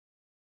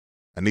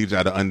I need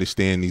y'all to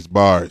understand these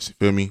bars. You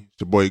feel me?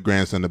 It's your boy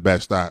Grandson, the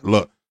Bed-Stuy.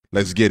 Look,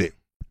 let's get it.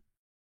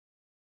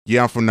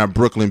 Yeah, I'm from that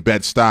Brooklyn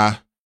Bed-Stuy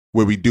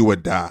where we do or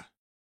die.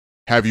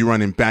 Have you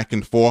running back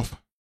and forth,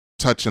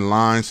 touching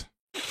lines?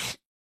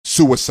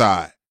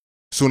 Suicide.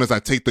 Soon as I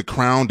take the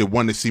crown, they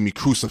want to see me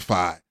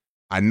crucified.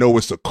 I know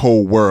it's a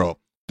cold world.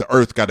 The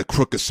earth got a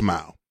crooked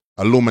smile.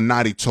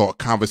 Illuminati talk,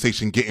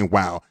 conversation getting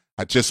wild.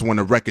 I just want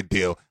a record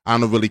deal. I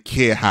don't really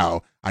care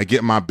how. I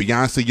get my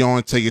Beyonce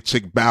on, tell your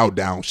chick bow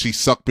down. She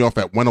sucked me off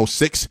at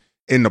 106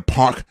 in the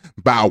park,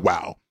 bow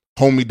wow.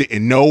 Homie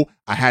didn't know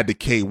I had the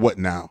K, what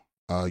now?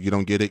 You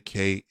don't get it?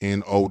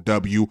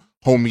 K-N-O-W.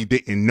 Homie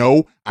didn't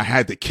know I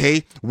had the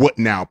K, what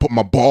now? Put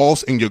my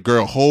balls in your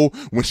girl hole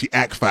when she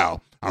act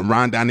foul. I'm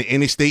riding down the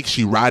interstate,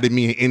 she riding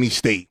me in any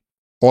state.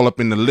 All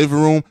up in the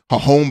living room, her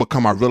home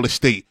become my real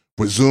estate.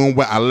 Resume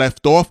where I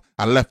left off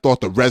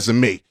the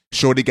resume.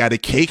 Shorty got a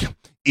cake,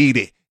 eat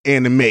it,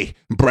 anime.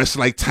 Breasts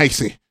like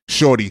Tyson,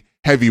 shorty,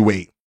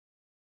 heavyweight.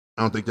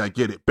 I don't think I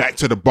get it. Back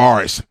to the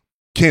bars,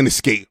 can't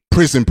escape,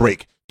 prison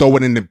break. Throw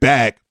it in the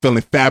bag,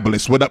 feeling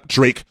fabulous. What up,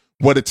 Drake?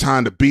 What a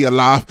time to be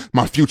alive.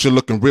 My future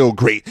looking real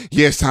great.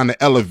 Yeah, it's time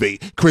to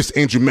elevate. Chris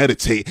Andrew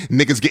meditate.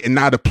 Niggas getting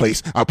out of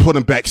place. I put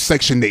them back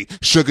section 8.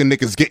 Sugar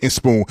niggas getting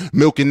spoon.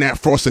 Milking that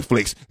Frosted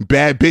Flakes.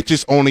 Bad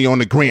bitches only on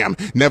the gram.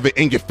 Never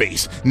in your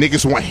face.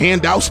 Niggas want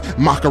handouts.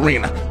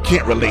 Macarena.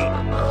 Can't relate.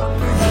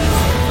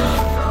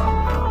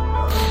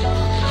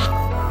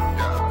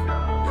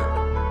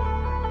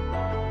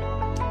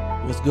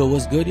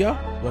 What's good, y'all?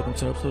 Welcome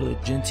to an episode of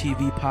the Gen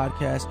TV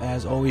podcast.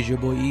 As always, your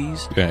boy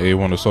Ease. Yeah,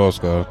 A1 the Sauce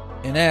Guy.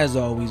 And as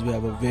always, we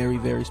have a very,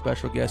 very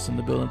special guest in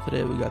the building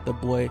today. We got the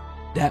boy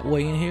Dat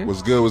Way in here.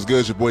 What's good?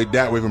 It's your boy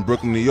Dat Way from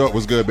Brooklyn, New York.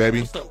 What's good,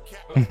 baby? What's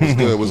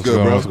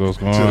good, bro? What's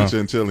going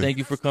on? Chilling. Thank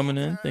you for coming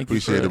in.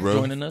 Appreciate you for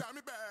joining us.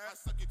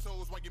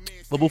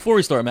 But before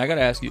we start, man, I got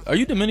to ask you, are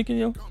you Dominican,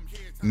 yo?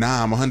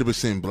 Nah, I'm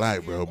 100%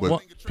 black, bro,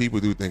 but people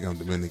do think I'm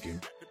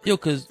Dominican. Yo,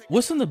 because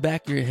what's in the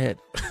back of your head?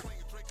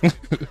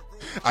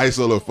 I used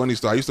to, a little funny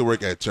story. I used to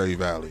work at Cherry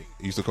Valley.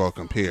 I used to call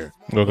Compare.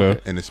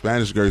 Okay. And the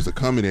Spanish girls that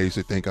come in there used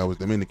to think I was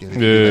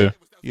Dominican. Yeah. Like,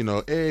 you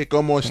know, hey,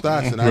 ¿cómo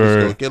estás? And I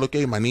just go, ¿qué lo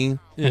que, manín?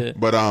 Yeah.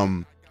 But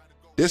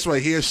this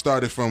right here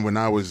started from when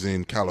I was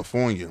in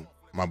California.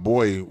 My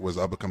boy was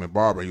an up-and-coming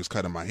barber. He was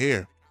cutting my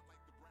hair.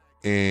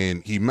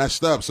 And he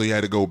messed up, so he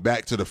had to go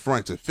back to the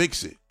front to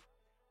fix it.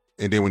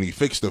 And then when he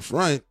fixed the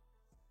front,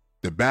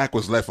 the back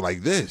was left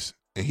like this.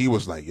 And he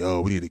was like,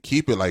 yo, we need to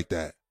keep it like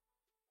that.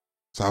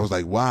 So I was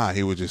like, why?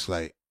 He was just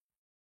like,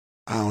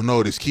 I don't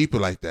know, just keep it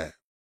like that.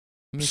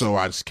 So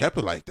I just kept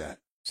it like that.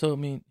 So, I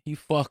mean, he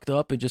fucked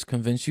up and just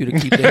convinced you to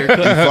keep the haircut?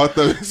 He fucked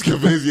up, just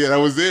convinced, yeah, that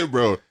was it,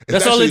 bro.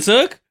 That's all it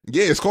took?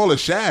 Yeah, it's called a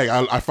shag.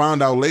 I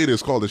found out later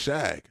it's called a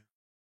shag.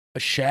 A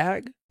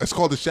shag? It's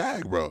called a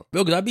shag, bro.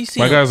 Bro, because I be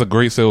seeing... My guy's a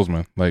great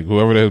salesman. Like,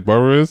 whoever that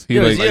barber is, he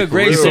is he a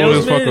great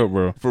salesman? Fuck up,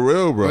 bro. For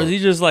real, bro. Or is he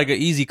just like an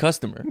easy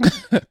customer?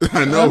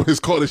 I know, it's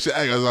called a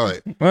shag. I was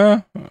like...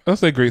 Well, I'll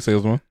say great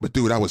salesman. But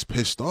dude, I was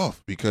pissed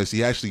off because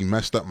he actually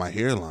messed up my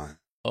hairline.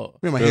 Oh. I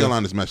mean, my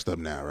hairline is messed up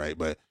now, right?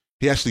 But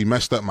he actually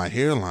messed up my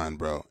hairline,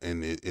 bro.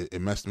 And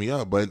it messed me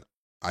up. But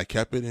I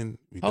kept it and...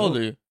 How old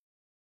are you?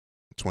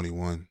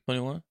 21.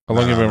 21? How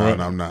long you been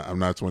running? I'm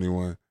not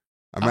 21.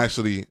 I'm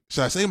actually.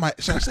 Should I say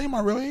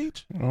my real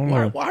age?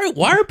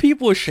 Why are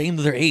people ashamed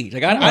of their age?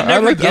 Like I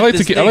like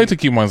to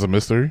keep mine a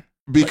mystery.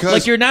 Because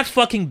like you're not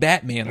fucking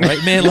Batman,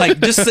 right, man?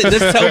 Like just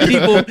tell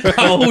people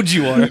how old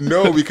you are.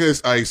 No,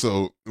 because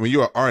so when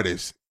you're an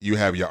artist, you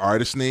have your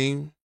artist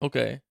name.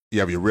 Okay. You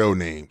have your real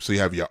name, so you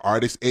have your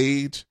artist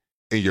age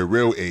and your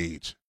real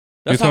age.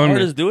 That's how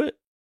artists do it.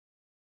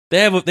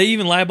 They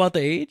even lie about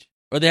the age,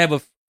 or they have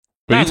a.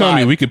 But you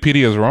telling me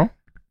Wikipedia is wrong?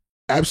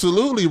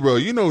 Absolutely, bro.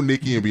 You know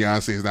Nicki and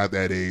Beyonce is not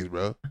that age,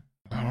 bro.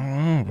 I don't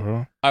know, bro.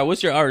 All right,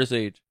 what's your artist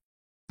age?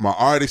 My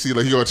artist,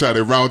 like you gonna try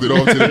to round it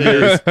off to the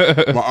nearest.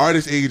 My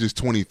artist age is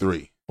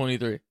 23.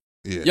 23.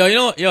 Yeah. Yo,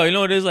 you know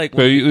what it is like.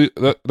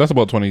 That's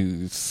about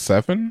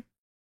 27.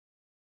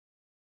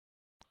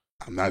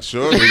 I'm not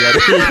sure.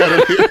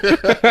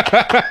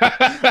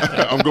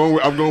 I'm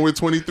going with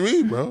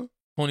 23, bro.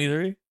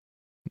 23.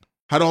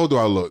 How old do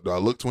I look? Do I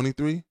look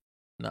 23?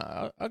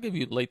 Nah, I'll give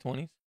you late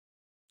 20s.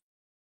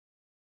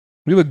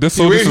 You look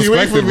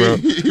disrespected, bro.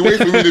 He wait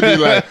for me to be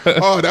like,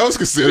 oh, that was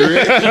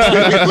considerate.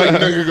 Like,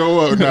 nigga,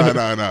 go up.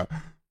 Nah.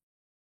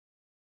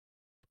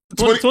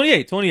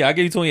 28. I'll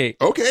give you 28.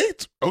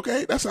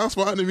 Okay. That sounds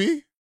fine to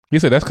me. He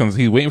said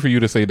he's waiting for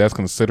you to say that's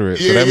considerate.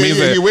 Yeah, so that means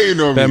he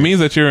waiting on that me. means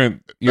that you're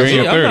in your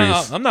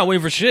 30s. I'm not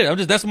waiting for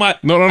shit. That's my.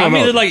 No.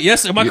 Either like,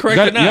 yes, am I correct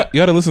or not?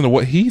 You got to listen to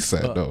what he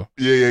said though.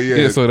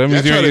 Yeah. So that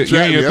means you're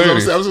in your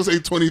 30s. I was gonna say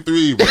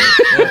 23, bro.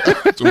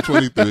 So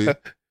 23.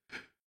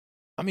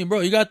 I mean, bro,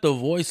 you got the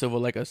voice of a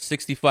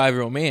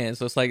 65-year-old man,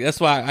 so it's like that's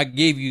why I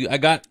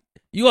got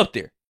you up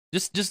there.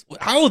 Just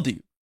how old are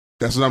you?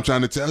 That's what I'm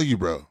trying to tell you,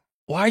 bro.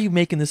 Why are you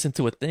making this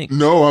into a thing?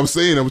 No, I'm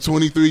saying I'm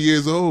 23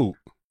 years old.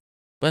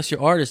 That's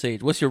your artist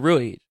age. What's your real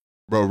age?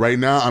 Bro, right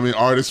now I'm in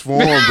artist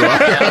form, bro.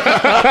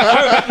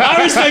 I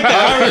respect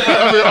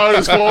that. I'm in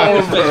artist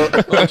form, bro.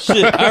 Oh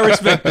shit, I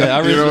respect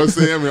that. You know what I'm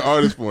saying? I'm in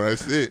artist form.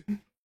 That's it.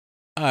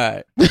 All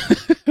right.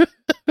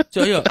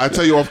 So yo, I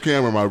tell you off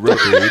camera my real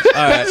age.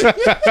 All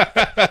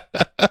right.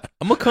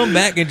 I'm gonna come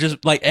back and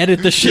just like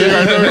edit the shit. Yeah,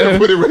 I know.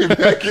 Put it right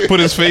back in. Put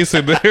his face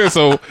in there.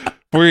 So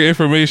for your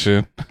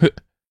information.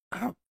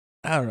 I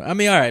don't know. I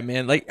mean, all right,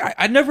 man. Like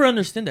I never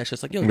understand that shit.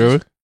 It's like, yo,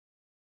 Really?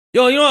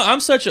 yo, you know what? I'm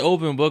such an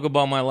open book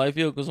about my life,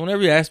 yo. Because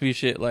whenever you ask me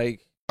shit,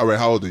 like, All right,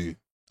 how old are you?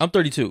 I'm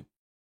 32.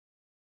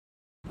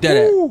 Dead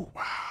ass. Ooh,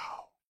 wow.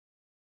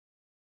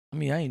 I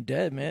mean, I ain't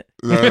dead, man.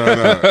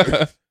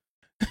 No.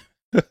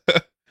 What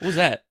was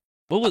that?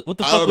 What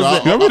the I fuck don't was know.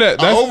 that? Remember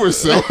that? I That's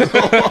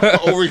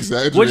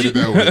over-exaggerated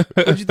that one.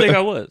 What'd you think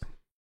I was?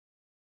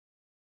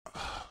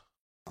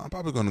 I'm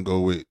probably going to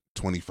go with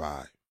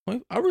 25.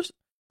 I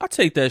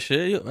take that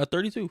shit. Yo, at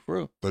 32, for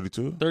real.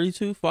 32?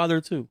 32, father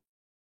of 2.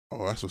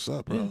 Oh, that's what's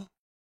up, bro. Yeah.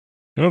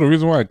 You know, the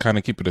reason why I kind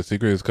of keep it a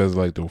secret is because,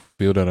 like, the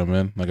field that I'm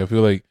in. Like, I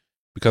feel like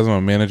because I'm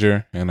a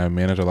manager and I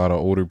manage a lot of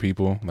older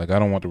people, like, I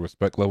don't want the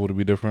respect level to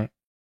be different.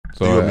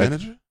 So you a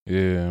manager?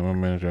 Yeah, I'm a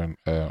manager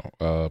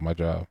at my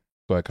job.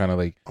 So I kind of,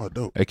 like, Oh,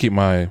 dope. I keep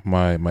my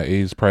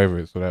age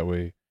private so that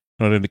way, you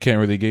know, they can't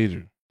really gauge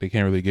it. They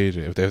can't really gauge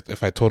it.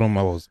 If I told them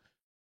I was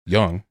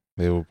young,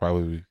 they would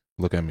probably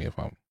look at me if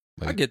I'm,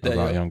 like, I get that, a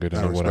lot yo. younger I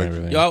than what I respect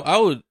really am.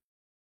 Yo,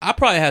 I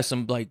probably have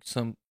some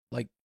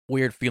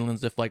weird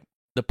feelings if like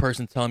the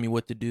person telling me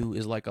what to do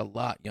is like a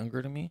lot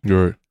younger than me.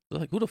 You're right. They're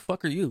like, who the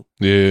fuck are you?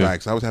 Yeah.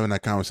 Facts. I was having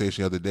that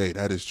conversation the other day.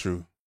 That is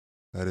true.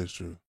 That is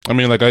true. I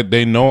mean, like,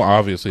 they know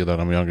obviously that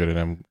I'm younger than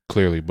them,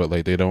 clearly, but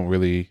like they don't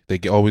really,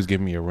 always give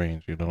me a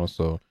range, you know.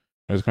 So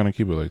I just kind of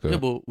keep it like that. Yeah,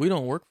 but we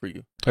don't work for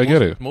you. I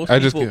get it. Most I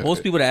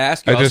people that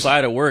ask you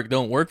outside of work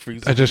don't work for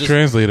you. So I just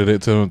translated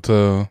it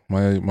to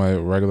my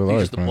regular you're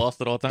life. just the Man. boss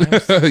at all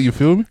times. You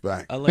feel me?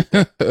 Fact. I like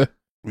that.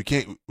 We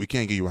can't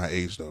give you our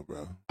age though,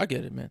 bro. I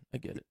get it, man. I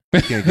get it.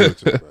 We can't give it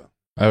to you, bro.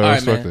 I right,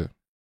 respect man. it.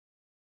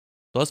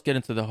 So let's get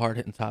into the hard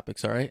hitting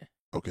topics. All right.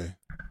 Okay.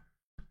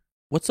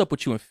 What's up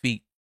with you and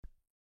feet?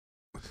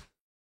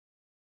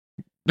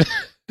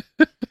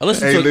 I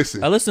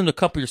listened to a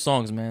couple of your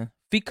songs, man.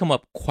 Feet come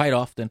up quite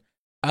often.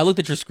 I looked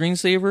at your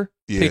screensaver,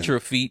 picture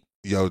of feet.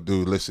 Yo,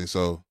 dude, listen.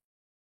 So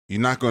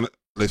you're not gonna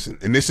listen,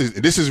 and this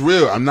is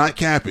real. I'm not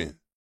capping.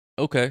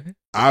 Okay.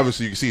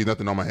 Obviously, you can see there's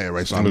nothing on my head,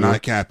 right? So I'm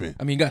not capping.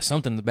 I mean, you got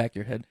something in the back of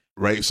your head.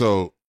 Right.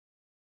 So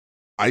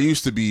I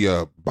used to be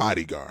a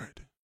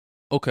bodyguard.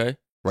 Okay.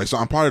 Right. So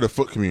I'm part of the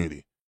foot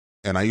community,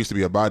 and I used to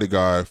be a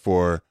bodyguard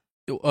for.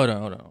 Hold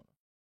on.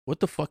 What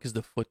the fuck is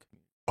the foot community?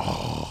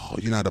 Oh,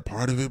 you're not a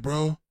part of it,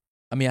 bro?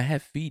 I mean, I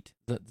have feet.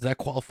 Does that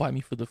qualify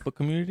me for the foot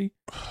community?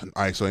 All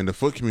right, so in the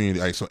foot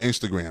community, so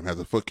Instagram has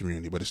a foot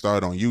community, but it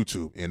started on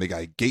YouTube, and they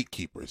got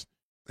gatekeepers.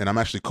 And I'm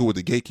actually cool with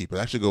the gatekeepers.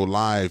 I should go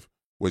live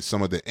with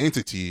some of the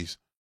entities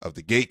of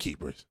the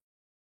gatekeepers.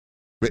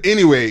 But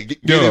anyway,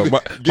 my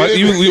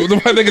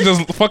nigga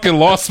just fucking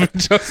lost me.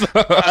 Just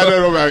I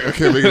don't know. I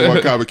can't make it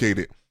more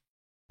complicated.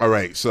 All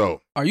right,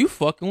 so are you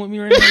fucking with me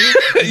right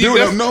now?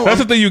 Dude, no, that's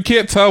the thing you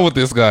can't tell with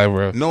this guy,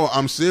 bro. No,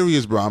 I'm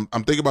serious, bro. I'm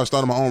thinking about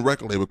starting my own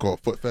record label called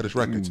Foot Fetish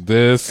Records.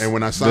 And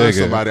when I sign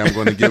somebody, I'm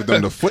going to give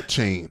them the foot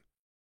chain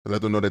to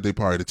let them know that they're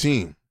part of the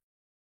team.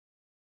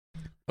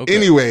 Okay.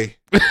 Anyway,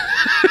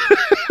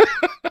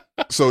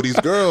 so these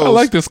girls, I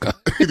like this guy.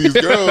 These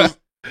girls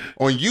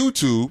on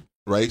YouTube,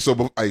 right? So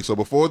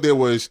before there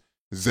was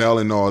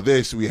Zelle and all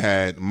this, we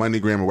had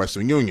MoneyGram and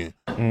Western Union.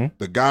 Mm-hmm.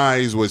 The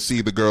guys would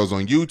see the girls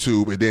on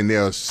YouTube, and then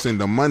they'll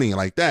send them money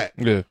like that.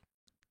 Yeah.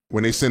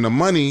 When they send them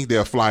money,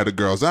 they'll fly the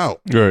girls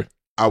out. Right.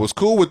 I was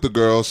cool with the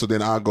girls, so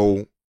then I'll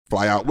go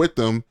fly out with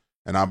them,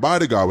 and I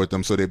bodyguard with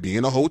them. So they'd be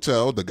in a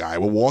hotel. The guy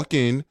will walk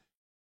in,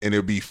 and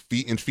it'll be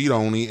feet and feet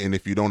only. And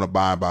if you don't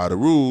abide by the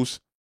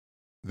rules,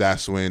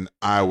 that's when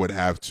I would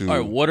have to. All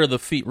right, what are the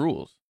feet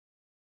rules?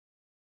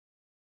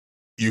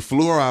 You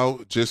flew her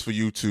out just for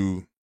you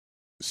to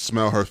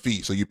smell her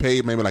feet. So you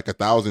paid maybe like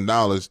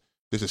 $1,000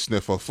 just to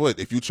sniff her foot.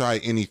 If you try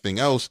anything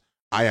else,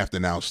 I have to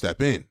now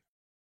step in.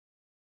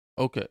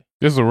 Okay.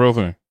 This is a real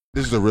thing.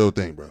 This is a real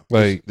thing, bro.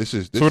 Like, this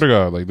is swear to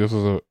God, like this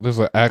is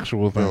an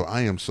actual thing. Bro, I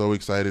am so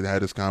excited to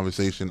have this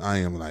conversation. I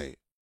am like,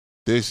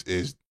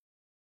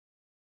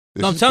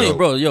 I'm telling you,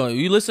 bro. Yo,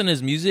 you listen to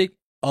his music,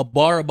 a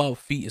bar about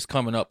feet is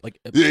coming up. Like,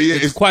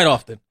 it's quite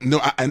often. No,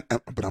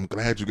 but I'm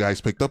glad you guys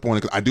picked up on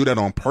it because I do that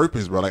on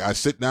purpose, bro. Like, I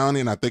sit down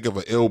and I think of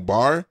an ill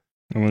bar.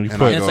 And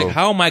it's like,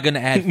 how am I going to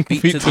add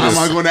feet to this? How am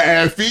I going to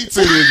add feet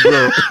to this,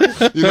 bro?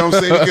 You know what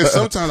I'm saying? Because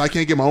sometimes I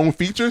can't get my own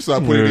features, so I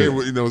put it in.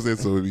 You know what I'm saying?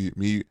 So it'd be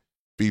me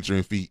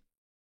featuring feet.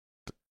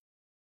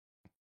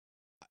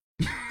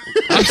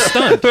 I'm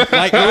stunned.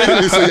 Like,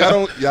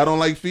 so y'all don't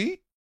like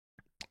feet?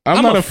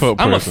 I'm not a foot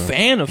person. I'm a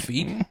fan of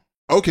feet.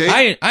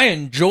 Okay. I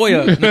enjoy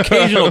an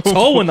occasional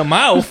toe in the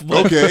mouth.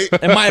 Okay.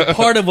 Am I a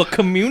part of a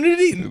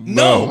community?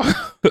 No.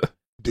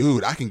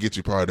 Dude, I can get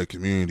you part of the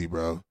community,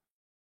 bro.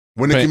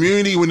 When the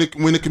community when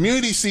the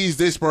community sees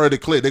this part of the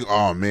clip, they go,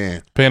 oh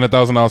man. Paying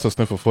 $1,000 to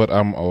sniff a foot,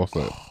 I'm all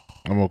set.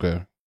 I'm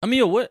okay. I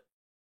mean, what?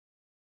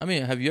 I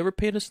mean, have you ever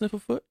paid to sniff a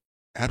foot?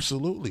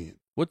 Absolutely.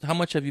 How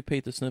much have you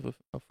paid to sniff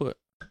a foot?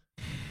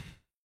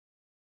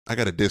 I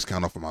got a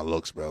discount off of my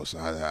looks, bro. So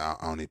I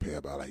only pay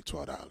about like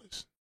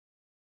 $12.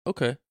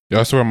 Okay. Yeah,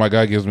 I swear my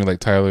guy gives me like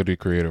Tyler the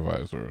Creator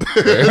vibes, bro.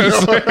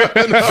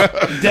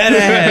 Dead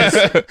ass.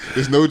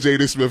 There's no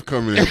Jaden Smith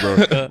coming in, bro.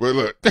 But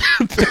look.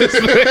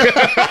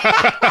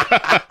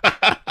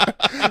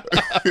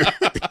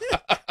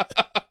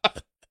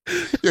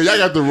 Yo, y'all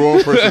got the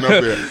wrong person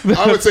up there.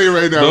 I'm gonna tell you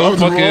right now, I'm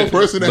the wrong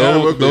person to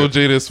have up there. No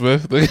Jaden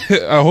Smith.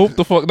 I hope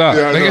the fuck not.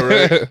 Yeah, I know,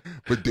 right?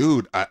 But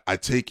dude, I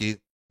take it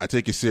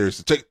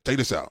serious. Take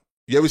this out.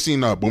 You ever seen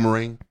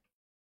Boomerang?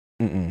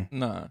 Mm-mm.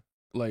 Nah,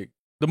 like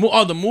the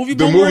movie.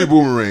 The Boomerang? movie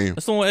Boomerang.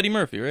 That's the one with Eddie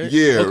Murphy, right?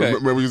 Yeah. Okay.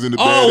 Remember he was in the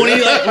bed. Oh,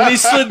 when he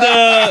slid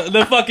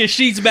the fucking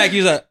sheets back, he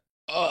was like,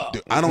 oh.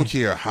 Dude, I don't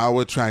care how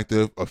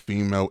attractive a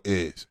female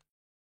is.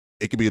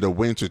 It could be the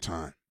winter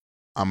time.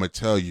 I'm gonna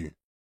tell you,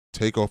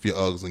 take off your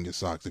Uggs and your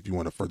socks if you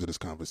want to further this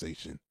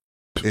conversation.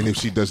 And if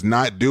she does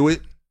not do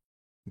it,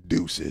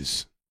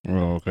 deuces.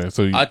 Oh, okay.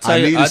 So I'll tell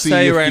you right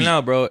feet.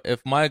 now, bro.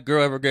 If my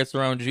girl ever gets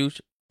around you,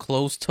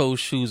 closed toe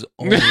shoes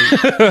only. Dude.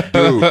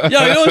 Yo, you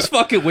know what's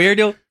fucking weird,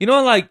 yo? You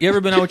know, like, you ever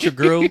been out with your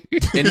girl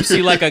and you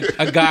see like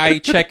a guy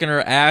checking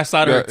her ass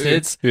out of her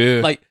tits?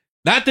 Yeah. Like,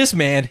 not this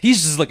man.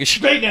 He's just looking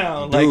straight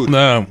down. Like, Dude,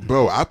 nah.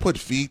 bro, I put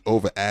feet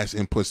over ass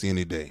and pussy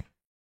any day.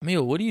 I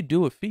mean, what do you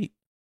do with feet?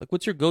 Like,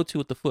 what's your go-to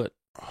with the foot?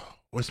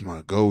 What's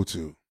my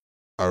go-to?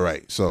 All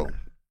right, so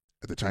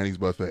at the Chinese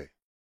buffet,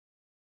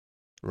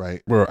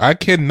 right? Bro, I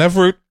can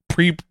never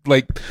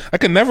I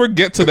can never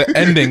get to the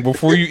ending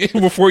before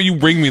you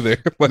bring me there.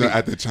 Like, No,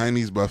 at the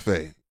Chinese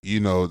buffet, you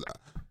know,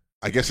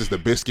 I guess it's the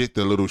biscuit,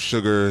 the little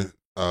sugar,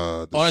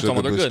 the that's sugar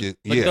all. They're biscuit.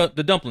 good. Like Yeah,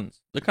 the dumplings.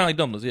 They're kind of like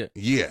dumplings, yeah.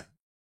 yeah.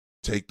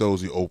 Take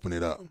those, you open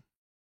it up,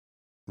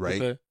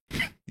 right? Okay.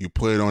 You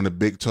put it on the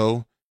big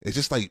toe. It's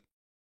just like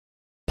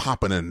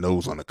popping a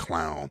nose on a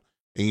clown.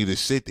 And you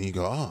just sit there and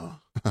you go,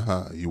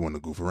 oh, you want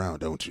to goof around,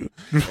 don't you?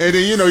 And then,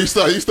 you know, you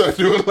start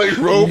doing like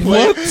role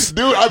play. What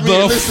Dude, I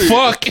mean, listen.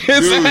 fuck is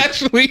dude,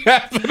 actually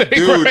happening?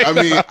 Dude, right I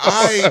mean,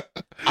 now?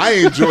 I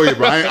enjoy it,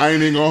 bro. I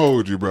ain't even gonna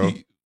hold you, bro.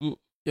 You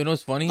know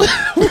what's funny? What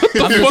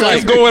the fuck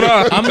is going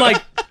on?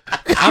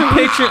 I'm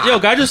picturing, yo,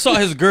 guy just saw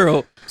his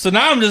girl. So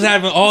now I'm just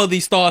having all of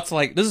these thoughts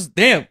like, this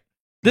Yeah,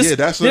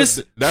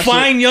 that's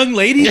fine young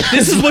lady,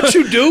 this is what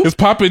you do? Is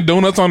popping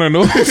donuts on her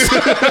nose?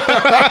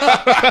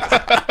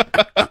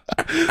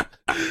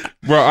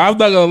 Bro, I'm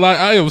not gonna lie,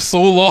 I am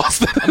so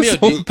lost. I mean,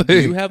 yo, do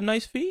you have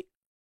nice feet?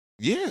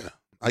 Yeah,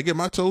 I get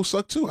my toes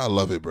sucked too. I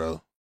love it,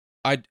 bro.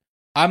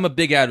 I'm a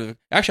big advocate.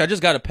 Actually, I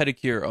just got a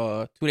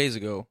pedicure 2 days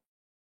ago.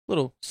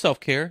 Little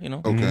self-care, you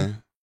know. Okay.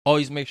 Mhm.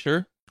 Always make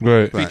sure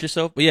Right. treat Right.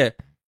 yourself. But yeah,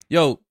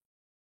 yo,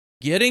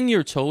 getting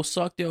your toes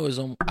sucked, yo, is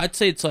I'd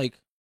say it's like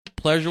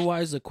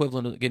pleasure-wise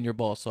equivalent of getting your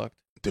balls sucked.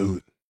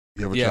 Dude,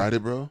 you ever Yeah. tried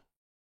it, bro?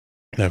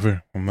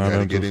 Never. I'm not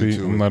gotta into get feet.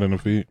 into I'm it. not into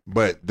feet.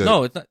 But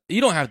No, it's not.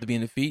 You don't have to be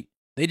in the feet.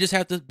 They just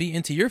have to be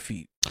into your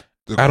feet.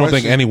 I don't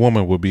think any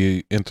woman would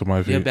be into my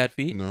You have feet. bad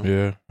feet. No.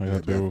 Yeah, I Yeah,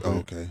 got terrible feet.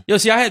 okay. Yo,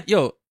 see,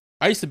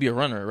 I used to be a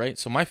runner, right?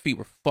 So my feet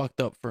were fucked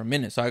up for a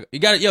minute. So you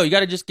got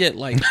to just get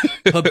like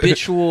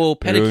habitual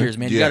pedicures,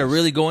 man. You got to Yes.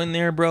 really go in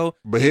there, bro.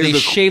 But They here's the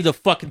shave the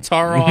fucking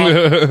tar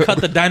off, cut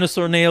the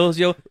dinosaur nails,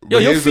 yo. but Yo,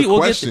 your here's feet the will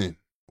get question: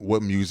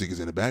 what music is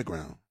in the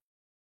background?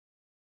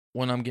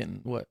 when I'm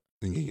getting what?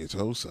 Then you get your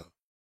toes sucked.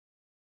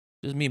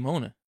 Just me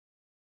moaning.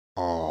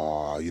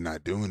 Oh, you're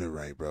not doing it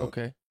right, bro.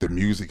 Okay. The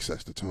music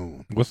sets the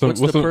tone. What's the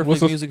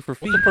perfect music for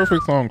feet? What's the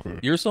perfect song for?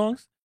 Your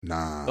songs?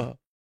 Nah,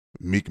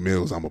 Meek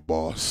Mills, I'm a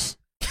boss.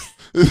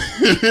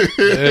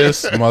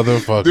 This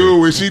motherfucker.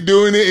 Dude, when she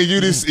doing it and you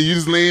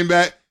just laying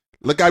back,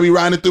 look, I be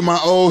riding through my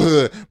old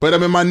hood, but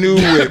I'm in my new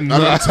whip.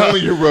 I'm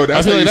telling you, bro. I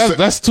That's feel how like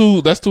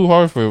you that's too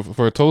hard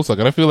for a toe suck.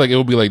 And I feel like it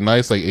would be like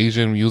nice, like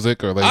Asian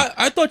music or like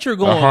I thought you were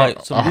going harp-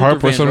 like some a harp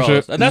Luther or some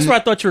Vandross. shit. That's where I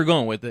thought you were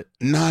going with it.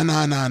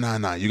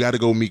 Nah. You got to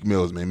go Meek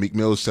Mills, man. Meek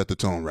Mills set the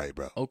tone right,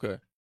 bro. Okay.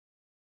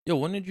 Yo,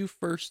 when did you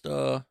first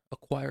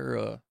acquire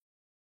a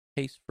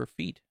taste for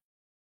feet?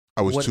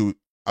 I was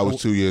What-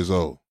 2 years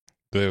old.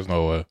 there's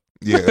no way.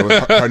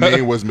 Yeah, her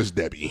name was Miss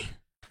Debbie.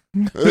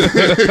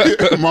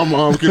 My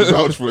mom can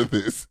vouch for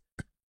this.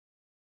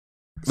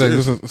 Like,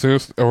 this is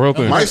serious, a real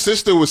thing. My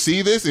sister will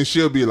see this and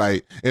she'll be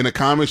like, in the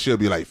comments, she'll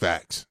be like,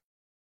 facts.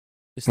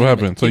 What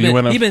happened? So you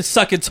went up- He been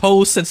sucking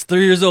toes since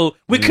 3 years old.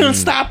 We couldn't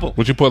stop him.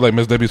 Would you put like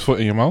Miss Debbie's foot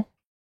in your mouth?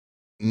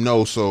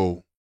 No,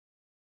 so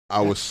I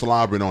was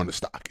slobbering on the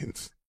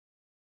stockings,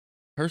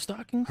 Her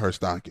stockings? her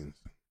stockings.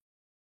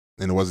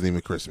 And it wasn't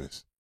even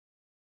Christmas.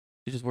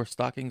 You just wear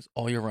stockings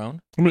all year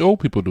round? I mean, old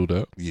people do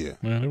that. Yeah.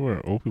 Yeah, they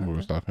were old people wear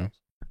Okay. stockings.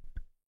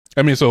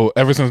 I mean, so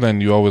ever since then,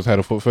 you always had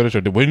a foot fetish,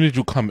 or when did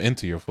you come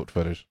into your foot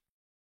fetish?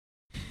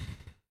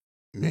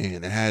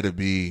 Man, it had to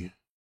be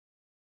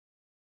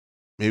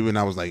maybe when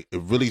I was like, it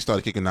really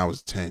started kicking when I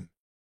was 10.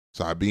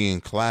 So I'd be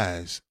in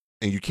class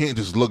and you can't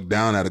just look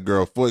down at a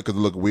girl's foot because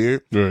it look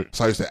weird. Right.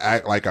 So I used to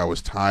act like I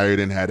was tired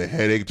and had a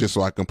headache just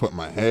so I can put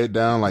my head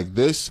down like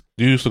this.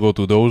 You used to go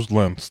through those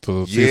lengths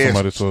to see Yes,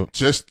 somebody's foot.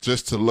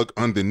 just to look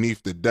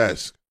underneath the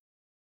desk.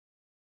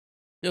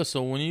 Yo,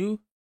 so when you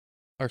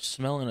are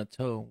smelling a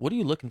toe, what are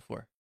you looking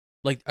for?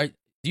 Like, are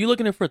you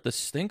looking for it to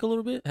stink a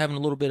little bit? Having a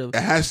little bit of.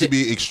 It has to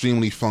be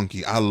extremely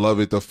funky. I love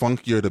it. The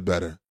funkier, the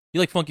better. You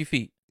like funky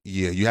feet?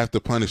 Yeah, you have to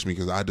punish me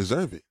because I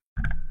deserve it.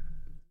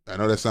 I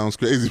know that sounds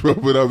crazy, bro,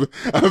 but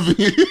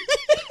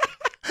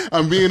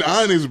I'm being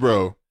honest,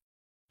 bro.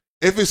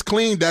 If it's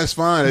clean, that's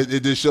fine.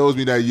 It just shows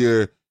me that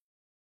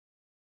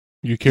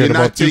You cared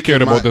about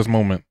this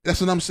moment.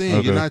 That's what I'm saying.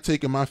 Okay. You're not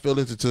taking my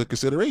feelings into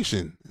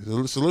consideration.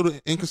 It's a little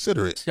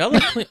inconsiderate. See,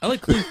 I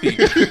like clean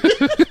feet.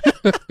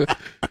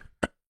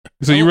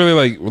 So you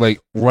really like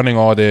running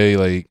all day,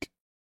 like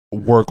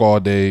work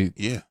all day,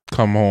 Yeah.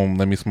 come home,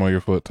 let me smell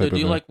your foot type So do of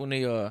you thing. like when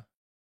they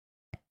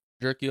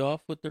jerk you off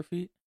with their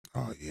feet?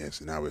 Oh,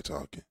 yes. Now we're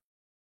talking.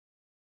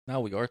 Now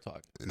we are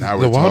talking. Now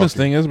The we're wildest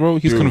talking. thing is, bro,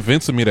 he's Dude.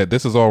 convincing me that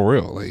this is all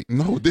real. Like,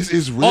 No, this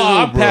is real,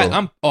 Oh,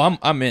 bro.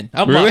 I'm in.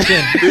 I'm Really? locked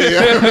in.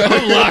 Yeah.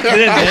 I'm locked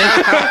in,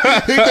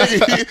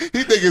 man.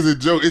 he think it's a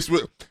joke. It's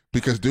real.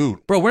 Because,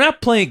 dude, Bro, we're not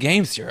playing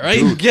games here, right?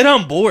 Dude. Get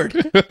on board.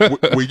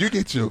 when you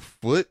get your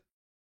foot,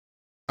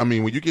 when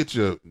you get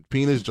your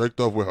penis jerked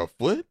off with her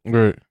foot,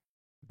 right?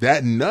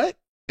 that nut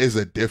is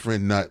a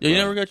different nut. Yo, you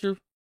bro. never got your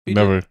feet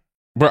Never,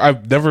 bro.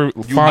 I've never I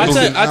fondled,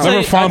 tell- I tell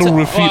never fondled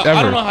with feet ever.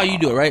 I don't know how you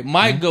do it, right?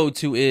 My Mhm.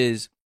 go-to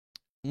is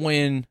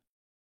when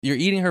you're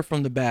eating her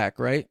from the back,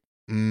 right?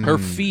 Mm. Her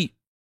feet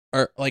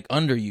are like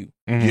under you.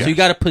 Mhm. Yeah. So you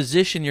got to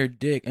position your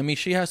dick. I mean,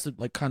 she has to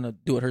like kind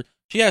of do it.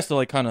 She has to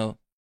like kind of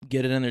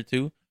get it in there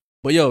too.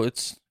 But yo,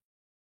 it's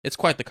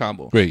quite the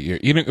combo. Wait, you're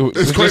eating.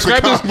 It's quite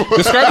Describe the this. combo.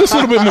 Describe this a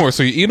little bit more.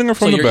 So you're eating her So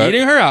from the you're back.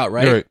 eating her out,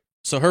 right? Right.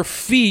 So her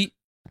feet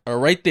are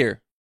right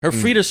there. Her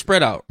feet are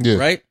spread out, Yeah.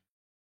 right?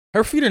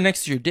 Her feet are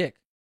next to your dick.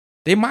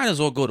 They might as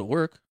well go to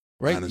work,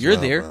 right? Might as You're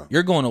well, there. bro.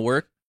 You're going to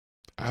work.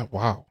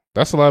 Wow,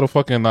 that's a lot of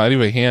fucking not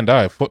even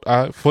hand-eye, foot. No,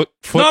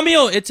 I mean,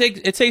 yo, it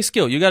takes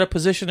skill. You got to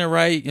position it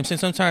right. You know what I'm saying?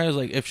 Sometimes,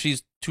 like, if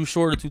she's too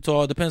short or too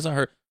tall, it depends on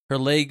her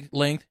leg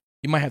length.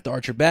 You might have to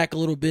arch her back a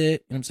little bit. You know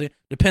what I'm saying?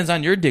 Depends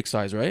on your dick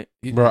size, right?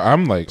 Bro,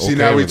 I'm like, See, okay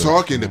now we're with it.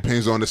 talking.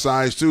 Depends on the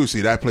size, too.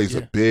 See, that plays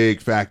a Yeah.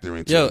 big factor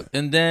into Yo, it.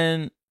 and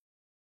then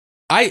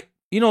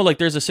like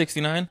there's a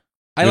 69.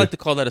 I Yeah. like to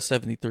call that a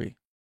 73.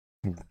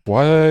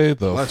 Why the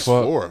Plus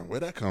fuck? 4.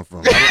 Where'd that come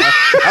from?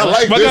 I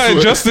like My this guy one.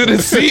 adjusted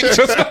his seat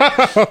just now.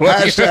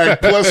 Hashtag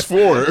plus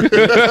 4.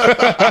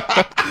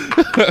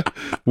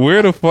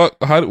 Where the fuck?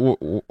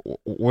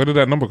 Where did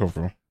that number come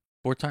from?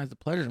 4 times the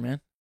pleasure,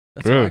 man.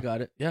 That's Really? how I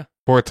got it. Yeah.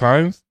 4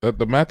 times?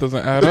 The math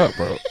doesn't add up,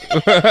 bro.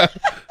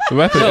 The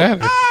math Yo, doesn't add.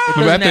 It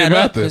The doesn't math add ain't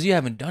up math. because you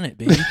haven't done it,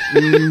 baby.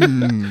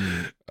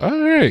 All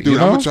right, Dude, you I'm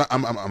know, gonna try.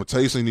 I'm gonna tell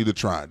you something you need to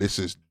try. This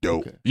is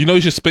dope. Okay. you know,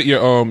 you should spit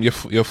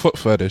your foot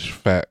fetish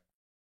fat.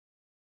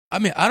 I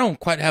mean, I don't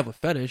quite have a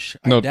fetish.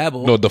 I No,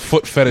 dabble. no, the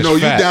foot fetish. No,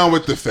 you fat. down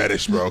with the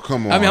fetish, bro?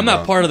 Come on. I mean, I'm not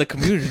bro. part of the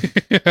community.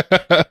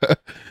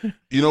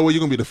 You know what? You're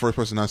gonna be the first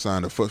person I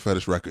sign the foot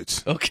fetish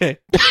records. Okay.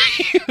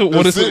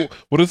 What is That's it?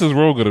 What is his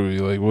role gonna be?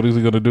 Like, what is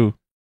he gonna do?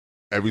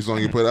 Every song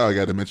you put out, I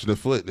got to mention the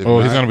foot. If Oh,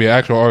 he's not- gonna be an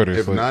actual artist.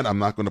 If like, not, I'm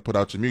not gonna put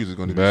out your music. It's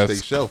gonna be that's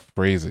state shelf.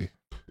 crazy.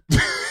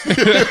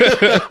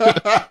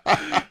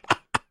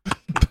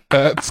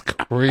 That's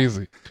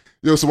crazy.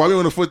 Yo, so while we're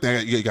on the foot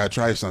thing, you gotta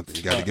try something.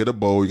 You gotta get a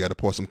bowl. You gotta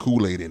pour some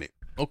Kool-Aid in it,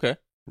 Okay.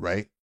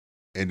 right?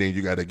 And then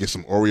you gotta get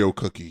some Oreo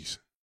cookies,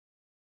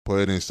 put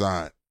it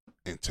inside,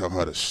 and tell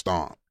her to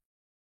stomp.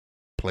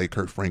 Play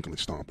Kurt Franklin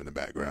stomp in the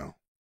background.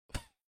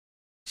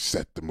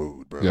 Set the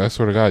mood, bro. Yeah, I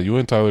swear to God, you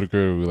and Tyler the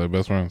Creator would be like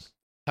best friends.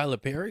 Tyler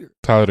Perry.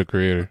 Tyler the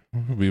Creator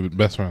would be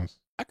best friends.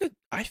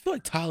 I feel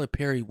like Tyler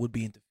Perry would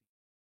be into.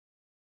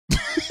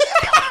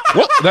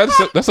 What?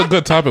 That's a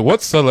good topic.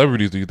 What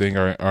celebrities do you think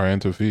are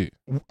into feet?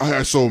 All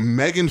right, so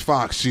Megan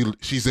Fox,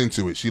 she's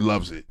into it. She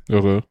loves it.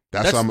 Okay.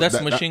 That's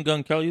Machine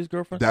Gun Kelly's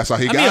girlfriend. That's how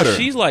he I got mean, her.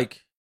 she's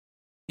like,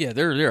 yeah,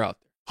 they're out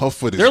there. Her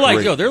foot is They're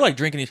like, great. they're like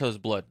drinking each other's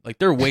blood. Like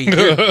they're way.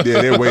 Yeah,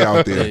 they're way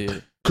out yeah, there. yeah.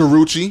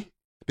 Karuchi.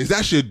 There's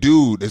actually a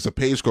dude. There's a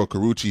page called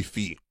Karuchi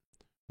Feet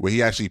where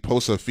he actually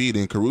posts her feet,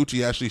 and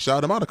Karuchi actually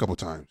shouted him out a couple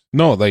times.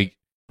 No, like,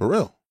 For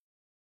real.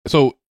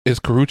 so is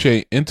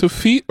Karuchi into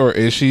feet, or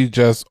is she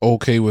just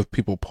okay with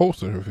people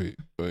posting her feet?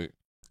 Like,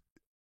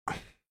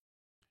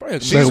 Probably a-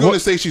 She's Like, going to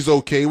what- say she's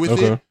okay with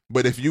Okay. it,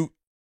 but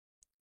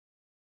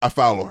I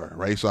follow her,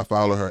 right? So I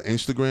follow her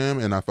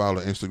Instagram and I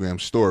follow her Instagram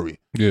story.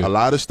 yeah. A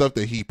lot of stuff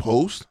that he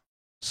posts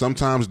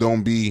sometimes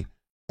don't be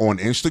on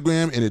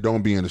Instagram and it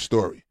don't be in the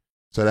story.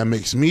 So that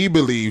makes me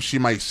believe she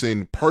might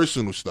send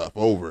personal stuff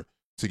over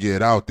to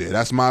get out there.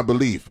 That's my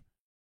belief.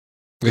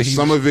 'Cause He's-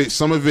 some of it,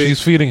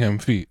 She's feeding him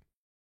feet.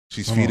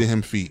 she's Hold feeding on.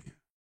 him feet.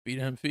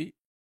 feeding him feet.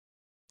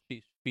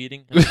 She's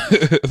feeding him.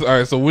 All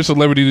right. So, which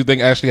celebrity do you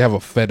think actually have a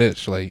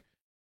fetish? Like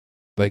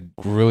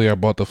really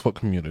about the foot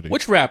community?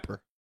 Which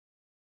rapper?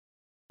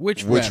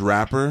 Which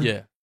rapper?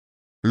 Yeah.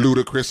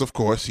 Ludacris, of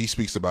course. He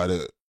speaks about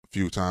it a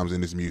few times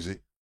in his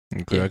music.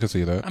 Okay, Yeah. I can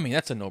see that. I mean,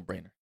 that's a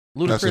no-brainer.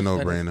 That's a Ludacris,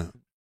 no-brainer.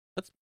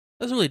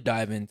 Let's really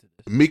dive into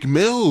this. Meek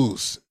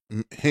Mills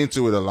hint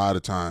to it a lot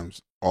of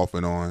times, off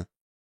and on.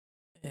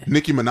 Yeah.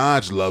 Nicki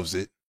Minaj loves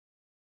it.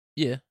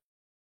 Yeah.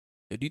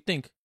 Do you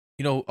think,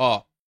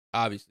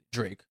 obviously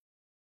Drake.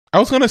 I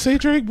was gonna say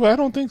Drake, but I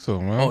don't think so,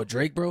 man. Oh,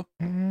 Drake, bro.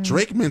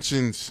 Drake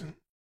mentions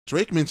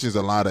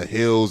a lot of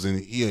hills,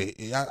 and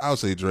I'll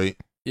say Drake.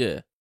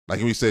 Yeah.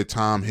 Like we said,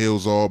 Tom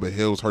Hills all, but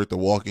hills hurt the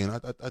walking.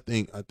 I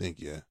think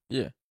yeah.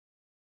 Yeah.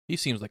 He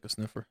seems like a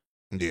sniffer.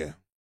 Yeah.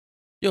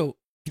 Yo,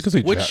 You could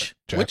say which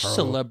Jack Harlow.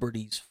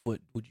 celebrity's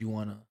foot would you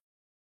want to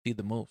see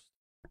the most?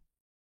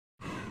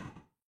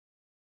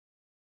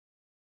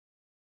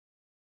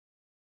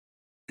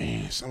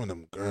 Man, some of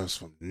them girls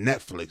from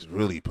Netflix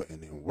really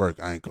putting in work.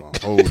 I ain't gonna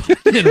hold you.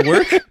 Didn't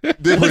work?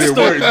 They put What's in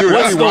the- work. Dude,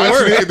 what's I the watched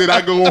work? it, then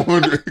I go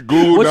on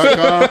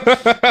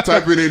Google.com,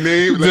 type in their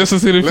name. Just to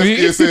see the let's feet?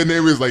 just say their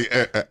name is like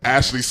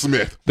Ashley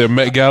Smith. Their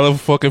Met Gala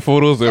fucking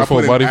photos, their I full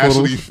put in body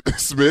Ashley photos.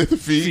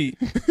 Smith feet.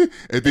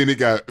 And then they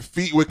got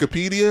feet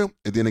Wikipedia,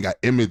 and then they got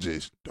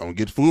images. Don't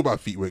get fooled by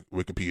feet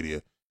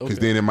Wikipedia, because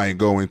Okay. then it might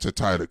go into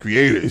title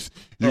creators.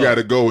 You Oh. got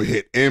to go and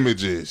hit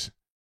images.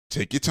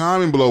 Take your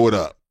time and blow it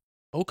up.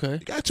 Okay. You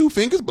got 2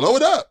 fingers, blow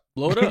it up.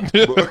 Blow it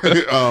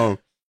up.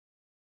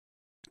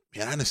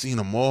 Man, I done seen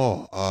them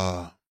all.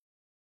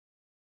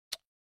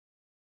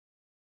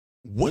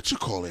 What you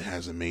call it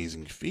has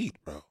amazing feet,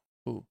 bro.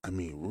 Who? I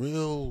mean,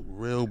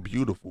 real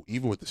beautiful,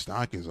 even with the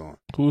stockings on.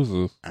 Who's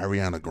this?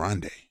 Ariana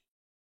Grande.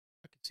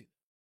 I can see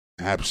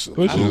that.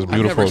 Absolutely. She's just I've never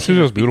beautiful. seen She's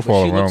her just feet, beautiful but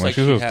all she around. looks Like like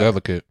she's she'd just have-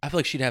 delicate. I feel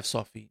like she'd have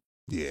soft feet.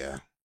 Yeah.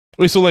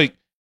 Wait, so like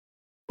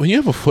when you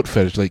have a foot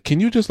fetish, like can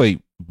you just like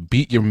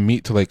beat your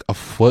meat to like a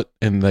foot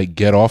and like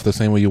get off the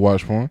same way you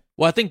watch porn?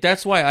 Well, I think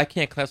that's why I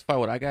can't classify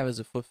what I got as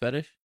a foot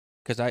fetish,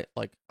 because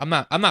I'm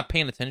not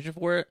paying attention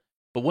for it.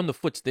 But when the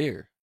foot's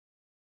there,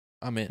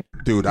 I'm in.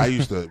 Dude, I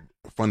used to,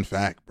 fun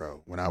fact,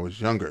 bro, when I was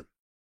younger,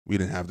 we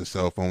didn't have the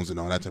cell phones and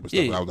all that type of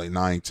stuff. Yeah. When I was like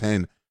 9,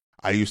 10,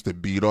 I used to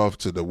beat off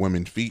to the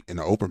women feet in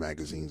the Oprah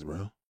magazines,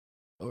 bro.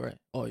 All right.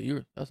 Oh,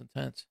 that's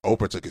intense.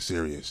 Oprah took it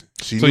serious.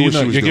 She So knew you what know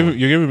she was you're doing.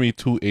 giving me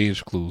 2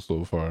 age clues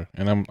so far,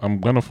 and I'm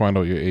gonna find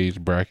out your age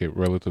bracket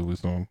relatively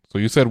soon. So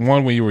you said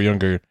one when you were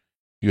younger,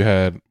 you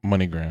had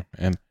MoneyGram,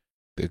 and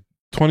the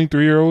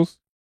 23-year-olds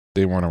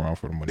they weren't around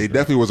for the MoneyGram. They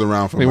definitely was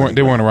around for They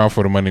weren't around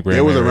for the MoneyGram.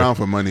 They was era. around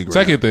for MoneyGram.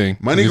 Second thing,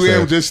 you MoneyGram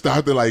said- just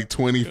stopped at like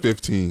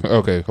 2015.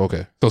 Okay.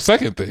 So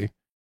second thing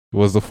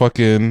was the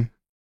fucking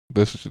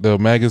the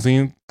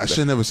magazine. I should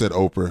have never said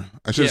Oprah.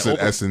 I should have Yeah, said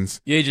Oprah.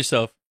 Essence. You age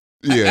yourself.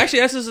 Yeah, Actually,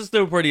 Essence is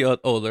still pretty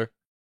older.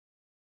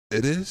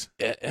 it is.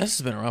 Yeah, Essence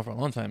has been around for a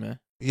long time, man.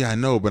 Yeah, I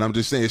know, but I'm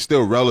just saying it's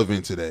still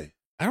relevant today.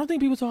 I don't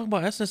think people talk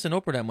about Essence and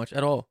Oprah that much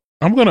at all.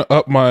 I'm gonna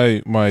up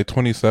my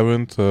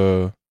 27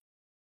 to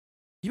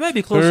You might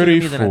be closer to me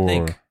than I 34.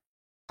 think.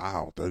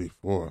 Wow,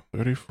 34.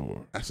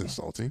 34. That's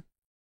insulting.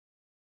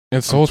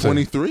 It's I'm so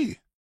 23.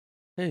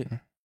 Hey,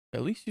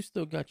 at least you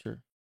still got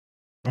your.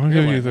 I'm gonna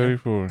give Yeah, you man.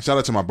 34. Shout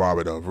out to my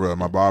barber though, for real.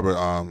 My barber,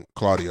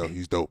 Claudio,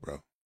 he's dope,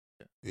 bro.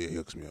 Yeah, he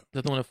hooks me up. Is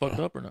that the one that fucked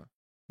up or not?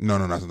 No,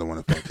 that's not the one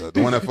that fucked up.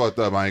 The one that fucked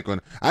up, I ain't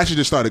gonna. I actually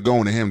just started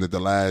going to him the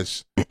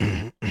last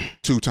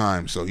 2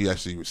 times, so he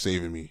actually was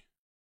saving me.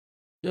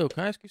 Yo,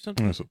 can I ask you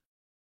something? Yes.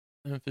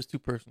 And if it's too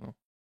personal,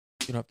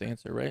 you don't have to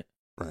answer, right?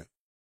 Right.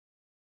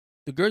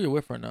 The girl you're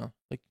with right now,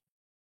 like,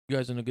 you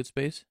guys in a good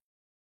space?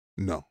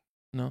 No.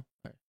 No? All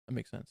right, that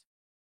makes sense.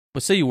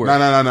 But say you were.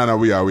 No.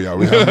 We are. We are.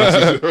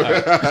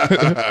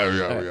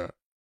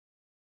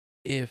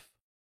 If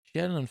she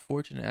had an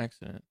unfortunate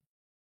accident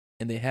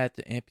and they had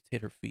to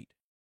amputate her feet,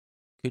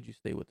 could you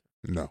stay with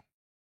her? No,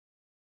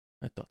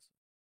 I thought so.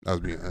 that was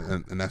being,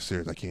 and that's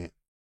serious. I can't.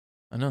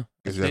 I know.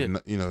 Because I see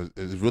it.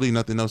 there's really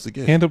nothing else to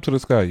get. Hand up to the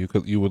sky.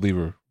 You would leave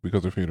her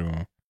because her feet are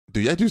gone.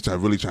 Dude, y'all dudes are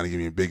really trying to give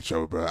me a big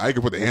trouble, bro. I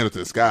can put the hand up to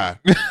the sky,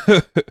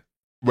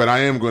 but I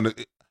am going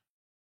to.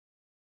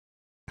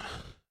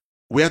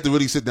 We have to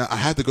really sit down. I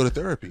have to go to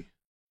therapy.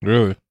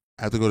 Really?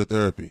 I have to go to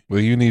therapy.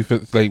 Well, you need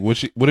like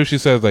what if she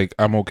says like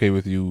I'm okay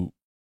with you,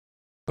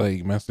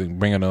 like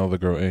bringing another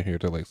girl in here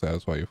to like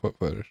satisfy your foot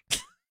fetish?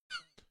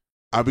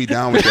 I'll be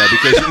down with that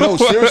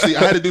because seriously,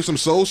 I had to do some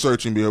soul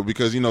searching, bro,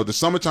 because the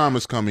summertime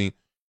is coming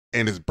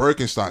and it's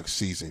Birkenstock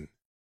season,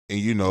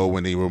 and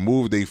when they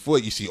remove their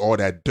foot, you see all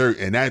that dirt,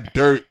 and that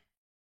dirt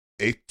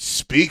it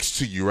speaks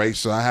to you, right?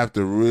 So I have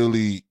to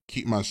really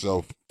keep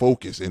myself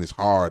focused, and it's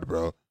hard,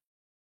 bro.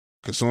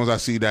 Because as soon as I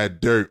see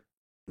that dirt,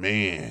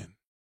 man,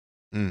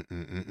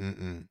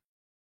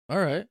 All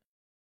right.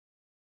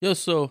 Yo,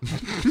 so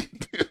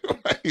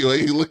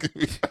you look at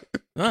me.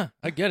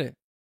 I get it.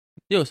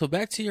 Yo, so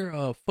back to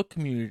your foot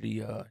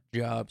community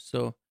job.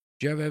 So,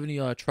 do you ever have any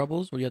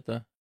troubles where you have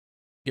to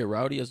get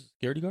rowdy as a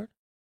security guard?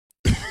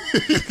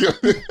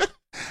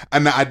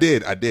 And I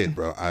did,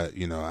 bro. I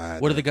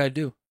had What did the guy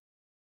do?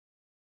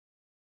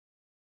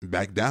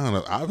 back down,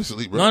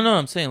 obviously, bro. No,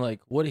 I'm saying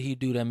like, what did he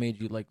do that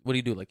made you like? What did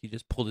he do? Like, he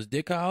just pulled his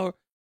dick out?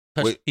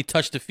 He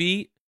touched the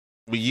feet?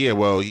 But yeah,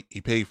 well, he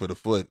paid for the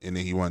foot, and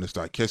then he wanted to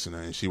start kissing her,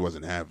 and she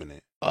wasn't having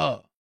it.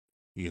 Oh,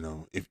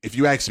 If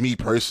you ask me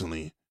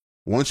personally,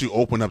 once you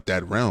open up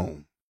that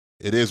realm,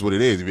 it is what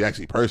it is. If you ask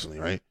me personally,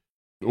 right?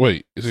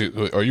 Wait,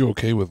 are you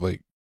okay with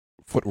like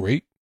foot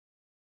rape?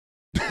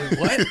 wait,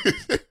 what?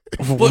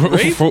 Foot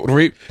rape? Foot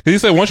rape? Because you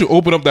said once you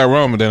open up that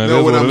realm, then it No,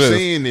 is what what I'm it is.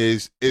 saying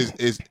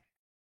is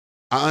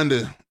I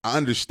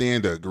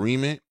understand the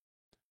agreement,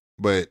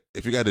 But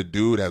if you got a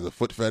dude that has a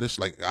foot fetish,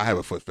 like I have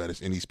a foot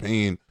fetish, and he's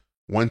paying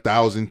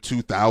 $1,000,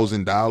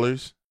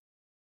 $2,000,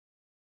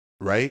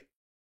 right?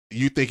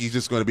 You think he's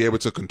just going to be able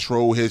to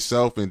control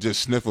himself and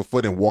just sniff a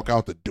foot and walk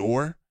out the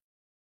door?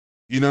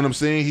 You know what I'm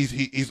saying?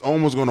 He's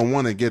almost going to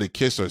want to get a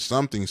kiss or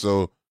something.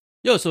 So,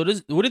 Yo, so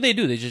what did they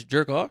do? They just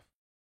jerk off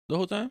the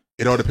whole time?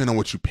 it all depends on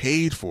what you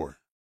paid for.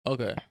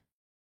 Okay.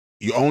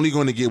 You're only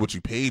going to get what you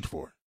paid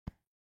for.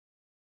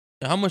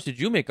 And how much did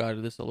you make out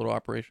of this little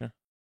operation?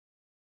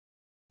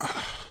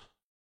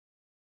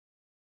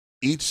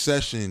 Each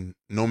session,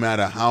 no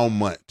matter how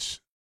much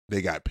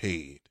they got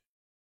paid,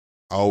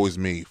 I always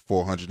made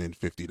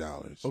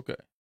 $450. Okay.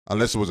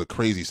 Unless it was a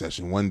crazy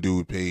session. One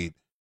dude paid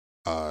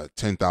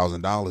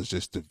 $10,000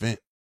 just to vent,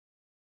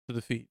 To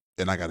the feet.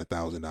 and I got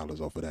 $1,000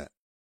 off of that.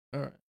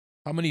 All right.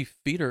 How many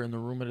feet are in the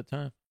room at a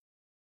time?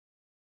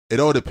 It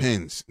all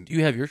depends. Do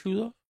you have your shoes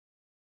off?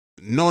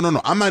 No.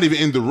 I'm not even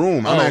in the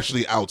room. I'm Oh, okay.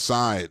 actually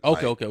outside.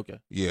 Okay, Like, okay.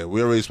 Yeah,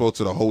 we already spoke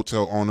to the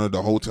hotel owner.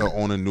 The hotel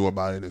owner knew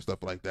about it and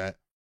stuff like that.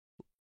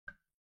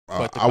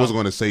 Quite the I was problem.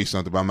 going to say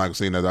something, but I'm not going to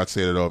say that. I'd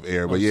say it off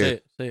air. But Oh, yeah,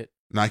 Say it.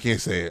 no, I can't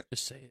say it.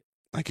 Just say it.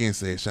 I can't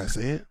say it. Should I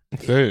say it?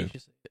 Say You it.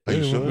 should say it. Are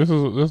you Yeah,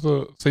 sure? This is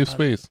a safe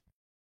space.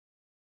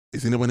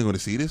 Is anybody going to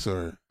see this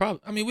or?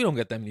 Probably. I mean, we don't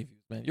get that many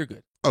views, man. You're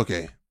good.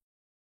 Okay.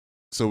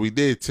 So we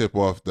did tip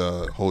off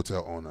the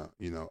hotel owner,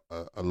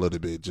 a little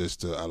bit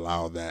just to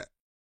allow that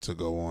to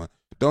go on.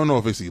 Don't know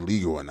if it's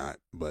illegal or not,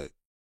 but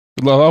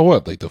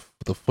What? Like the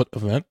foot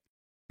event?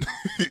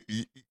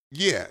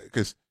 yeah,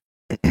 because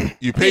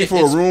you pay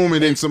for a room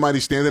and then somebody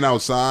standing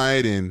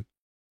outside and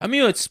I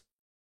mean,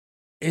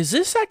 is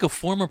this like a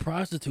form of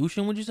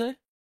prostitution, would you say?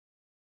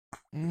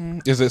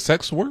 Is it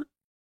sex work?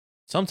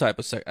 Some type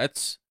of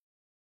sex.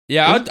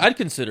 I'd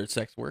consider it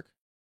sex work.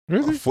 a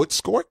Really? foot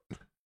escort.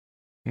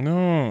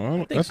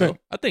 No, I think so.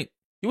 I think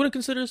you wouldn't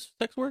consider it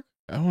sex work?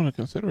 I want to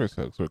consider it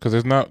sex work because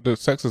it's not the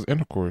sex is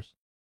intercourse.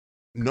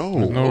 No,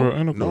 There's no real no,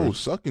 intercourse.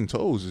 sucking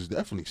toes is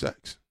definitely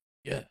sex.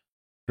 Yeah,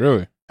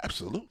 Really?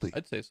 Absolutely,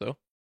 I'd say so.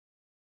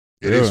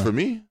 it is Yeah. for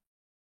me.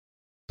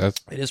 That's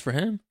It is for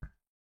him.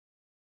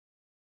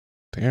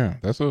 damn.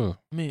 That's a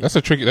I mean,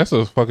 tricky. That's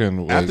a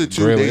fucking like, After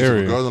 2 gray days, if a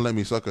area. girl don't let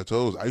me suck her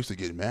toes, I used to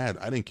get mad.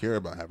 I didn't care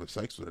about having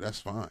sex with her. That's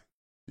fine.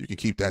 You can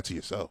keep that to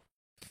yourself.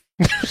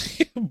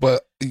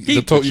 But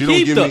keep, toe, you don't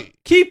keep give the me-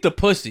 keep the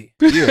pussy,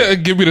 Yeah,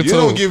 give me the you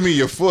toe. don't give me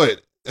your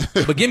foot.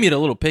 but give me the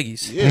little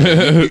piggies.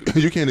 Yeah,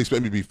 you can't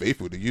expect me to be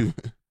faithful to you.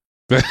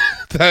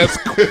 That's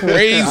I ain't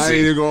crazy.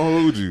 even gonna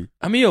hold you.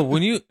 I mean, yo,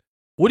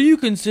 what do you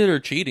consider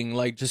cheating?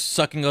 Like just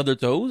sucking other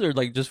toes, or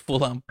like just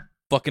full on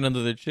fucking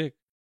under the chick?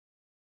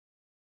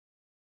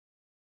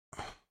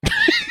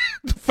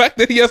 The fact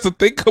that he has to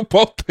think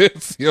about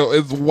this,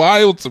 is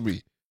wild to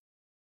me.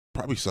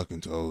 Probably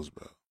sucking toes,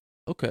 bro.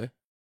 Okay,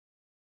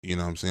 You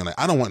know what I'm saying? Like,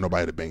 I don't want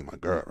nobody to bang my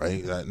girl,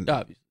 right?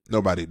 obviously.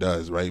 Nobody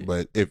does, right?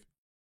 But if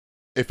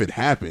it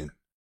happened,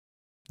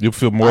 You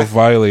feel more I-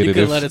 violated You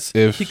could if let it-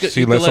 if you could- she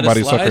you could let let it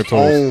somebody suck her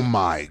slide? toes. oh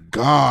my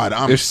God,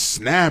 I'm If-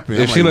 snapping.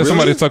 If I'm she like, let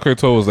somebody really? suck her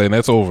toes, then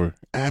that's over.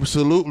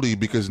 Absolutely,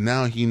 because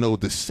now he knows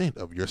the scent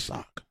of your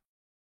sock.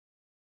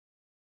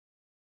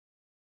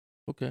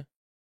 Okay.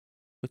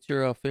 What's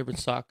your favorite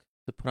sock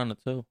to put on a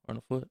toe or on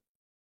a foot?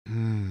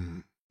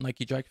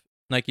 Nike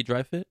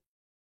Dry Fit.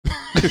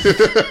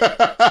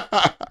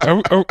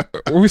 Are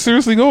we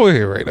seriously going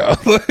here right now?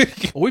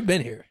 Like, Oh, we've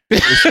been here.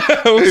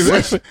 It's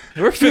actually,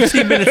 We're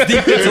 15 minutes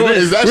deep into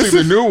it's this.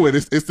 actually the new one.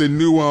 It's the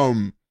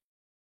new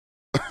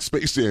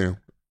Space Jam.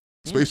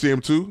 Space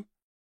Jam 2.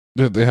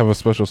 Did they have a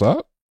special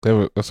sock? They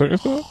have a certain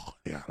sock?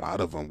 Yeah, a lot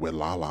of them with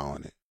Lala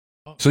on it.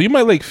 So you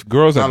might like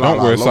girls that Not don't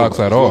Lala, wear Lola. socks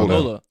at all.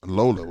 Lola. then.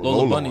 Lola with Lola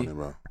Lola Bunny. on it,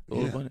 bro.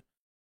 Lola Yeah. Bunny.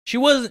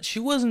 She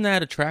wasn't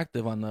that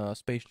attractive on the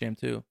Space Jam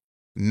 2.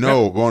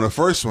 No, but on the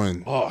first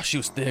one, Oh, she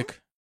was thick.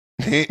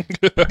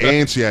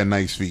 and she had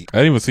nice feet. I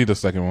didn't even see the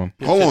second one.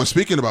 Hold on,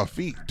 speaking about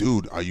feet,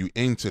 dude, are you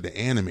into the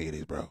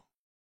animated, bro?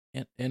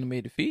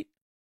 Animated feet?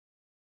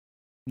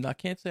 No, I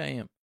can't say I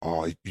am.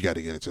 Oh, you got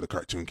to get into the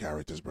cartoon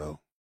characters, bro.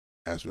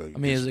 That's really. I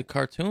mean, is it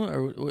cartoon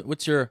or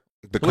what's your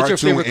the what's your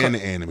cartoon favorite and the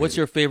animated? what's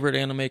your favorite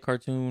anime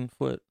cartoon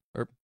foot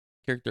or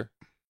character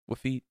with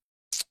feet?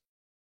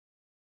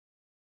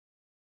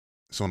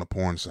 It's on a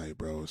porn site,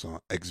 bro. It's on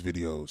X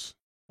videos.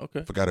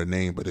 Okay, Forgot her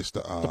name, but it's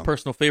the the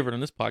personal favorite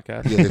on this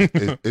podcast.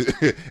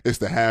 yeah, it's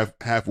the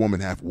half woman,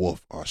 half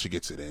wolf. Oh, she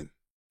gets it in.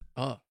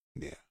 Oh,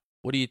 Yeah,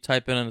 what do you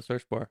type in on the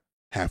search bar?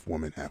 half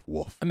woman, half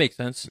wolf. That makes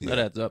sense. Yeah. That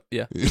adds up.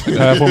 Yeah.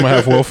 Half woman,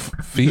 half wolf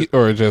feet,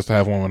 or just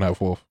half woman,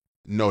 half wolf?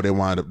 No,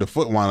 the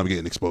foot wound up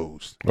getting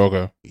exposed.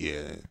 Okay, Yeah,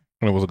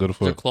 and it was a good Is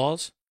there foot.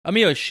 claws? I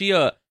mean, is she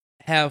a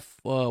half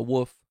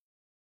wolf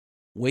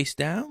waist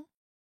down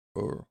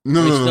or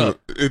no, waist no, up?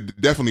 it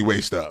definitely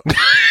waist up.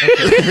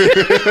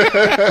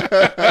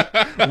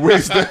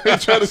 Waist down.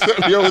 Trying to set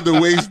me up with the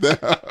waist down.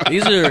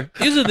 These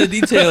are the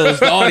details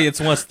the audience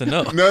wants to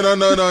know.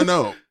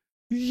 No.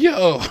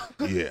 Yo,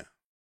 Yeah.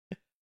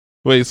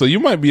 wait. So you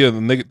might be a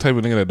type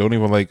of nigga that don't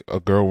even like a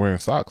girl wearing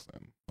socks.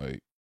 Then, like,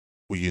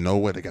 Well, you know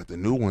what? They got the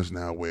new ones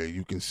now where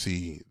you can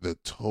see the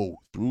toe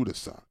through the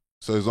sock.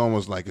 So it's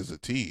almost like it's a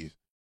tease.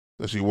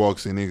 So she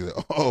walks in and he's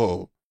like,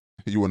 "Oh,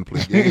 you want to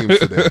play games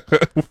today?"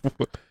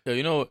 Yo,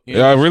 you know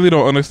Yeah, I really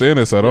don't understand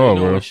this at all, you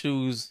know bro. what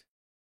shoes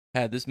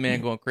had this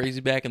man going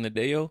crazy back in the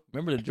day, yo?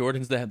 Remember the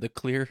Jordans that had the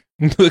clear?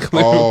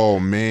 Oh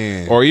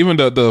man. Or even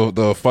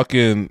the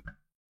fucking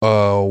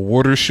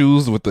water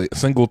shoes with the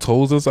single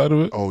toes inside of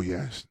it. Oh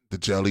yes, the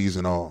jellies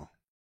and all.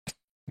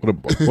 What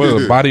are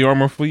the body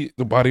armor fleet?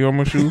 The body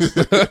armor shoes.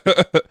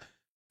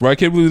 Bro, I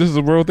can't believe this is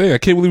a real thing. I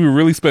can't believe we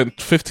really spent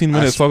 15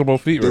 minutes talking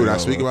about feet. Dude, right I now,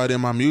 speak bro. about it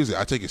in my music.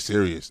 I take it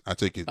serious. I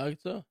take it I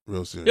think so.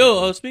 real serious.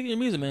 Yo, speaking of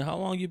music, man, how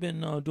long you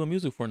been doing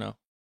music for now?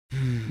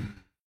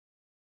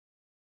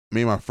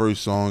 Made my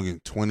first song in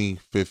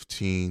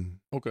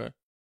 2015, Okay.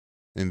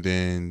 and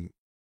then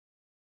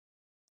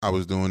I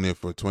was doing it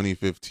for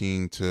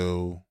 2015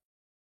 till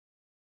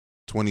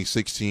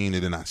 2016,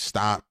 and then I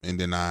stopped, and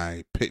then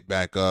I picked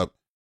back up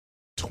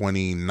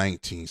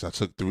 2019. So I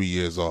took 3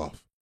 years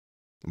off.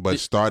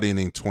 But starting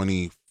in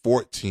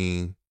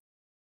 2014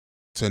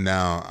 to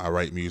now, I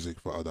write music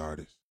for other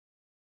artists.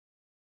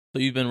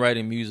 So you've been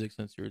writing music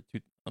since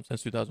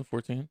since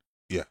 2014?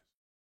 Yeah.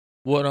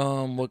 What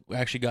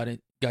actually got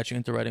you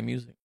into writing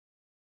music?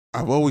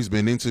 I've always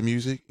been into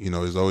music. You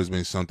know, it's always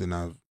been something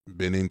I've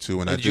been into.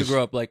 And Did you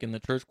grow up like in the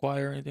church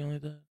choir or anything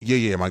like that?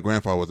 Yeah. My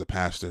grandfather was a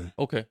pastor.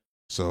 Okay.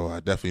 So I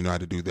definitely know how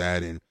to do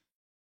that. And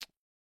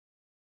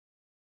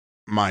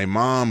my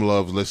mom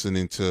loved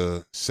listening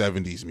to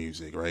 70s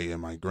music, right?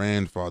 And my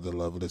grandfather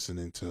loved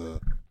listening to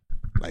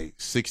like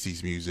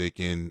 60s music.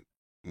 And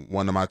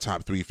one of my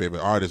top 3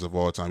 favorite artists of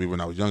all time, even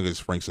when I was younger, is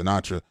Frank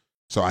Sinatra.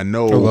 So I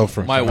know. I love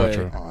Frank My Way.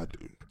 Sinatra.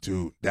 Oh,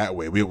 dude, that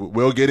way.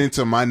 We'll get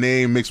into My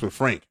Name mixed with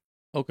Frank.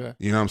 Okay.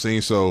 You know what I'm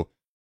saying? So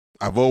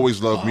I've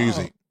always loved Oh.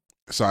 music.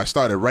 So I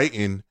started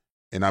writing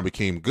and I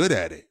became good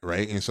at it,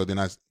 right? And so then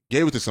I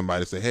gave it to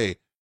somebody to say, hey,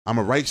 I'm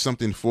going to write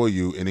something for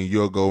you, and then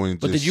you'll go and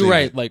But just did you sing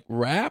write it. like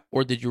rap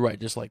or did you write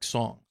just like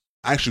songs?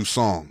 Actual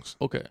songs?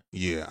 Okay.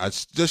 Yeah, I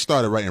just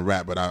started writing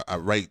rap, but I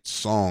write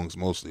songs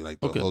mostly, like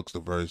the Okay. hooks,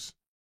 the verse,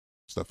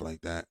 stuff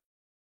like that.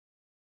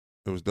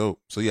 It was dope.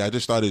 So yeah, I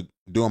just started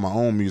doing my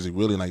own music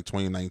really in like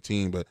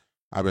 2019, but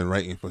I've been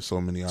writing for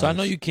so many artists. So I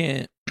know you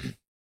can't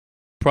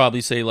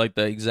probably say like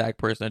the exact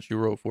person that you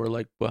wrote for,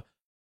 like, but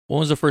when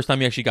was the first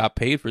time you actually got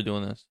paid for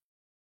doing this?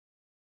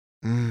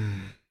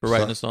 For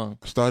writing a song?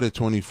 Started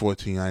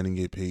 2014. I didn't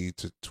get paid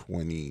to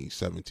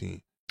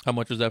 2017. How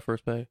much was that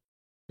first pay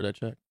for that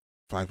check?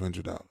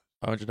 $500.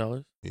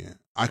 $500? Yeah,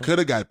 I could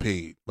have got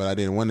paid, but I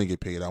didn't want to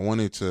get paid. I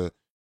wanted to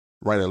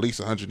write at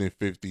least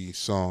 150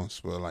 songs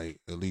for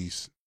like at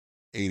least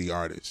 80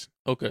 artists.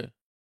 Okay.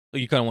 So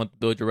you kind of want to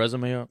build your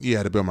resume up?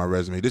 Yeah, to build my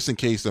resume, just in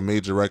case a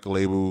major record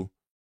label,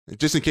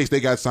 just in case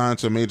they got signed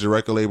to a major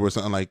record label or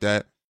something like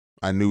that.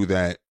 I knew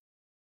that.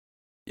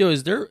 Yo,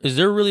 is there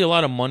really a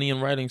lot of money in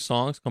writing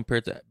songs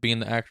compared to being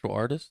the actual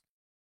artist?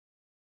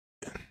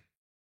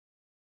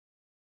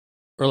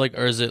 Or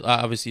is it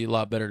obviously a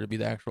lot better to be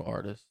the actual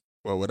artist?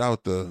 Well,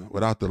 without the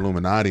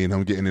Illuminati and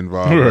them getting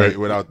involved, Right. right?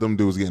 Without them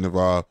dudes getting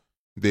involved,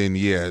 then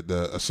yeah,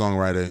 a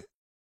songwriter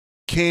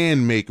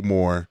can make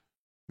more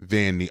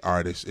than the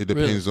artist. It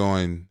depends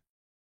on,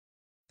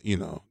 you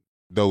know,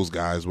 those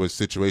guys, what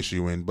situation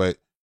you in. But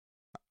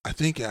I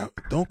think,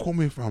 don't quote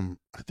me from,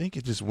 I think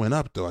it just went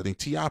up though. I think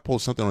T.I.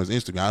 posted something on his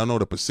Instagram. I don't know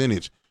the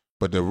percentage,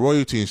 but the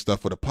royalty and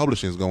stuff for the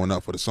publishing is going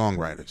up for the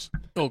songwriters.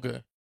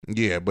 Okay.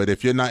 Yeah, but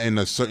if you're not in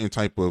a certain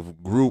type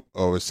of group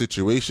or a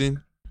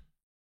situation,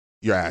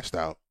 you're asked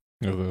out.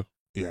 Okay.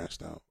 You're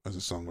asked out as a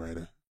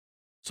songwriter.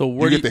 So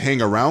where You do get to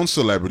hang around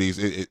celebrities.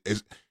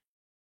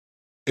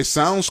 It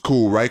sounds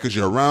cool, right? Because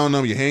you're around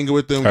them, you're hanging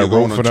with them, I you're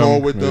going wrote on for tour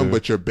them, with them, yeah.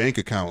 but your bank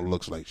account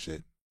looks like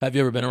shit. have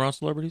you ever been around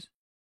celebrities?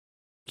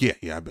 Yeah,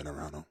 I've been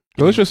around them.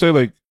 So let's just say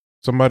like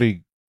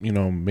somebody, you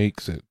know,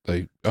 makes it.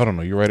 Like, I don't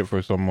know, you write it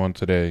for someone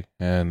today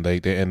and they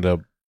end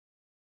up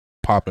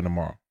popping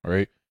tomorrow,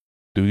 right?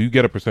 Do you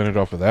get a percentage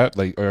off of that?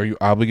 Like, are you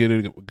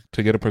obligated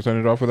to get a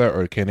percentage off of that,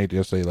 or can they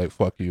just say like,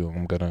 "Fuck you,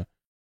 I'm gonna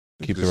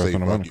keep the Just rest say of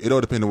the fuck money"? you. It all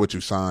depends on what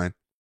you sign,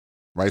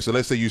 right? So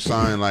let's say you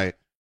sign like,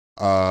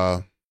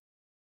 I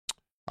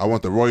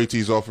want the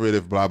royalties off of it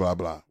if blah blah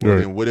blah. Well,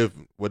 Right. then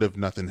what if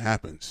nothing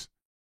happens?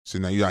 So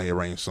now you're out here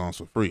writing songs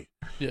for free.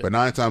 Yeah. But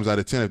 9 times out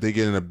of 10, if they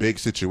get in a big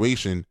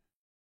situation,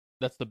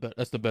 That's the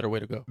better way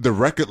to go. the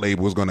record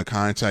label is going to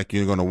contact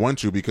you and going to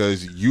want you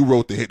because you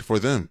wrote the hit for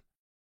them.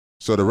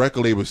 So the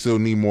record label still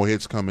need more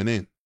hits coming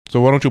in. So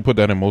why don't you put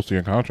that in most of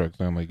your contracts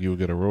then? Like, you would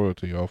get a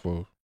royalty off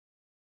of.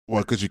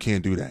 Well, because you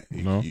can't do that.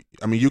 No?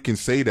 I mean, you can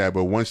say that,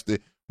 but once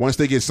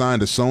they get signed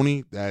to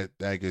Sony, that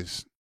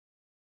gets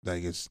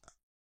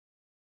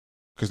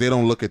because they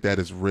don't look at that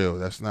as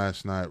real. It's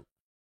not.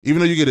 Even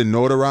though you get it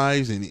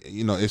notarized, and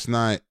you know it's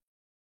not.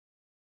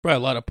 Right, a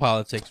lot of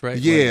politics, right?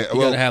 Yeah, Like, you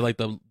well, gotta have like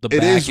the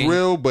It is backing.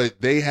 real, but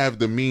they have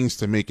the means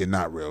to make it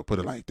not real. Put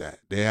it like that.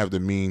 They have the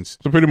means.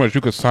 So pretty much,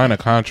 you could sign a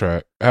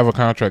contract, have a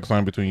contract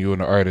signed between you and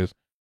the artist,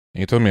 and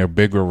you tell me a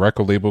bigger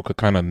record label could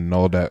kind of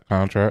null that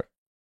contract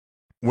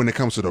When it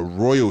comes to the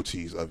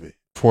royalties of it,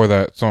 for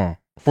that song,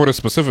 for the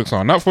specific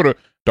song, not for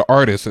the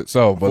artist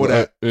itself, but for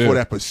that yeah. for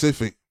that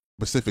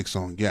Pacific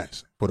song,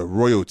 yes, for the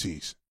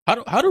royalties.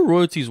 How do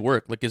royalties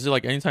work? Like, is it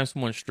like anytime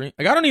someone stream?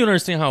 Like, I don't even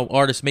understand how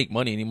artists make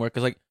money anymore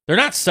because like they're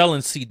not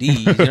selling CDs.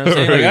 You know what I'm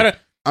saying? Like,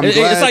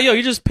 it's like, yo,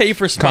 you just pay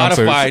for Spotify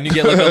Concerts. and you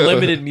get like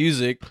unlimited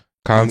music.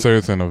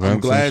 Concerts and events. I'm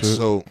glad. And shit.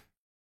 So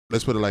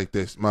let's put it like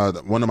this: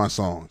 one of my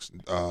songs,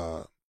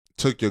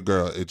 "Took Your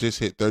Girl," it just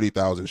hit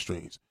 30,000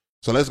 streams.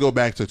 So let's go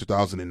back to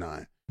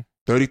 2009.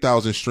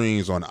 30,000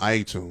 streams on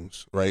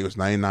iTunes, right? It was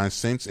 99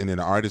 cents, and then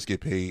the artists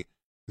get paid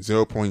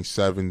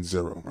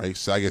 0.70, right?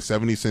 So I get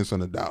 70 cents on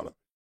the dollar.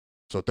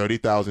 So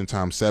 30,000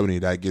 times 70,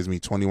 that gives me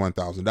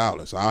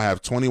 $21,000. So I'll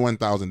have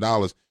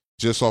 $21,000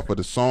 just off of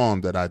the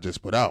song that I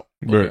just put out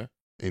Okay.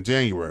 in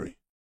January.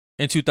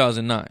 In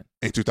 2009.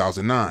 In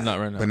 2009. Not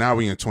right now. But now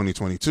we in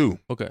 2022.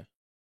 Okay.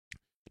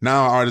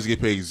 Now artists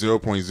get paid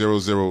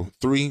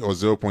 0.003 or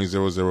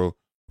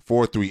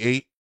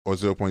 0.00438 or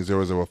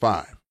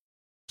 0.005.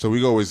 So we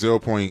go with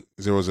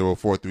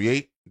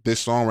 0.00438. This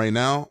song right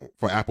now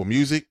for Apple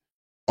Music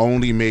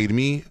only made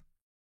me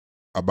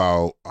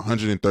about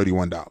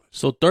 $131.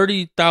 So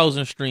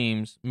 30,000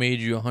 streams made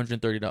you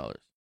 $130.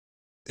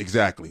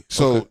 Exactly.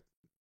 So Okay.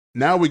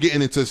 now we're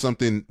getting into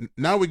something.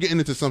 Now we're getting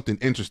into something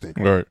interesting.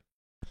 Right.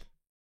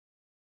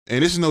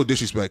 And this is no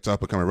disrespect to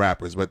up and coming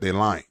rappers, but they're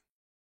lying.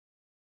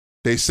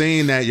 They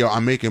saying that, yo,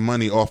 I'm making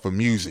money off of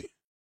music.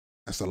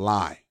 That's a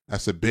lie.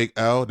 That's a big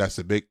L. That's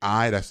a big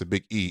I. That's a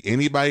big E.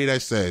 Anybody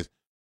that says,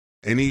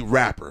 any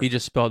rapper He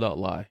just spelled out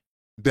lie.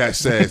 that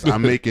says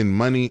I'm making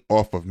money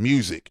off of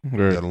music,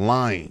 Right. they're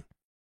lying.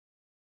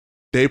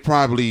 They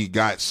probably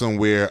got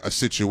somewhere a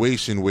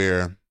situation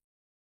where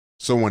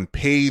someone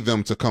paid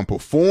them to come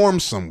perform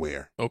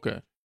somewhere.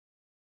 Okay.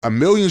 1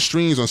 million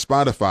streams on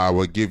Spotify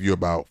will give you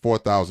about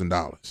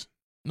 $4,000.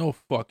 No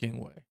fucking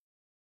way.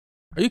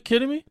 Are you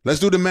kidding me? Let's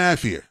do the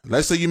math here.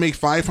 Let's say you make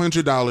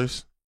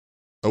 $500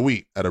 a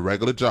week at a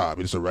regular job.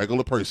 It's a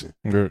regular person.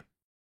 Right.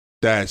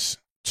 That's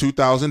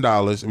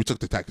 $2,000. We took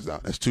the taxes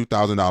out. That's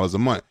 $2,000 a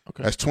month.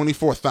 Okay. That's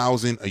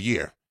 $24,000 a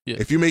year. Yeah.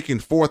 If you're making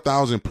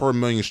 $4,000 per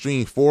million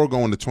streams, 4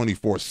 going to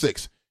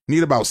 24.6. You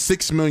need about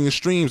 6 million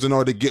streams in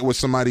order to get what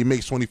somebody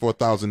makes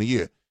 $24,000 a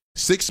year.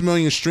 6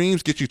 million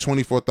streams get you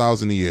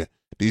 $24,000 a year.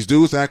 These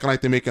dudes acting like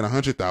they're making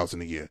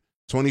 $100,000 a year.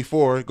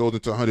 24 goes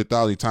into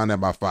 100,000. You time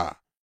that by 5.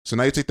 So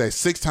now you take that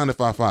 6 times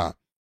by 5.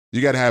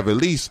 You got to have at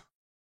least,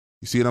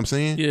 you see what I'm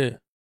saying? Yeah.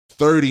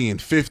 30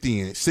 and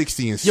 50 and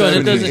 60 and Yo, and it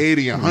 70 and doesn't-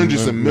 80 and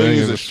hundreds of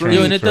millions of streams.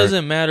 Yo, and it Right.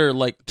 doesn't matter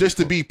like Just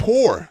to be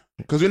poor.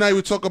 Because we're not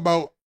even talking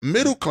about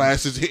middle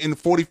classes hitting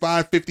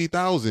 45,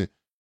 50,000.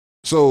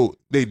 So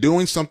they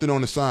doing something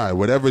on the side.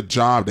 Whatever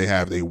job they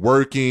have, they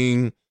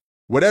working,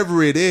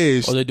 whatever it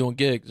is. they're doing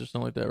gigs or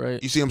something like that,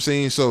 right? You see what I'm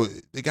saying? So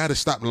they got to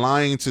stop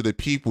lying to the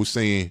people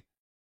saying,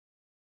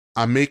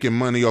 I'm making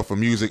money off of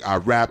music. I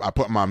rap. I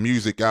put my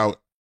music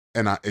out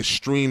and it's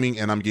streaming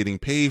and I'm getting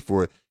paid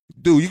for it.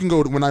 Dude, you can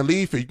go, when I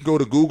leave here, you can go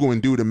to Google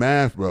and do the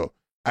math, bro.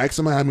 Ask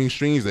somebody how many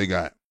streams they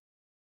got.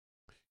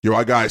 Yo,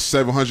 I got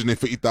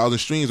 750,000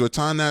 streams. Or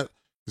time that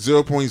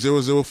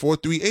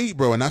 0.00438,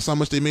 bro. And that's how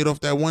much they made off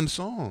that one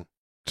song.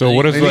 So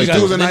what is And like? these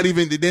dudes are not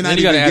even, they're Then not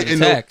you even gotta add the getting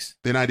no, tax.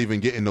 they're not even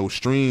getting those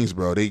streams,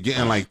 bro. They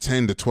getting like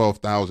 10 to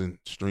 12,000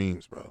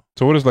 streams, bro.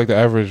 So what is like the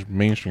average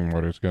mainstream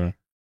artist getting?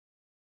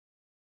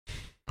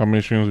 How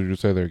many streams would you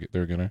say they're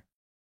getting?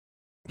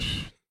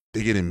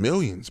 They getting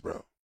millions,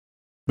 bro.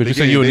 But you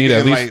say you would need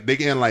at least. like, they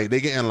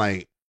getting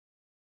like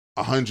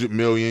 100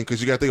 million,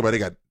 because you got to think about it, they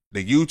got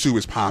the YouTube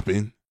is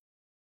popping,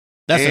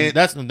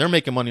 That's they're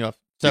making money off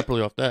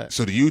separately off that.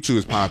 so the YouTube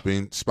is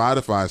popping,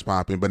 Spotify is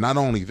popping, but not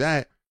only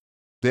that,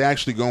 they're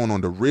actually going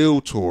on the real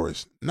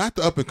tours, not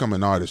the up and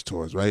coming artist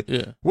tours, right?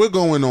 Yeah. We're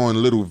going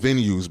on little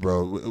venues,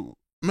 bro.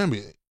 Remember,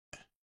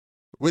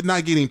 we're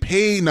not getting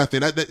paid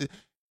nothing.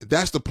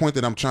 That's the point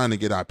that I'm trying to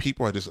get out.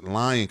 People are just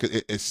lying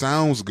because it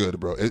sounds good,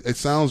 bro. It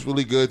sounds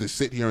really good to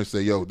sit here and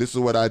say, yo, this is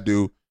what I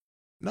do.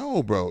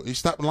 No, bro. You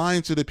stop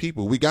lying to the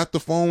people. We got the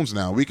phones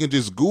now. We can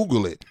just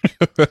Google it.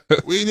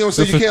 You know what I'm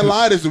saying? You can't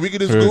lie to us. We can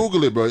just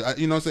Google it, bro.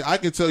 You know what I'm saying? I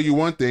can tell you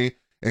one thing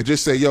and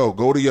just say, yo,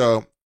 go to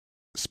your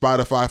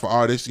Spotify for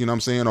artists, you know what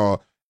I'm saying, or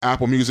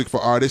Apple Music for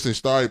artists, and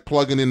start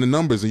plugging in the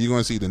numbers, and you're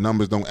going to see the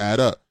numbers don't add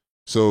up.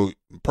 So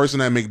person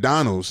at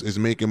McDonald's is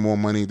making more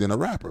money than a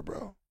rapper,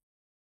 bro.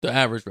 The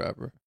average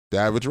rapper. The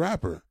average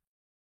rapper.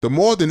 The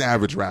more than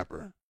average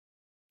rapper.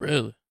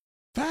 Really?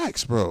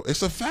 Facts, bro.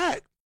 It's a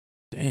fact.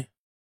 Damn.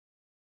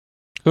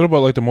 What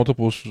about like the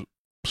multiple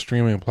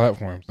streaming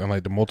platforms and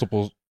like the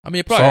multiple? I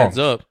mean, it probably Songs. adds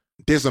up.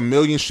 There's a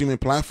million streaming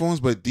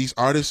platforms, but these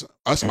artists,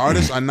 us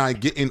artists, are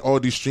not getting all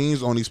these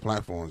streams on these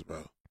platforms,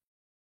 bro.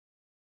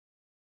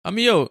 I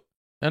mean, yo,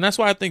 and that's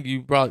why I think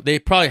they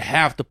probably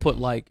have to put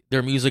like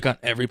their music on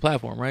every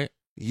platform, right?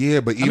 Yeah,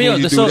 but even yo,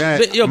 when you so- do that,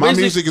 but, yo, my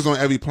basically- music is on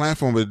every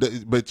platform,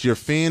 but your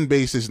fan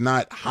base is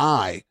not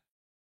high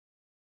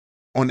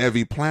on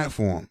every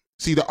platform.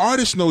 See, the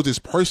artist knows this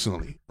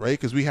personally, right?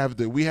 Because we have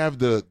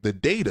the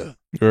data.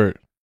 Right.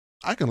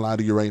 I can lie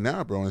to you right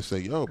now, bro, and say,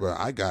 yo, bro,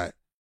 I got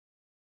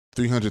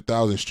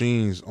 300,000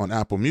 streams on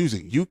Apple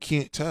Music. You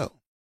can't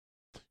tell.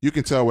 You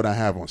can tell what I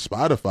have on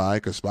Spotify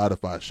because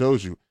Spotify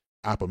shows you.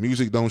 Apple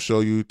Music don't show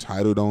you.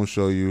 Tidal don't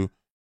show you.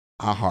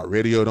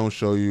 iHeartRadio don't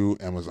show you,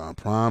 Amazon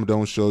Prime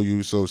don't show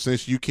you. So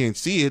since you can't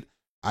see it,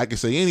 I can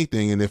say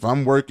anything. And if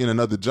I'm working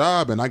another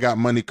job and I got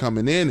money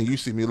coming in and you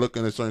see me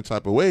looking a certain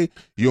type of way,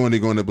 you're only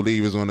going to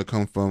believe it's going to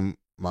come from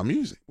my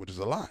music, which is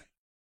a lie.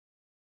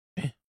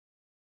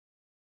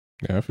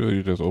 Yeah, I feel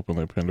you just opened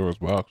like Pandora's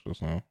box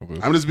just now.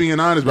 I'm just being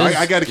honest, bro.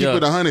 I got to keep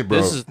it 100, bro.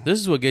 This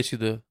is what gets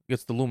the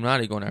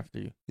Illuminati going after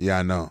you. Yeah,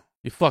 I know.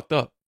 You fucked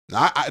up.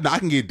 I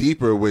can get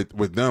deeper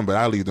with them, but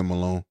I leave them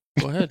alone.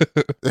 Go ahead.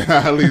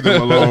 I leave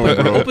them alone,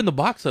 bro. Open the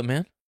box up,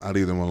 man. I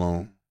leave them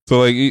alone. So,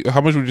 like,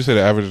 how much would you say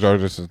the average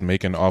artist is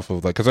making off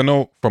of, like, because I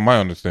know from my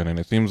understanding,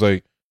 it seems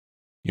like,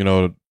 you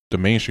know, the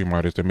mainstream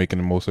artists, they're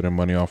making most of their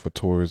money off of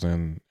tours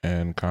and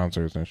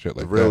concerts and shit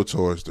like that. The real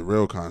tours, the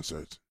real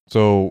concerts.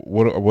 So,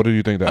 what do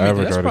you think the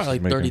average artist is making? That's probably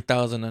like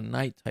 30,000 a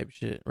night type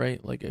shit, right?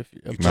 Like if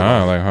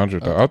nah, like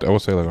 100,000. I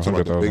would say like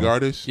 100,000. Big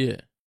artists, yeah,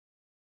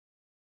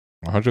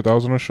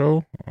 100,000 a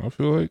show. I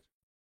feel like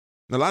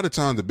a lot of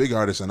times the big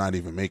artists are not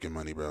even making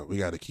money, bro. We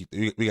got to keep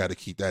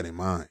that in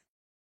mind.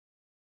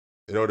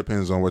 It all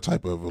depends on what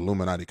type of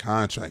Illuminati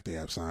contract they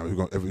have signed.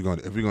 If we're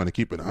going to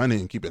keep it 100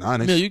 and keep it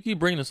honest. Yeah, you keep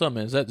bringing this up,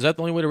 man. Is that the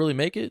only way to really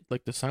make it?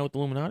 Like to sign with the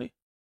Illuminati?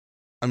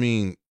 I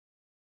mean,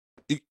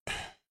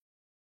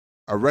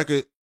 a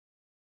record.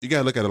 You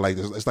gotta look at it like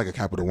this. It's like a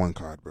Capital One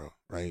card, bro.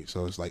 Right?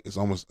 So it's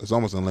almost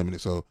unlimited.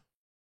 So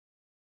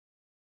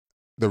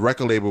the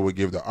record label would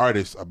give the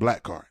artist a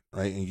black card,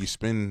 right? And you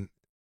spend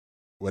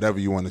whatever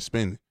you want to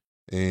spend,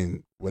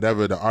 and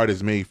whatever the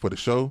artist made for the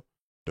show,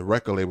 the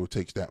record label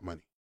takes that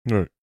money.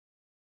 Right.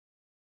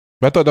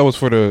 But I thought that was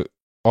for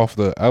off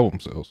the album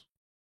sales.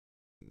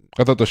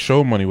 I thought the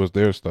show money was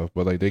their stuff,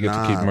 but like they get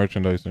to keep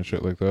merchandise and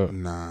shit like that.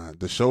 Nah,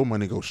 the show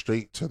money goes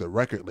straight to the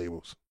record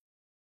labels.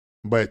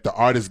 But the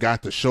artist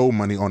got the show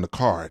money on the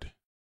card.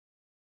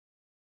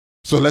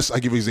 So I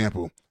give you an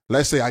example.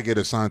 Let's say I get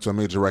assigned to a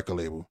major record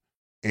label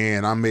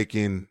and I'm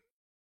making,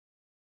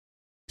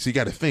 so you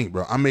got to think,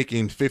 bro, I'm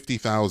making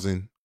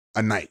 $50,000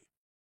 a night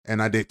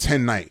and I did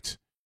 10 nights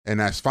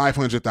and that's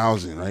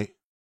 500,000, right?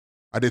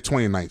 I did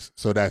 20 nights.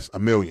 So that's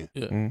 $1 million.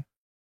 Yeah. Mm-hmm.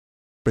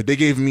 But you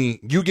gave me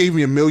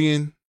 $1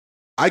 million.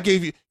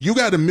 You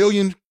got $1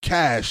 million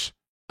cash.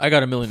 I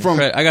got $1 million in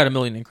credit. I got $1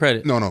 million in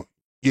credit. No.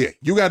 Yeah,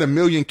 you got $1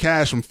 million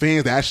cash from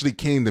fans that actually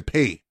came to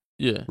pay.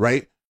 Yeah.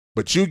 Right?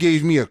 But you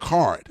gave me a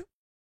card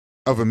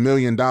of $1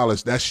 million.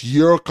 That's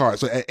your card.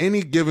 So at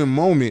any given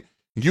moment,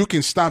 you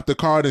can stop the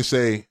card and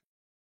say,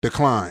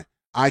 decline.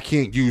 I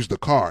can't use the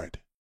card.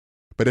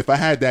 But if I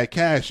had that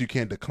cash, you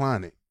can't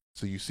decline it.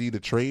 So you see the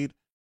trade?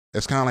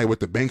 That's kind of like what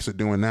the banks are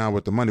doing now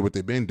with the money, what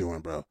they've been doing,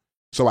 bro.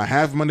 So I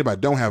have money, but I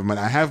don't have money.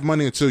 I have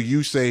money until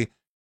you say,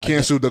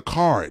 cancel the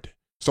card.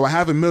 So I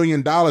have $1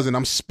 million and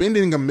I'm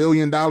spending $1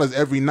 million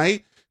every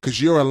night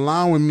because you're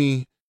allowing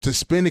me to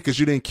spend it because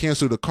you didn't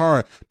cancel the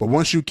card. But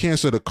once you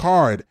cancel the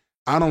card,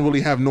 I don't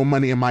really have no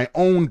money in my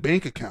own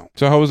bank account.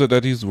 So how is it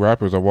that these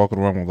rappers are walking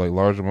around with like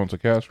large amounts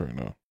of cash right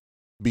now?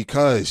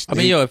 Because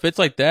if it's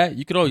like that,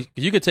 you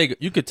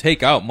could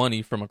take out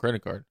money from a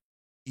credit card.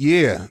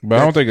 Yeah, but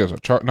I don't think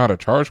it's not a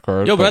charge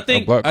card. Yo, but I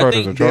think a black card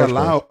is a charge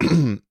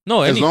card.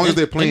 No, as long as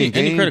they're playing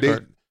any credit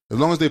card. As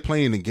long as they're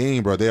playing the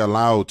game, bro, they're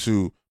allowed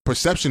to.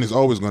 Perception is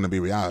always going to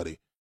be reality,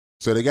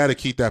 so they got to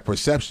keep that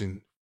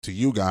perception to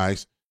you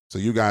guys, so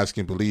you guys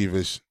can believe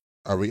it's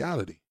a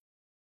reality.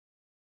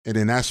 And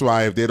then that's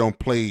why if they don't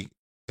play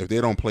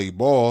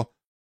ball,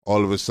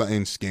 all of a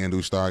sudden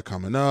scandals start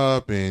coming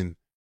up and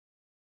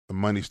the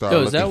money starts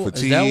looking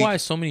fatigued. Is that why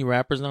so many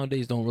rappers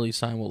nowadays don't really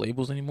sign with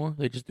labels anymore?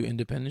 They just do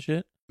independent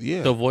shit?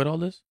 Yeah. To avoid all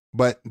this?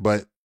 But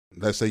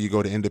let's say you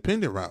go the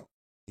independent route.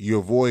 You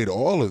avoid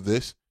all of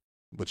this,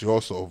 but you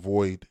also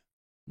avoid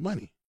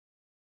money.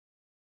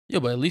 Yeah,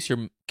 but at least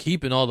you're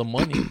keeping all the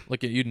money.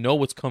 Like, you know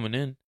what's coming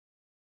in.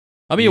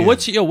 I mean,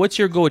 what's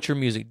your goal with your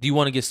music? Do you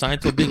want to get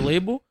signed to a big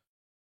label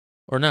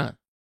or not?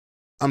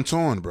 I'm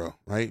torn, bro,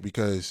 right?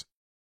 Because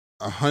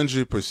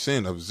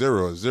 100% of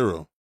 0 is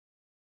 0.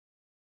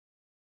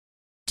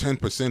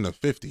 10% of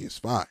 50 is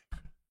 5.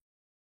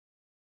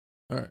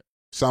 All right.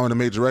 Some of the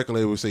major record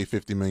labels say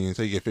 50 million.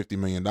 Say you get $50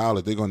 million,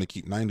 they're going to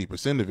keep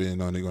 90% of it,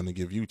 and then they're going to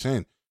give you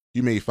 10.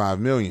 You made $5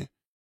 million.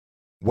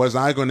 Was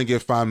I going to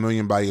get $5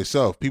 million by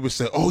yourself? People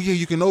say, "Oh yeah,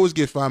 you can always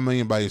get $5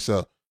 million by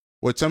yourself."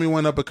 Well, tell me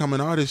one up and coming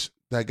artist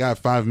that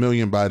got $5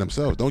 million by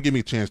themselves. Don't give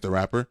me Chance the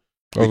Rapper.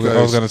 I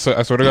was gonna say.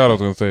 I swear to God, I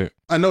was gonna say it.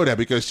 I know that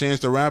because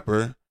Chance the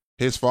Rapper,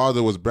 his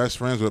father was best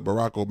friends with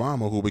Barack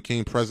Obama, who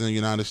became president of the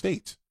United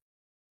States.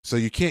 So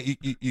you can't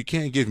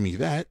give me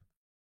that.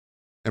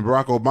 And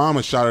Barack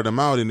Obama shouted him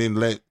out and then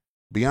let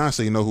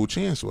Beyonce know who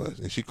Chance was,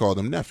 and she called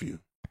him nephew.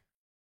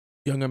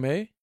 Young M.A.?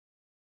 I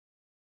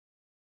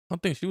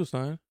don't think she was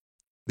signed.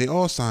 They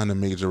all signed a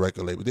major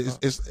record label.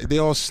 They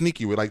all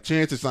sneaky with, like,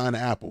 Chance to sign to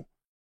Apple.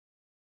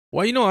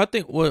 Well, I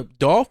think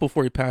Dolph,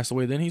 before he passed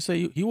away, then he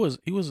said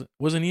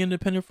wasn't he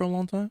independent for a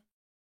long time?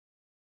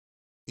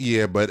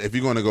 Yeah, but if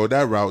you're gonna go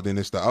that route, then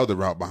it's the other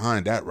route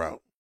behind that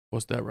route.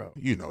 What's that route?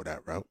 You know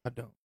that route. I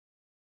don't.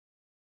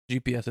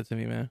 GPS it to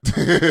me, man.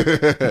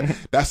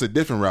 That's a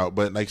different route,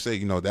 but like say,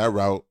 that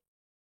route,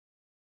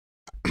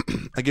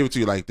 I give it to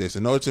you like this.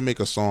 In order to make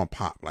a song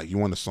pop, like you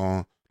want a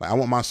song, like I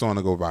want my song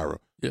to go viral.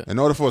 Yeah. In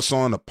order for a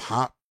song to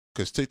pop,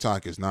 because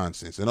TikTok is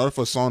nonsense. In order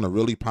for a song to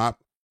really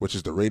pop, which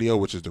is the radio,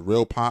 which is the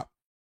real pop,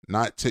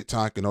 not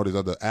TikTok and all these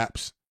other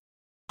apps,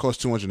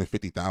 costs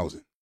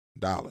 $250,000.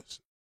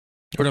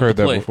 For them Heard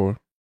to that play. before.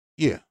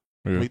 Yeah.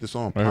 Yeah. Make the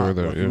song I pop. heard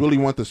that, bro. If yeah. you really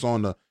want the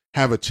song to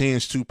have a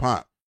chance to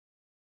pop.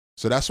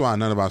 So that's why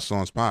none of our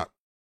songs pop.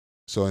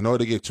 So in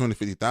order to get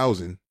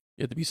 $250,000,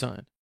 You have to be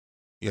signed.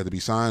 you have to be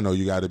signed or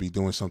you got to be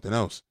doing something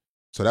else.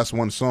 So that's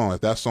one song.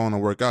 If that song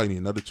don't work out, you need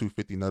another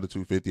 250, another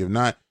 250. If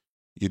not,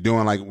 you're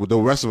doing like what the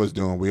rest of us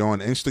doing. We're on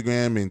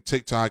Instagram and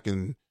TikTok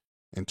and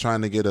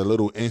trying to get a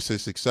little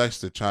instant success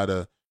to try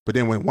to. But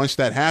then once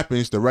that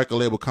happens, the record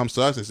label comes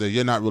to us and says,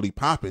 you're not really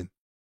popping.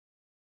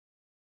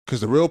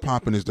 Because the real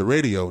popping is the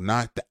radio,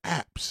 not the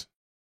apps.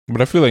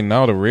 But I feel like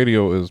now the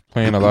radio is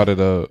playing a lot of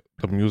the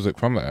music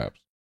from the apps.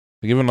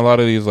 Like even a lot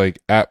of these like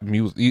app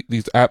music,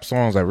 these app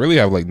songs that really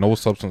have like no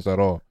substance at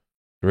all.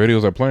 The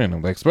radios are playing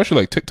them, like especially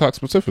like TikTok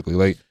specifically.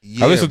 Like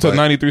Yeah, I listened to but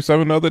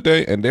 93.7 the other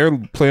day, and they're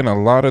playing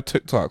a lot of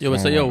TikTok. Yo,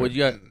 songs so yo, on what it. you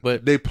got?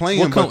 But they playing,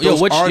 What but come- yo,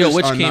 those which- yo, artists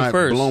which are came not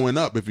first? blowing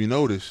up. If you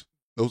notice,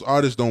 those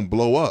artists don't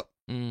blow up.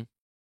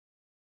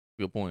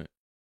 Good point.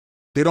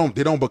 They don't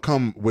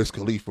become Wiz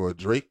Khalifa or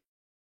Drake.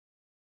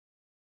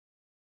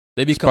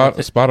 They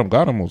become Spot 'em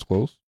got 'em was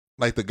close.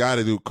 Like the guy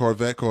that do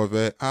Corvette.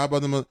 How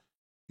about them?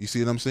 You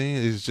see what I'm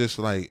saying? It's just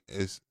like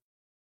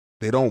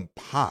they don't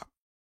pop.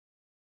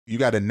 You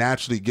got to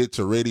naturally get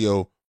to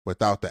radio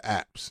without the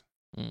apps,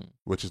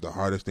 which is the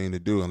hardest thing to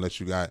do unless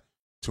you got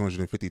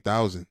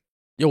 250,000.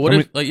 Yo, what I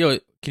if like yo?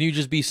 Can you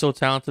just be so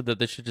talented that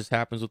this shit just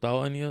happens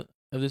without any of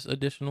this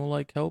additional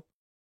like help?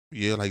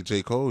 Yeah, like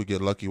J. Cole, you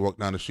get lucky, walk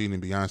down the street,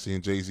 and Beyonce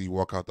and Jay-Z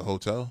walk out the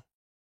hotel.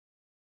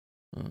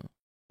 Is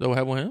that what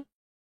happened with him?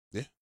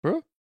 Yeah.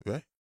 Bro?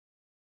 Right.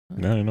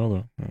 Yeah, I know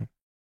that. Yeah.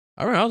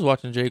 I remember I was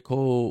watching J.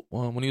 Cole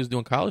when he was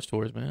doing college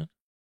tours, man.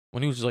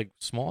 When he was like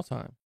small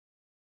time.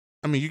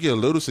 I mean, you get a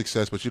little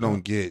success, but you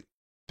don't get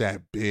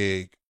that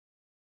big.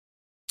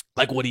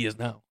 Like what he is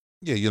now.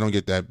 Yeah, you don't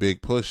get that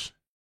big push.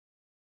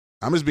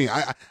 I'm just being.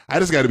 I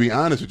just got to be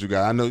honest with you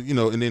guys. I know,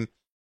 and then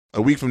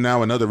a week from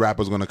now, another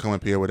rapper's going to come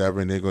up here,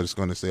 whatever, and they're just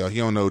going to say, "Oh, he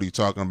don't know what he's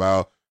talking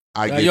about."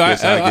 I get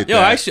this. I get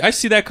that. I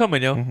see that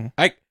coming, yo. Mhm.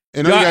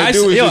 And all you gotta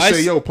do is just say,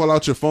 see- "Yo, pull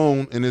out your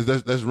phone," and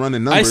that's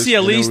running numbers. I see at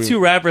and then least we- two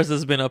rappers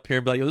that's been up here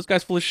and be like, yo, this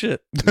guy's full of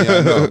shit. Yeah,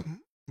 I know.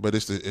 But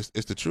it's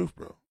the truth,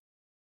 bro.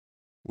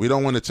 We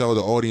don't want to tell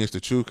the audience the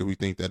truth because we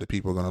think that the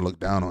people are gonna look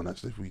down on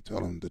us if we tell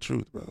them the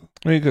truth, bro.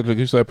 I mean, 'cause like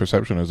you said,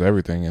 perception is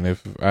everything. And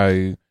if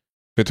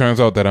it turns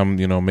out that I'm,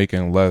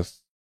 making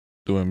less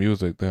doing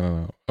music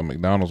than a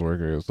McDonald's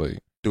worker, it's like,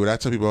 Dude, I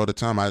tell people all the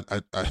time. I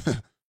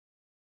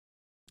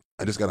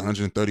just got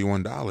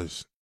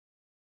 $131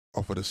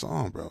 off of the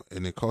song, bro,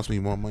 and it cost me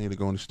more money to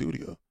go in the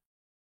studio.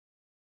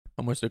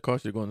 How much did it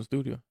cost you to go in the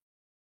studio?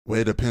 Well,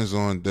 it depends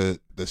on the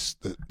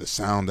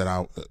sound that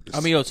I.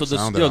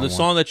 The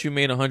song that you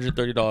made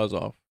 $130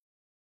 off.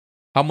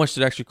 How much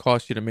did it actually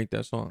cost you to make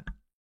that song?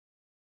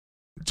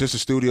 Just the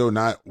studio,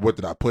 not what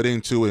did I put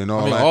into it and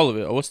all I mean, that. all of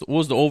it. What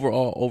was the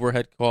overall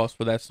overhead cost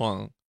for that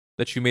song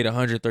that you made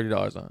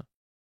 $130 on?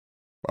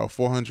 About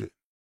 400.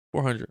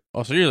 400.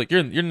 Oh, so you're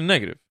in the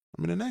negative.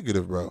 I'm in the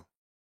negative, bro,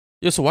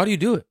 Yeah. So why do you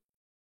do it?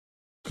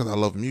 because I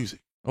love music.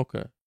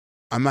 Okay.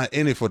 I'm not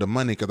in it for the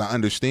money because I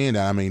understand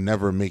that I may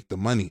never make the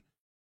money.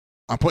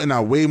 I'm putting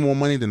out way more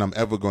money than I'm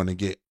ever going to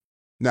get.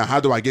 Now, how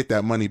do I get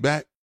that money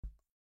back?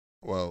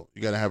 Well,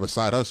 you got to have a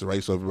side hustle,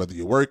 right? So whether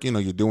you're working or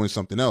you're doing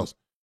something else.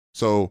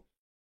 So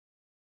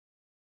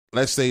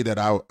let's say that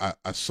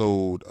I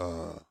sold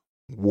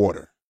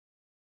water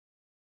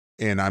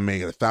and I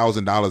made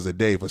 $1,000 a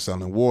day for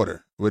selling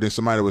water. But then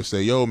somebody would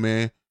say, yo,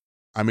 man,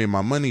 I made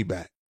my money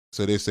back.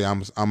 So they say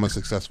I'm a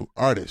successful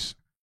artist.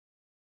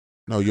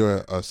 No,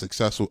 you're a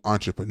successful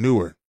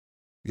entrepreneur.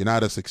 You're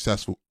not a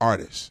successful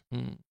artist.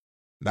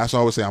 That's why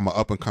I always say I'm an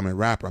up-and-coming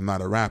rapper. I'm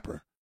not a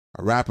rapper.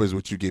 A rapper is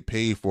what you get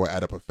paid for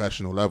at a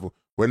professional level.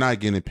 We're not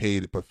getting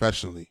paid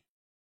professionally.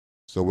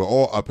 So we're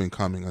all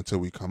up-and-coming until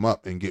we come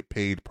up and get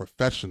paid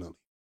professionally.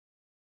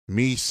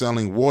 Me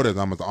selling waters,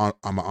 I'm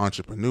an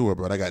entrepreneur,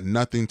 but I got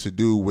nothing to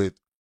do with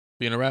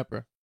Being a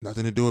rapper.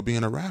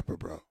 being a rapper,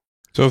 bro.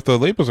 so if the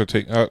labels are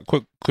taking,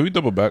 could we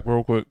double back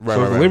real quick? Right,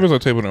 So if right, the labels are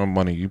taking the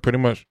money,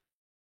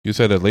 you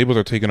said that labels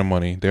are taking the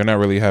money. They're not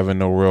really having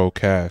no real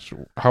cash.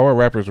 How are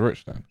rappers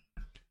rich then?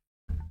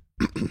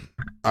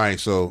 All right,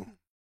 so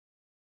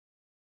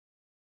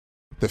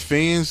the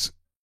fans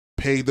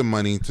pay the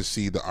money to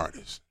see the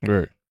artist.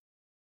 Right.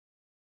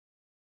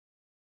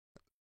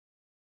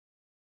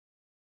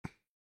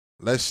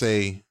 Let's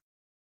say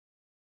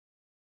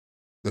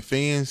the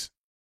fans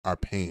are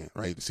paying,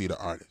 right, to see the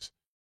artist.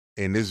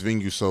 And this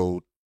venue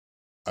sold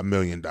 $1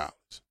 million.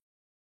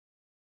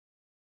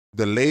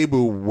 The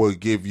label will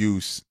give you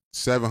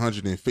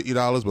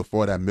 $750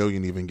 before that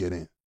million even get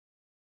in.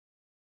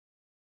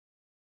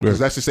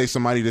 Because let's just say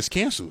somebody just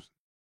cancels.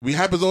 It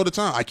happens all the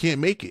time. I can't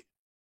make it.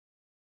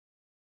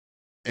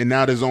 And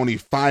now there's only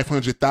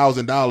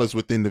 $500,000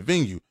 within the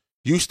venue.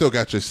 You still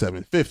got your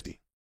 $750.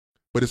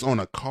 but it's on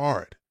a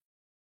card.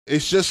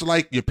 It's just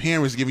like your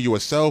parents giving you a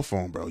cell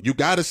phone, bro. You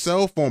got a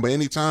cell phone, but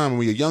anytime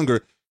when you're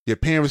younger, your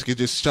parents can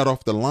just shut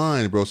off the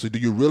line, bro. So do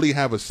you really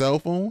have a cell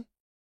phone?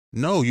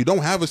 No, you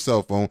don't have a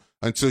cell phone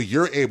until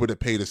you're able to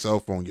pay the cell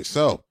phone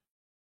yourself.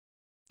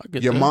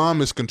 Your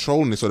mom is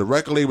controlling it. So the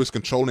record label is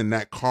controlling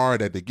that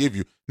card that they give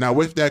you. Now,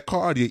 with that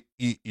card,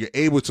 you're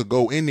able to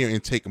go in there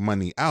and take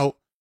money out.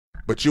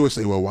 But you would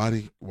say, well,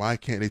 why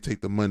can't they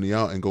take the money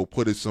out and go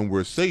put it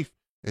somewhere safe?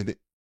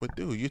 But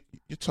dude,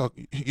 you talk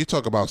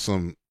about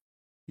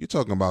you're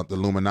talking about the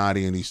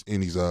Illuminati and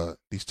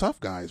these tough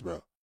guys,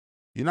 bro.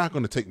 You're not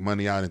going to take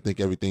money out and think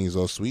everything's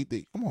all sweet.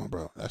 Come on,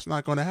 bro. That's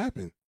not going to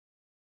happen.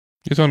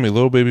 You're telling me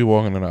little baby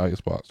walking in the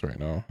ice box right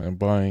now and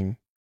buying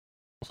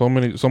so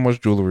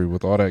much jewelry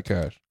with all that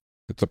cash.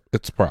 It's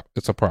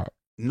a prop.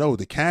 No,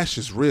 the cash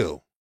is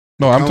real.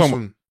 No, I'm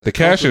talking the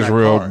cash is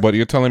real, card. But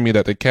you're telling me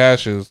that the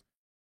cash is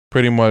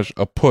pretty much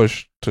a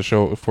push to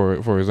show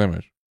for his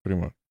image, pretty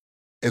much.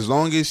 As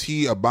long as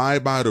he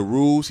abide by the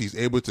rules, he's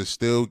able to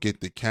still get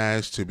the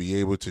cash to be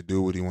able to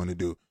do what he want to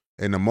do.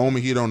 And the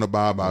moment he don't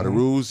abide by the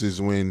rules is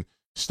when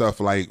stuff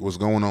like what's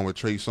going on with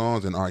Trey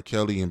Songz and R.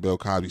 Kelly and Bill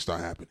Cosby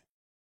start happening.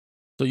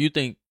 So you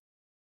think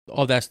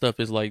all that stuff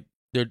is like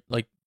they're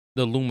like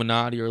the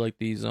Illuminati or like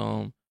these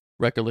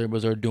record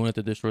labels are doing it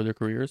to destroy their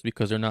careers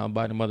because they're not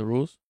abiding by the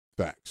rules?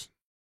 Facts.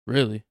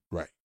 Really?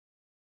 Right.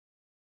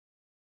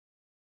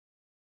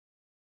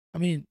 I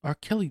mean, R.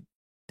 Kelly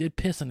did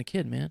piss on the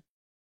kid, man.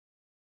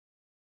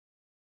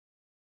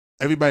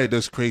 Everybody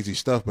does crazy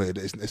stuff, but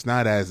it's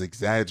not as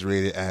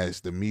exaggerated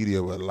as the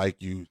media would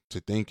like you to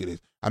think it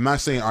is. I'm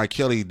not saying R.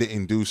 Kelly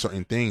didn't do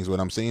certain things. What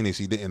I'm saying is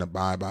he didn't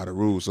abide by the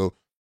rules. So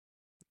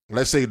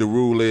let's say the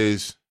rule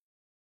is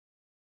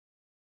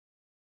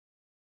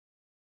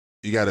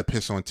you got to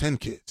piss on 10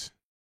 kids.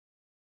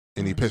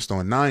 And he pissed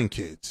on 9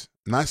 kids.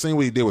 I'm not saying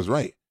what he did was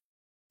right.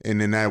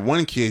 And then that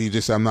one kid, he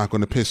just said, I'm not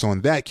going to piss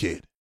on that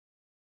kid.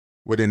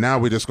 Well, then now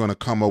we're just going to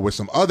come up with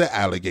some other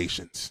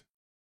allegations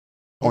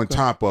on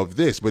top of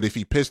this. But if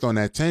he pissed on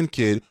that 10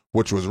 kid,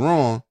 which was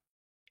wrong,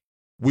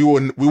 we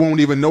won't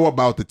even know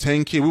about the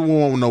 10 kid. We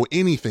won't know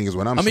anything is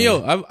what I'm saying.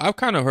 Yo, I've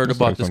kind of heard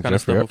about this kind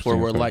of stuff before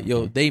where like,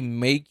 yo, they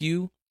make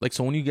you, like,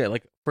 so when you get,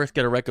 like, first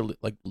get a record,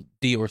 like,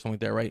 deal or something like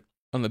that, right?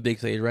 On the big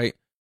stage, right?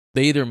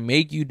 They either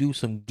make you do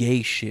some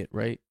gay shit,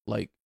 right?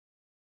 Like,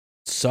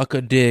 suck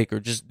a dick or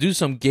just do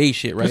some gay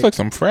shit, right? It's like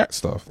some frat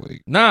stuff.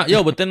 Like, nah,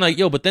 but then they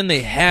have you. But then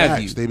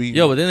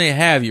they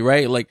have you,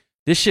 right? Like,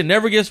 this shit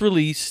never gets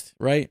released,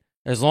 right?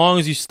 As long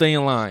as you stay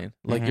in line,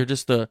 like you're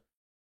just a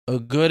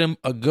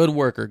good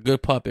worker,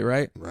 good puppet,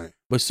 right? Right.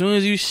 But as soon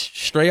as you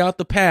stray out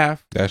the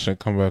path, that should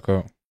come back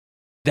up.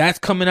 That's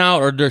coming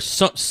out, or there's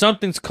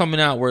something's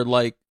coming out where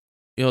like,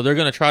 you know, they're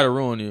gonna try to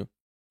ruin you.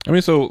 I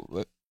mean,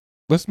 so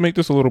let's make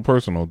this a little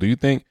personal. Do you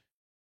think?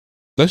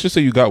 Let's just say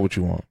you got what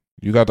you want.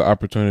 You got the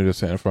opportunity to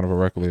sit in front of a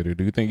record label.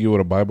 Do you think you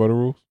would abide by the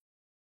rules?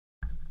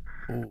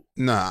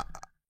 Nah,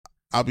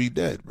 I'll be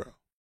dead, bro.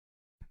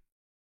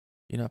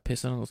 You're not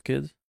pissing on those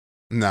kids?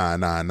 Nah.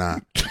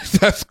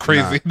 That's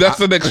crazy. That's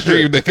an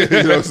extreme. You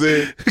know what I'm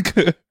saying?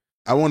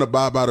 I want to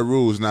abide by the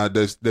rules. Now,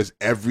 does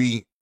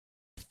every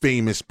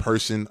famous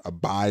person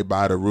abide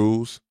by the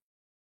rules?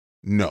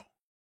 No.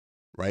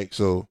 Right?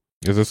 So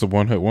is this a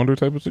one-hit wonder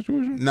type of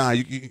situation? Nah,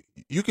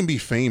 you can be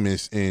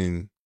famous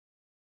in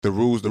the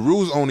rules. The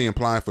rules only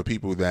apply for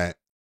people that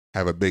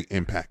have a big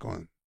impact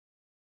on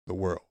the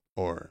world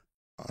or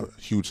a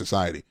huge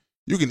society.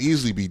 You can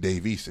easily be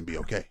Dave East and be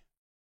okay.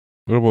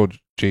 What about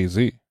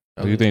Jay-Z?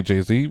 Do you think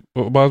Jay-Z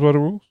abides by the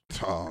rules?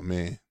 Oh,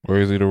 man. Or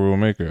is he the rule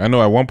maker? I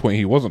know at one point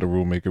he wasn't the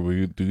rule maker,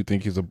 but do you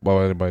think he's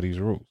abiding by these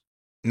rules?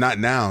 Not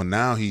now.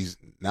 Now he's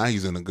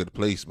in a good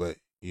place, but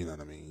you know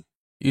what I mean?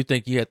 You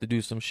think he had to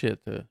do some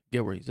shit to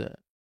get where he's at?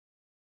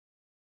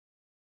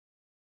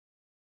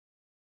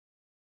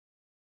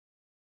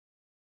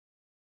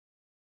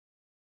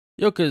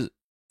 Yo, because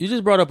you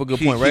just brought up a good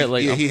point, right?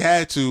 Like, yeah, he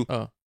had to.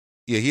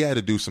 Yeah, he had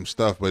to do some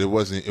stuff, but it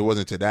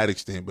wasn't to that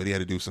extent. But he had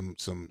to do some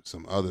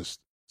other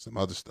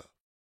stuff.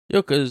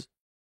 Yo, because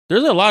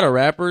there's a lot of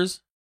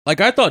rappers. Like,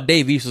 I thought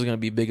Dave East was gonna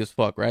be big as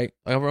fuck, right?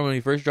 I remember when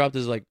he first dropped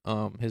his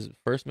his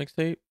first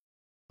mixtape,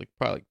 like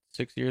probably like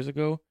 6 years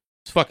ago.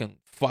 It's fucking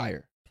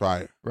fire.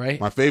 Fire. Right?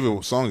 My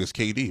favorite song is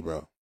KD,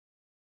 bro.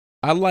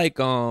 I like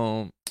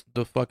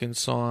the fucking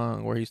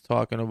song where he's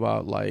talking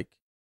about like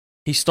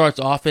he starts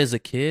off as a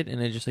kid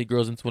and then just he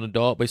grows into an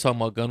adult, but he's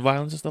talking about gun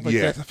violence and stuff like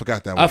that. Yeah, I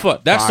forgot that one. I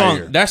thought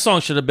that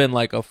song should have been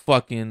like a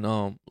fucking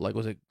like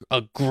was it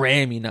a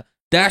Grammy? Now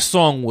that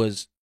song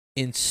was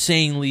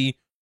insanely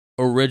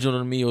original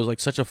to me. It was like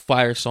such a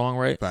fire song,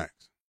 right?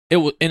 Facts. It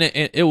was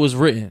it was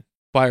written.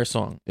 Fire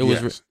song. It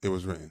was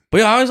written.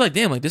 But yo, I was like,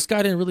 damn, like this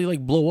guy didn't really like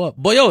blow up.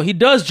 But yo, he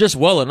does just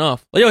well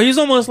enough. Like yo, he's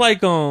almost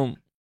like middle,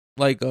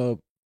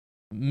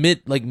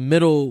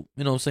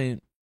 you know what I'm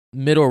saying,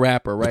 middle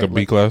rapper, right? Like a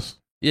B class?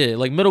 Yeah,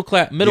 like middle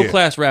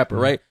class rapper,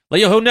 right? Like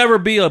yo, he'll never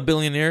be a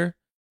billionaire,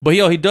 but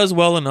yo, he does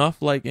well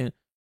enough, like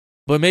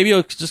but maybe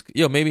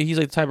maybe he's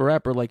like the type of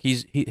rapper like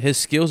his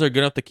skills are good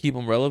enough to keep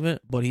him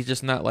relevant, but he's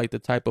just not like the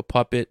type of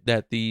puppet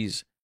that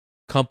these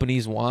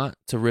companies want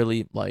to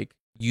really like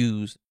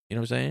use. You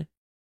know what I'm saying?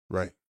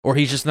 Right. Or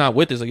he's just not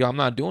with us. Like, yo, I'm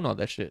not doing all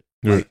that shit.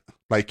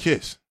 Like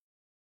Kiss.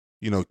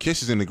 You know,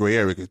 Kiss is in the gray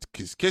area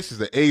because Kiss is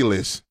the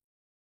A-list.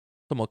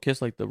 Talking about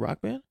Kiss, like the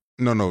rock band?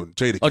 No,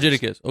 Jadakiss. Oh,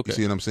 Jadakiss. Okay. You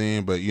see what I'm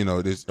saying? But you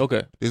know, there's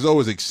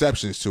always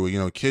exceptions to it. You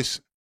know,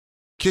 Kiss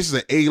is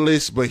an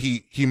A-list, but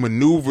he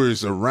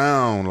maneuvers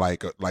around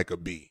like a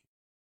B.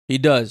 He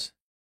does.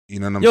 You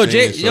know what I'm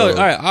saying? All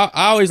right.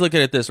 I always look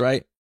at it this,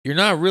 right? You're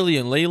not really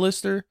an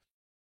A-lister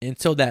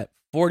until that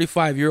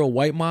 45-year-old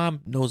white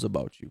mom knows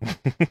about you.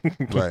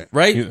 Right.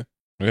 Right?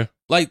 Yeah.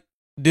 Like,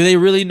 do they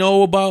really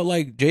know about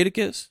like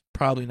Jadakiss?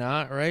 Probably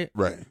not, right?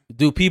 Right.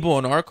 Do people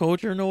in our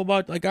culture know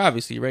about, like,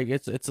 obviously, right?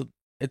 It's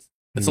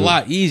a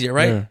lot easier,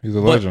 right? Yeah, he's a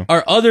legend. But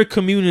are other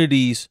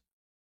communities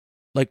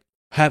like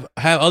have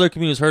other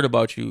communities heard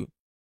about you?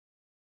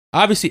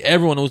 Obviously,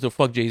 everyone knows who the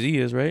fuck Jay-Z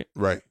is, right?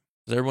 Right.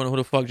 Does everyone know who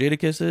the fuck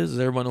Jadakiss is? Does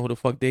everyone know who the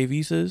fuck Dave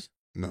East is?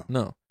 No.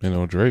 You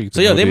know, Drake.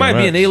 So yeah, they might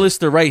be an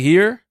A-lister right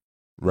here,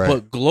 Right.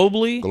 but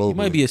globally, you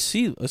might be a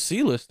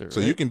C-lister. So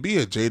right? you can be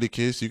a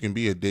Jadakiss, you can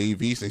be a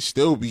Dave East, and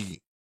still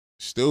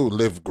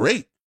live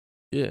great.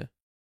 Yeah,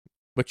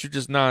 but you're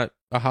just not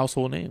a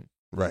household name.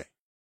 Right.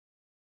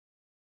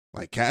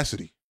 Like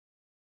Cassidy.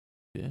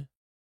 Yeah.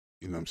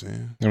 You know what I'm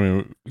saying? I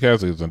mean,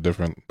 Cassidy's in a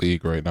different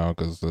league right now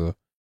because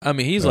I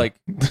mean, he's like,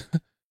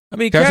 I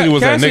mean, Cassidy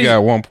was that nigga at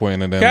one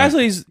point, and then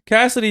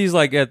Cassidy's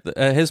like at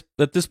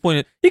this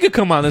point, he could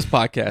come on this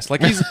podcast.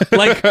 Like he's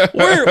like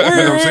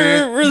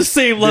we're the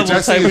same level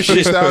Did type of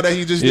shit. Freestyle that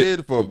he just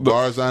did for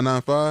Bars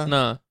I-95?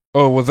 Nah.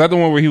 Oh, was that the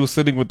one where he was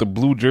sitting with the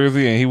blue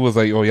jersey and he was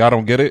like, "Oh, y'all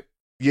don't get it"?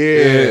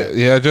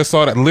 Yeah. I just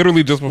saw that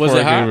literally just before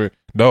I gave it.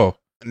 No,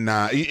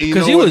 nah,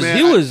 because he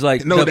was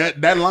like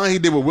that line he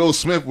did with Will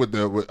Smith with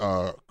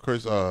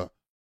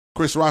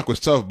Chris Rock was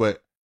tough,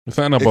 but it's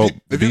not about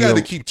if you got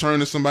to keep turning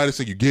to somebody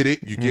so you get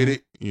it, get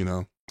it, you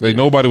know. Like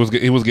nobody was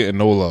getting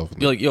no love.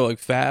 You're like, yo, like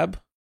Fab.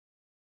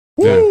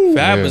 Yeah.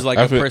 Fab is like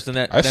a person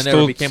that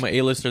never became an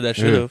A-lister that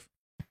should have.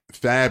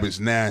 Fab is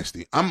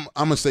nasty. I'm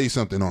gonna say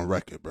something on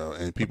record, bro,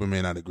 and people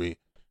may not agree.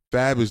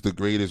 Fab is the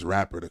greatest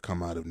rapper to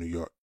come out of New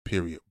York.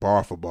 Period.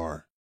 Bar for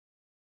bar.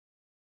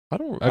 I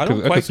don't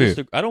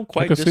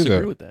quite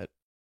disagree with that.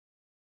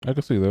 I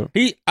can see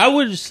that. I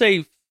would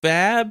say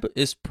Fab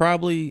is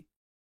probably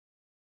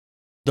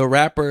the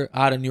rapper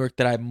out of New York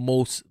that I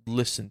most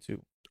listen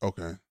to.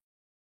 Okay.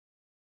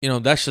 You know,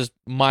 that's just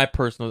my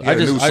personal. Yeah,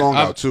 new song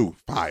out too.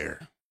 Fire.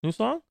 New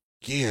song?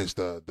 Yeah, it's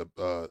the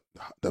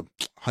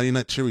Honey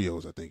Nut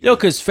Cheerios, I think. Yo,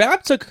 because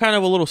Fab took kind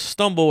of a little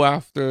stumble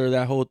after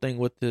that whole thing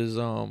with his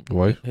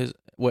wife,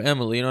 with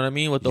Emily. You know what I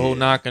mean? With the whole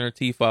knocking her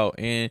teeth out,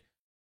 and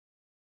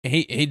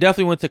he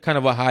definitely went to kind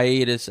of a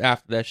hiatus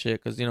after that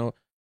shit. Because you know,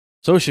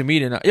 social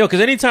media now. Yo, because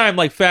anytime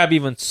like Fab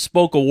even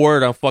spoke a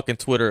word on fucking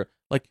Twitter,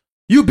 like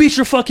you beat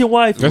your fucking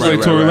wife. That's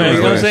like Tory Lanez. You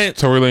know what I'm saying?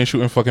 Tory Lanez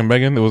shooting fucking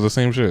Megan. It was the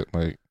same shit.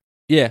 Like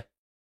yeah.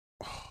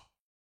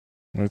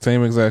 The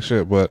same exact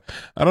shit, but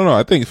I don't know.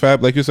 I think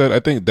Fab, like you said, I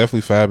think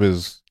definitely Fab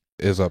is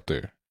up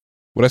there.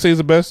 Would I say he's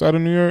the best out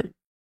of New York?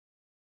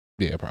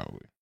 Yeah,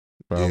 probably.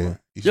 Yeah,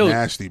 he's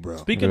nasty, bro.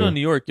 Speaking of New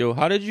York, yo,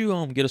 how did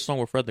you get a song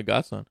with Fred the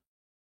Godson?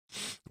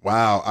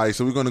 Wow. All right,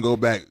 so we're gonna go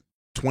back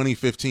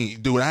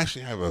 2015. Dude, I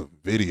actually have a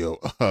video.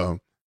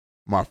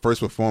 My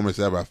first performance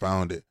ever. I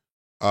found it.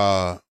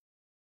 I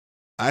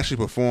actually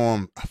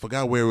performed. I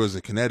forgot where it was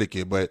in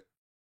Connecticut, but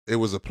it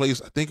was a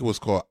place. I think it was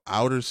called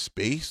Outer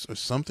Space or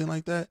something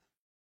like that.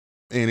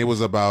 And it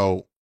was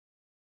about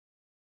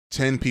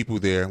 10 people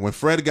there. When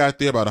Fred got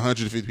there, about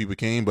 150 people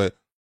came. But,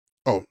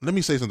 let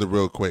me say something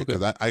real quick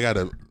because I got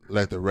to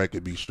let the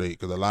record be straight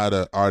because a lot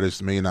of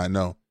artists may not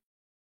know.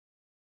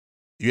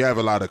 You have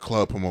a lot of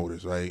club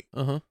promoters, right?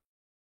 Uh-huh.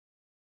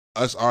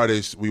 Us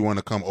artists, we want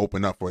to come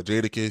open up for a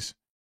Jadakiss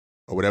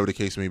or whatever the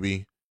case may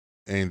be.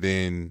 And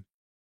then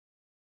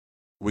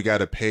we got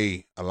to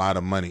pay a lot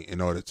of money in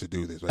order to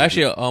do this. Right?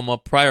 Actually, a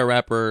prior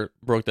rapper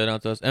broke that down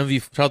to us.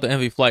 Shout out to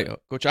Envy Flight,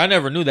 which I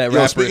never knew that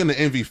rapper. Speaking of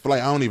Envy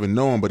Flight, I don't even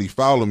know him, but he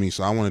followed me,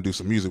 so I want to do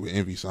some music with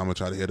Envy, so I'm going to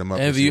try to hit him up.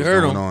 Envy, you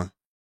heard him. On.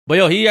 But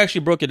yo, he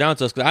actually broke it down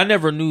to us because I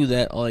never knew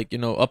that, like, you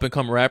know,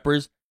 up-and-coming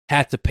rappers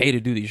had to pay to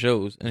do these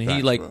shows. And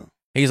he's like,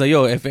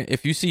 yo,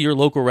 if you see your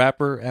local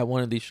rapper at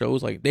one of these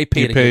shows, like, they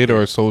paid. He paid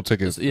or sold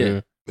tickets.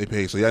 Yeah. They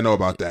paid, so y'all know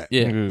about that.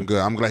 Yeah. Good.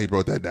 I'm glad he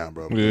broke that down,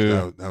 bro.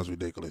 Yeah. That was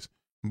ridiculous.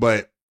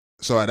 But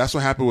so that's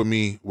what happened with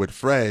me with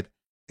Fred,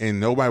 and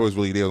nobody was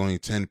really there. There was only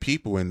 10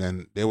 people, and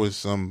then there was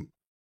some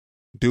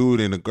dude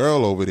and a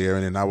girl over there,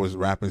 and then I was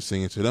rapping,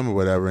 singing to them or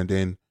whatever, and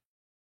then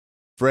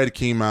Fred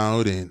came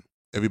out, and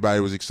everybody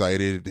was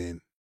excited,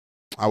 and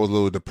I was a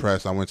little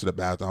depressed. I went to the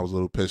bathroom. I was a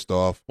little pissed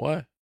off.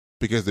 Why?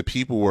 Because the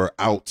people were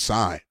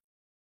outside.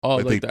 Oh,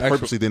 but like they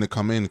purposely didn't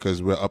come in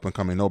because we're up and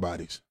coming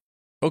nobodies.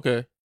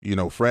 Okay. You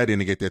know, Fred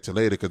didn't get there till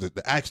later because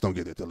the acts don't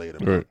get there till later.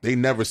 Right. They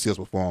never see us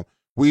perform.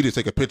 We just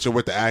take a picture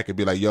with the act and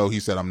be like, yo,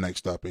 he said I'm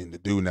next up, and the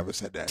dude never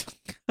said that.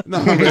 No,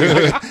 I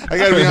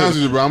gotta be honest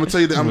with you, bro. I'm gonna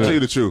tell you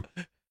the truth.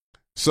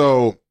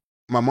 So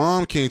my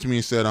mom came to me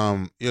and said,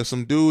 yeah,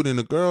 some dude and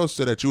the girl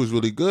said that you was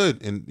really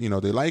good and you know,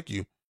 they like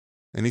you.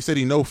 And he said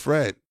he know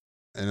Fred.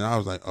 And I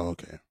was like, oh,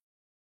 okay.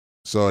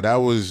 So that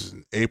was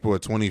April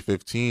of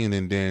 2015.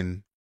 And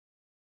then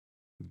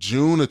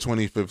June of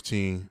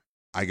 2015,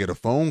 I get a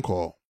phone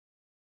call.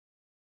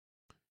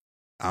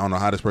 I don't know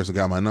how this person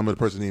got my number. The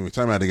person didn't even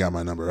tell me how they got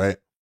my number, right?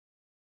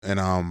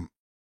 And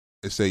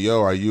it said,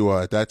 yo, are you,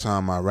 at that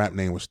time, my rap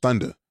name was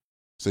Thunder.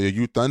 Say, are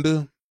you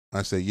Thunder?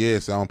 I said, yeah.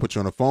 So I want to put you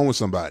on the phone with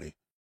somebody.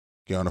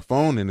 Get on the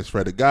phone, and it's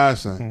Fred the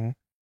Godson. Mm-hmm.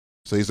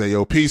 So he said,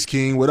 yo, peace,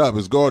 King. What up?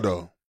 It's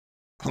Gordo.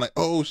 I'm like,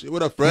 oh, shit.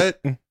 What up, Fred?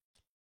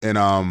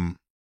 And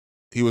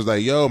he was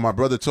like, yo, my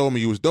brother told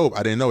me you was dope.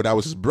 I didn't know that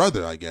was his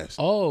brother, I guess.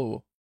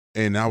 Oh.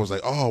 And I was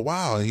like, oh,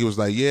 wow. And he was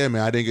like, yeah,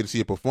 man, I didn't get to see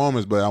a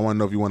performance, but I want to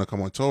know if you want to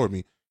come on tour with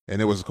me.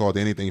 And it was called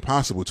the Anything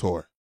Possible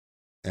Tour.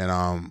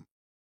 And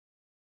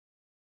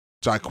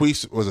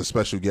Jacquees was a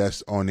special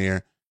guest on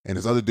there. And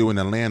this other dude in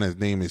Atlanta, his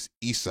name is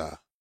Issa.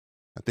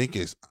 I think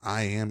it's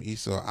I Am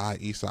Issa or I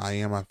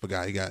Am. I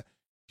forgot.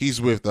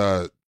 He's with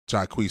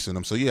Jacquees and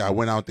them. So yeah, I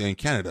went out there in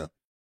Canada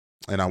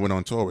and I went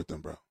on tour with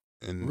them, bro.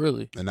 And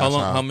really? And how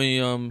long? How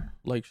many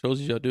like shows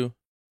did y'all do?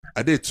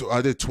 I did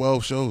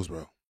 12 shows,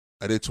 bro.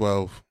 I did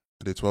 12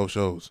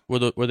 shows.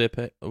 Were they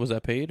paid? Was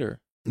that paid or?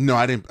 No,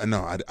 I didn't.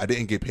 No, I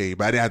didn't get paid,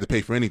 but I didn't have to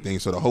pay for anything.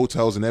 So the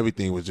hotels and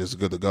everything was just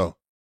good to go.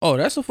 Oh,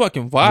 that's a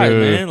fucking vibe,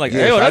 man. Like,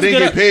 yeah, hey, I didn't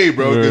get paid,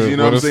 bro, because you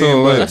know what I'm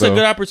saying. But that's a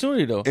good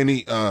opportunity, though.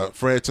 And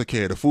Fred took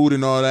care of the food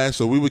and all that,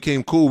 so we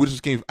became cool.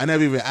 I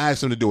never even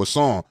asked him to do a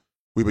song.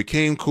 We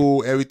became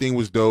cool. Everything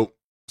was dope.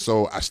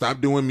 So I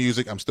stopped doing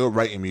music. I'm still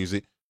writing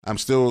music. I'm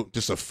still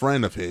just a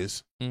friend of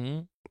his.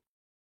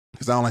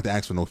 Because I don't like to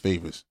ask for no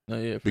favors.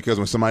 No, yeah. Because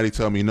when somebody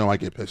tell me no, I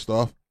get pissed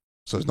off.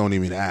 So it's no need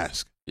me to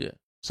ask. Yeah.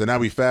 So now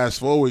we fast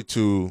forward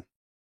to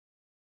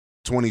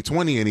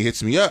 2020, and he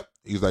hits me up.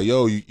 He's like,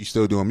 yo, you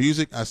still doing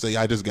music? I say,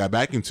 I just got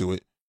back into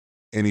it.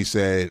 And he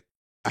said,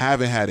 I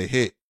haven't had a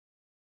hit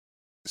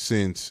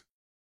since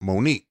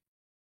Monique.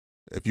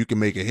 If you can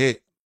make a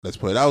hit, let's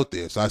put it out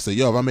there. So I said,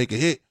 yo, if I make a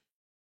hit,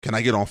 can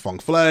I get on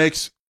Funk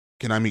Flex?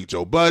 Can I meet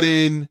Joe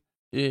Budden?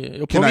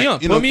 Yeah, put me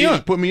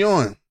on. Put me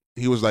on.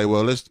 He was like,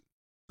 well, let's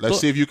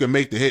see if you can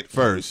make the hit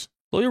first.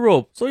 Slow your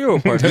roll,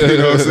 partner. You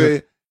know what I'm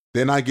saying?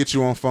 Then I get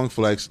you on Funk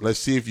Flex. Let's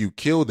see if you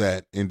kill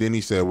that. And then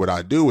he said, what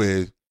I do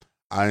is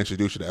I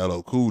introduce you to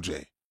LL Cool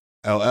J.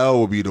 LL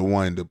will be the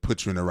one to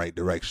put you in the right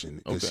direction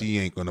because he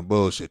ain't going to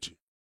bullshit you.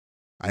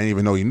 I didn't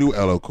even know he knew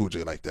LL Cool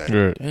J like that.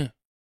 Right. Yeah.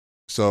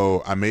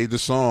 So I made the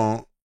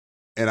song,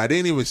 and I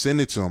didn't even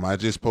send it to him. I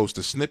just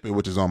posted a snippet,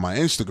 which is on my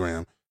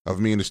Instagram, of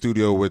me in the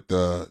studio with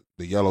the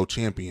Yellow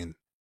Champion.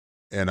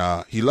 And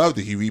he loved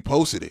it. He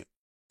reposted it.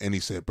 And he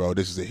said, bro,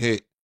 this is a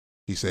hit.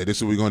 He said, this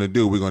is what we're going to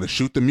do. We're going to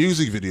shoot the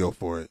music video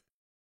for it.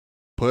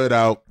 Put it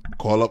out.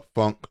 Call up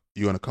Funk.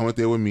 You're going to come up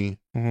there with me.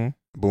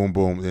 Mm-hmm. Boom,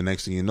 boom. The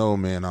next thing you know,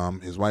 man,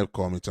 his wife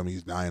called me and told me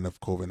he's dying of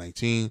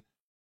COVID-19.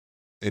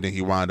 And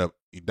then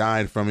he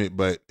died from it.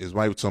 But his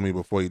wife told me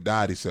before he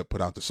died, he said,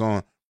 put out the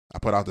song. I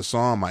put out the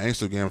song. My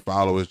Instagram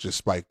followers just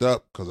spiked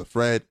up because of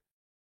Fred.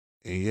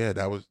 And yeah,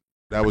 that was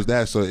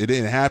that. So it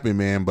didn't happen,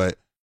 man. But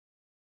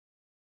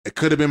it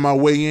could have been my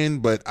way in.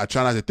 But I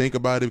try not to think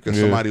about it because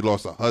somebody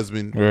lost a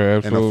husband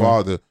and a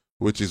father,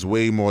 which is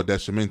way more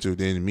detrimental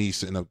than me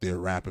sitting up there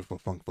rapping for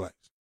Funk Flex.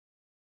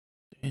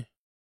 Damn.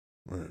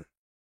 Right.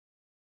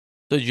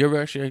 Did you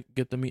ever actually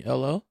get to meet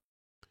LL?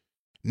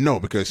 No,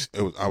 because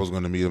I was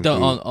going to meet him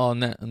on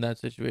that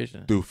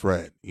situation through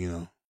Fred. You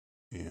know,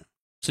 yeah.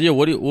 So yeah,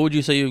 what would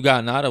you say you've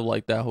gotten out of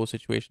like that whole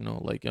situation though?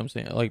 Like, you know what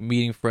I'm saying, like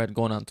meeting Fred,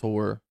 going on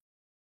tour.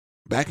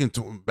 Back in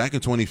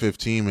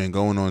 2015, man,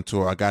 going on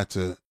tour, I got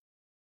to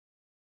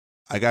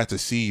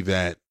see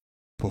that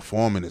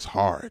performing is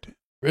hard.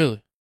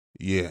 Really?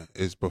 Yeah,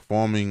 it's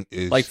performing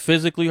is like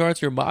physically hard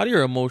to your body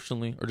or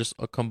emotionally or just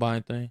a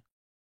combined thing.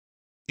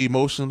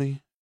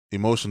 Emotionally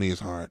is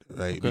hard,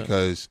 right? Okay.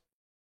 Because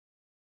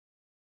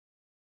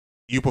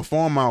you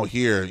perform out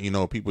here, you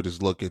know, people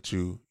just look at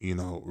you, you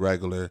know,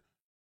 regular,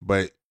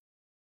 but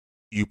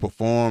you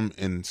perform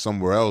in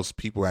somewhere else,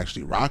 people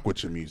actually rock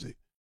with your music.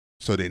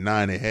 So they're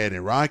nodding their head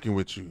and rocking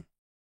with you.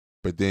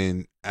 But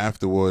then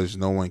afterwards,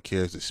 no one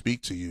cares to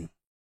speak to you.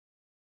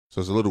 So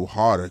it's a little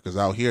harder because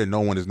out here, no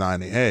one is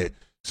nodding their head.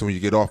 So when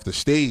you get off the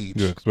stage,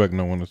 you expect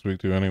no one to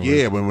speak to you anyway.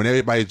 Yeah, when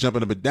everybody's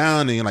jumping up and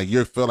down and like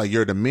you feel like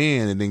you're the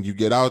man, and then you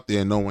get out there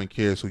and no one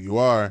cares who you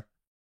are.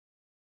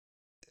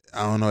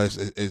 I don't know.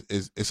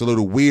 It's a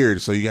little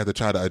weird. So you have to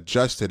try to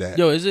adjust to that.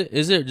 Yo, is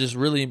it just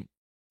really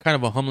kind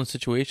of a humbling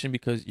situation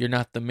because you're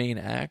not the main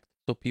act,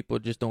 so people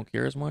just don't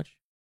care as much?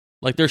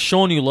 Like they're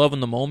showing you love in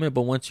the moment,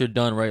 but once you're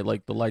done, right?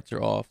 Like the lights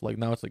are off. Like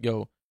now it's like,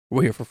 yo,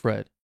 we're here for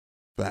Fred.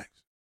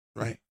 Facts,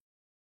 right?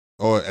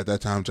 Or at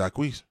that time,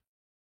 Jacquees.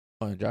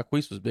 Oh, and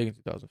Jacquees was big in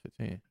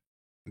 2015.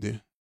 Yeah.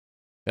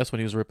 That's when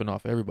he was ripping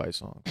off everybody's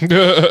songs. You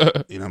know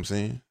what I'm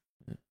saying?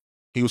 Yeah.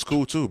 He was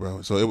cool too,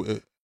 bro. So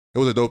it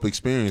was a dope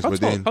experience.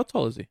 How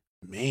tall is he?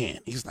 Man,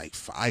 he's like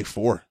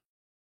 5'4".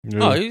 Yeah.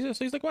 Oh,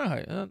 he's like my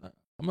height.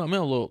 I'm a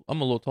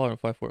little taller than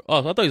 5'4".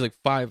 Oh, so I thought he was like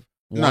 5'1".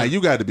 Nah,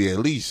 you got to be at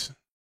least.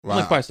 Wow.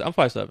 I'm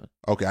 5'7".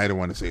 Okay, I didn't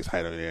want to say his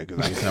height over there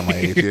because I ain't tell my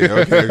age. Yeah,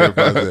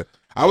 okay,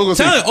 I was gonna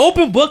Tell say me,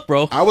 open book,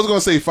 bro. I was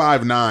gonna say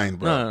 5'9",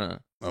 bro. No.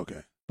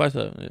 Okay. 5'7",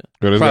 yeah.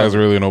 Yo, this Probably. guy's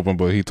really an open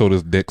book. He told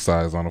his dick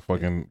size on a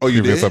fucking Oh,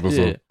 you previous did?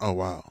 episode. Yeah. Oh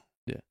wow.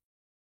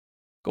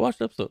 Go watch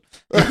the episode.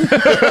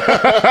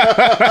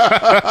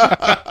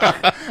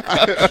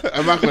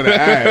 I'm not gonna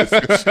ask.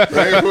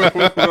 Right? What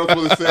else am I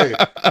supposed to say?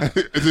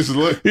 It's just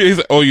look. He's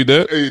like, oh, you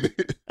did?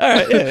 All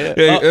right, yeah.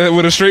 Yeah,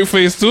 with a straight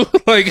face too.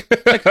 Like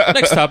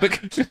Next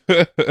topic.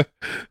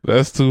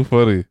 That's too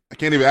funny. I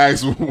can't even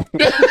ask.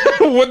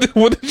 What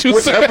did you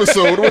Which say?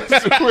 episode?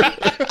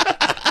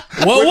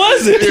 What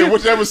was it? Yeah,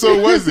 which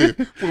episode was it?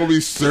 We're gonna be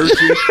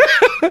searching.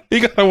 You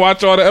gotta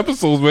watch all the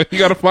episodes, man. You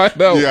gotta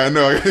find out. Yeah, I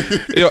know.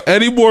 Yo,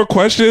 any more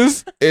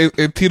questions?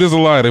 It teeters a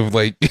line of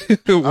like.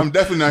 I'm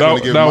definitely not Now-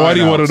 gonna give now mine why do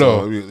you out, wanna so,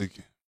 know? I mean, like,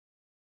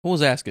 Who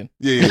was asking?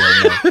 yeah,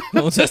 no.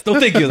 No one's asking.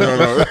 Don't think you.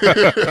 No.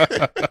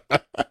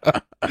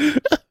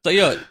 So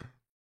yo,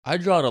 I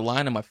draw the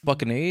line of my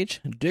fucking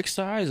age, dick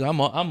size. I'm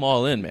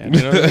all in, man.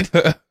 You know what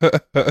I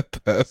mean?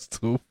 That's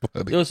too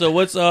funny. Yo, so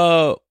what's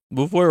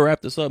before we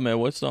wrap this up, man?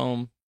 What's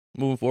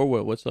moving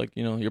forward? What's like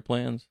your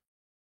plans?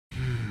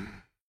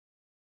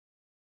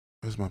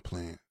 What's my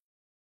plan?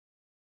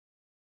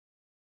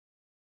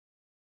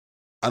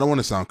 I don't want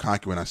to sound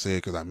cocky when I say it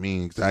because I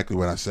mean exactly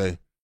what I say.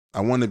 I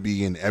want to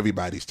be in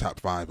everybody's top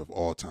 5 of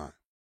all time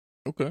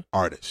Okay.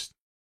 artists.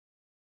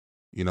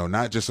 You know,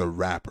 not just a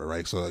rapper,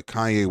 right? So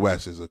Kanye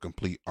West is a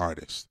complete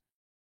artist.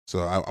 So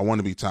I want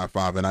to be top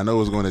 5, and I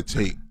know it's going to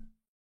take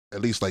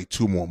at least like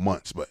 2 more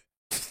months, but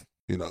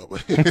you know,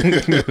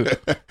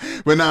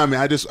 but nah, man,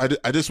 I just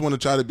want to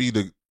try to be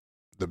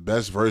the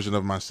best version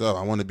of myself.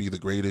 I want to be the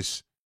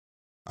greatest.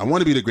 I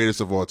want to be the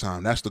greatest of all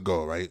time. That's the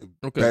goal, right?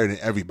 Okay. Better than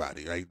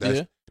everybody, right?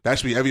 Yeah. That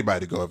should be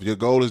everybody's goal. If your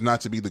goal is not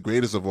to be the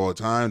greatest of all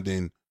time,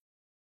 then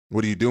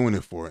what are you doing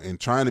it for? And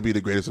trying to be the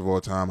greatest of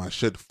all time, I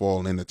should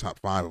fall in the top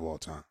 5 of all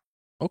time.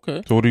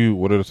 Okay. So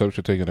what are the steps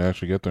you're taking to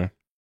actually get there?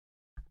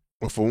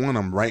 Well, for one,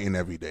 I'm writing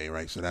every day,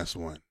 right? So that's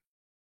one.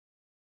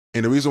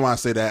 And the reason why I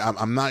say that,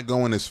 I'm not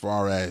going as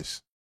far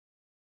as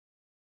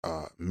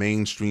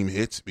mainstream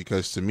hits,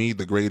 because to me,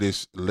 the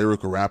greatest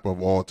lyrical rapper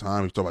of all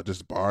time, you talk about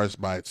just bars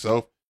by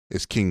itself,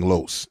 is King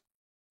Los.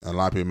 A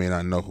lot of people may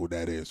not know who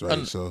that is,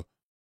 right? So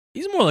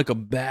He's more like a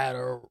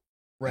battle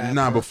rapper.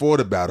 nah, before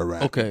the battle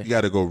rap, Okay. you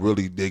got to go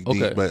really dig Okay.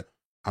 deep. But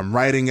I'm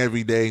writing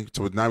every day.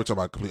 So now we're talking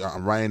about complete.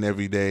 I'm writing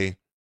every day.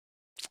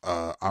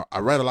 I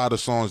write a lot of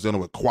songs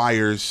dealing with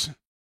choirs.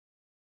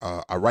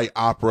 I write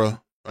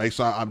opera, right?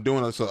 So I'm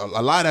doing so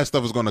a lot of that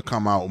stuff is going to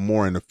come out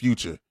more in the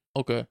future,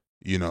 Okay.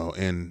 you know,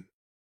 and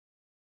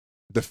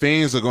the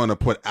fans are going to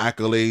put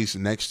accolades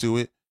next to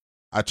it.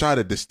 I try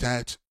to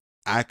detach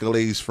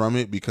accolades from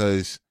it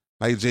because,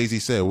 like Jay-Z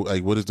said,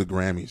 like, what is the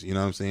Grammys? You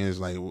know what I'm saying? It's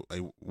like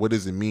what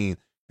does it mean?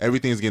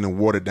 Everything's getting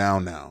watered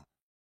down now.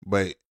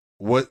 But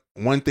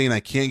one thing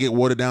that can't get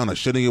watered down or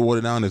shouldn't get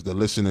watered down is the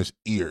listener's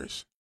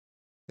ears.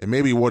 It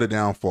may be watered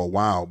down for a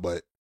while,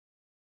 but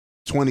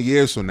 20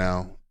 years from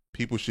now,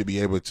 people should be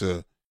able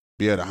to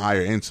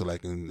hire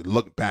intellect and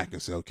look back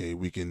and say, okay,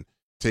 we can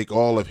take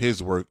all of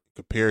his work,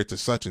 compare it to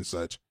such and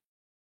such,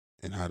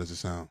 and how does it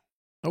sound?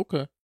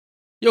 Okay.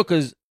 Yo,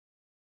 because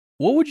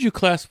what would you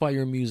classify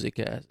your music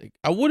as? Like,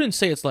 I wouldn't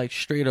say it's like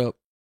straight up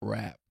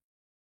rap.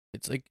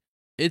 It's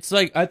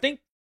like I think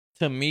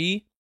to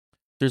me,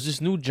 there's this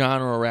new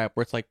genre of rap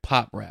where it's like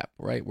pop rap,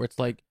 right? Where it's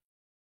like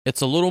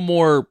it's a little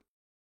more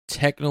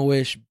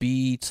techno-ish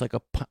beats, like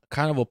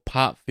kind of a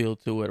pop feel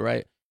to it,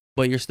 right?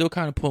 But you're still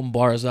kind of putting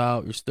bars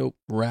out. You're still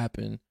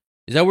rapping.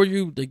 Is that where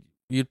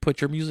you'd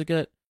put your music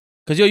at?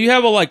 Because you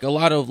have a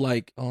lot of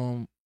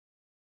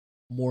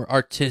more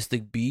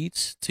artistic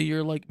beats to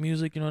your like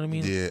music. You know what I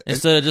mean? Yeah.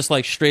 Instead of just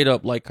like straight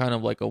up like kind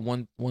of like a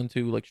 1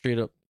 2 like straight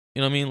up.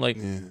 You know what I mean? Like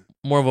Yeah.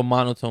 more of a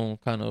monotone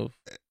kind of.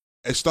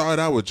 It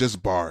started out with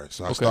just bars.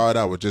 So I Okay. started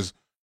out with just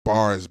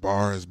bars.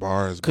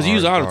 Because you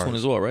use autotune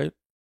as well, right?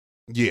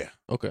 Yeah.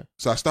 Okay.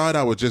 So I started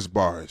out with just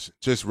bars,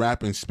 just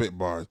rapping, spit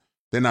bars.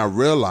 Then I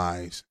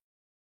realized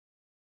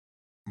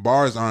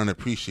bars aren't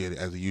appreciated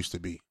as it used to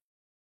be.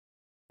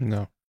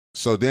 No.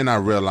 So then I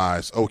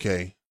realized,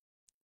 okay,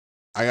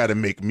 I got to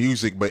make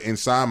music, but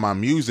inside my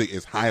music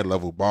is high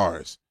level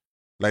bars.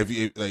 Like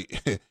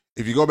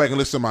if you go back and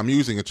listen to my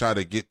music and try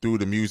to get through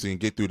the music and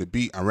get through the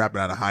beat, I'm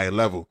rapping at a higher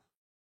level.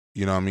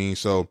 You know what I mean?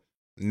 So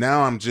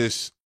now I'm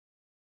just,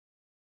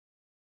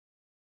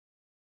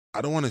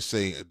 I don't want to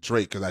say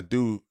Drake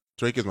because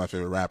Drake is my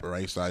favorite rapper,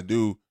 right? So I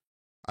don't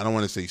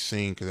want to say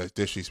sing because that's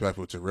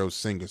disrespectful to real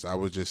singers. I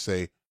would just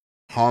say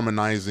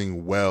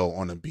harmonizing well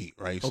on a beat,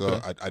 right? Okay.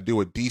 So I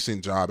do a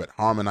decent job at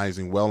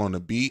harmonizing well on the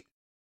beat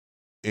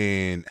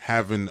and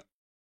having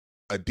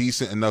a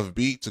decent enough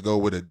beat to go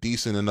with a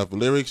decent enough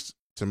lyrics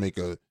to make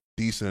a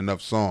decent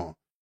enough song.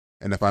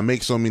 And if I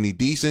make so many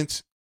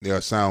decents,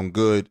 they'll sound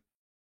good.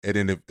 And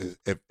then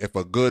if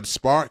a good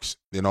sparks,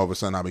 then all of a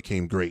sudden I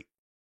became great.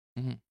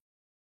 Mm-hmm.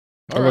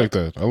 I like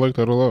that. I like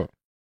that a lot.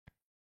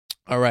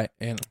 All right.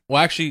 And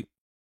well, actually,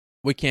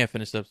 we can't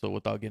finish the episode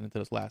without getting into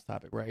this last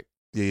topic, right?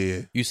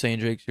 Yeah. You saying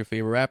Drake's your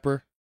favorite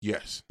rapper?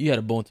 Yes. You had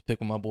a bone to pick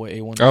with my boy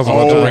A1. I was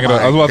about to Oh bring it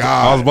up. my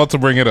God. I was about to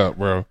bring it up,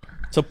 bro.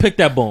 So pick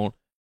that bone.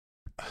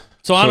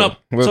 So on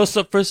So,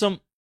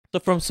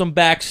 from some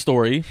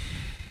backstory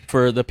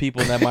for the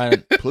people that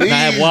might Please. not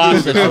have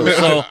watched it.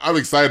 So I'm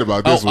excited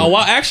about this one.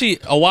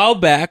 a while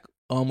back,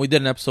 we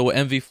did an episode with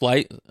MV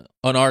Flight,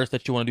 an artist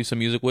that you want to do some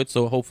music with.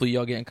 So hopefully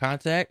y'all get in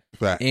contact,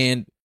 Fact.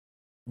 and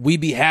we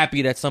be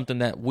happy that's something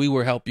that we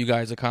will help you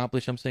guys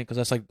accomplish. I'm saying because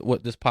that's like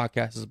what this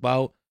podcast is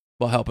about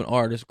helping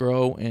artists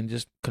grow and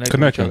just connect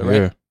with each other,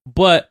 right? Yeah.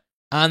 But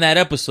on that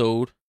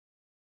episode,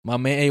 my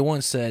man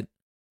A1 said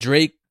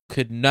Drake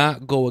could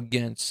not go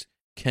against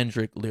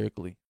Kendrick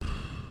lyrically.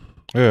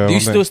 Yeah. Do you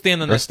still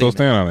stand on that Let's still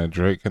statement? stand on it.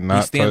 Drake cannot.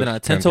 You standing touch on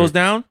it. 10 Kendrick. toes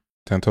down?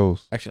 10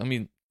 toes.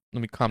 Actually,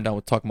 let me calm down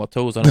with talking about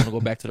toes. I don't want to go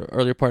back to the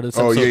earlier part of this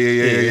Oh, episode.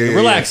 yeah.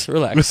 Relax. All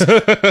right.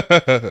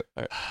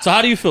 So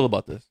how do you feel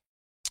about this?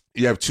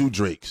 You have two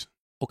Drakes.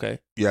 Okay.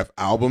 You have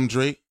album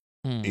Drake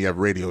Hmm. and you have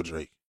radio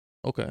Drake.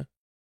 Okay.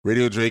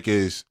 Radio Drake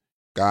is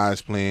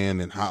guys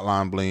playing and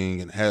Hotline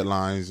Bling and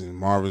headlines and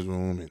Marvin's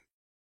Room and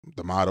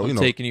the motto. I'm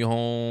taking you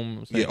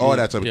home. Yeah, all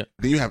that stuff. Yeah.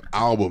 Then you have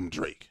album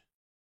Drake.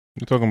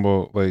 You're talking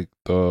about like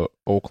the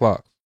the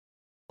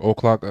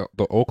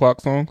old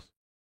clock songs.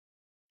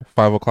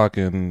 5 o'clock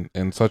in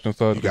such and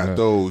such. You got and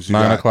those. You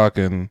 9 got, o'clock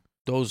in.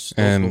 Those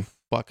And- go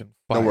fucking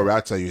fire. Don't worry,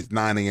 I'll tell you. It's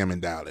 9 a.m. in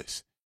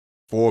Dallas,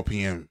 4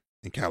 p.m.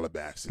 in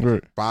Calabasas,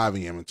 Right. 5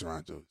 a.m. in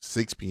Toronto,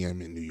 6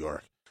 p.m. in New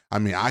York. I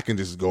mean, I can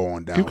just go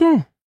on down. Keep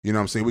going. You know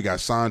what I'm saying? We got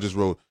Sandra's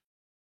Road.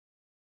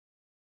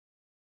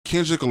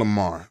 Kendrick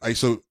Lamar. Like,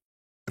 so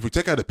if we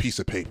take out a piece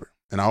of paper,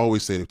 and I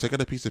always say, take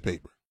out a piece of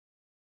paper,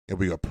 and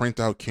we print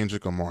out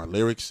Kendrick Lamar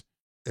lyrics,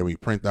 and we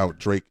print out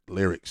Drake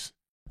lyrics.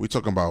 We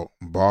talking about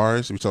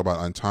bars, we talk about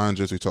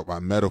entendres, we talk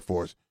about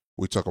metaphors,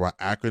 we talk about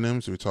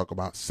acronyms, we talk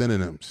about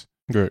synonyms.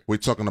 Great. We're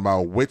talking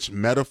about which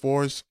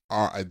metaphors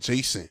are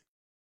adjacent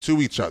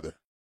to each other,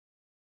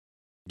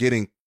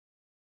 getting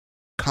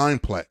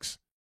complex,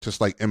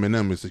 just like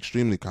Eminem is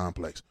extremely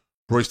complex.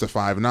 Royce the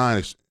 5'9"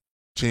 is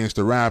Chance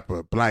the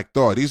Rapper, Black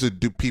Thought. These are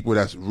people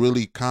that's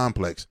really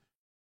complex.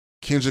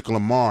 Kendrick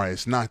Lamar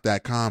is not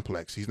that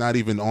complex. He's not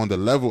even on the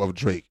level of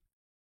Drake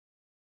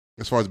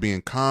as far as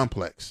being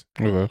complex.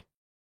 Okay.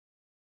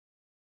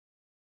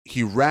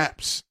 He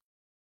raps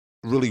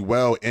really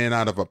well in and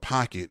out of a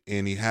pocket,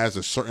 and he has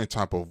a certain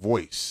type of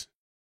voice.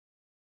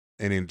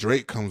 And then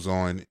Drake comes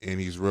on, and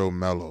he's real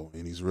mellow,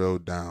 and he's real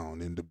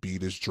down, and the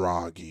beat is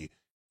droggy,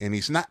 and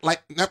he's not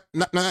like,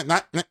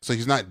 so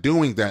he's not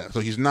doing that. So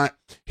he's not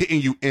hitting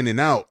you in and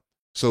out.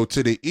 So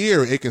to the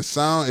ear, it can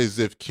sound as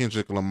if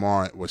Kendrick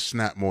Lamar was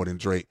snap more than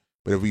Drake.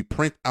 But if we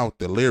print out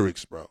the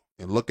lyrics, bro,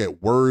 and look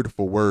at word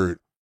for word,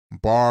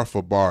 bar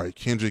for bar,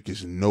 Kendrick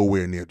is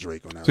nowhere near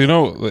Drake on that. So, you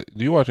know, like,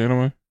 do you watch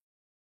anime?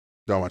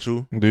 Y'all want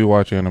you? Do you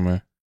watch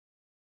anime?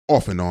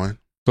 Off and on.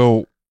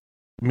 So,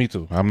 me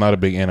too. I'm not a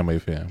big anime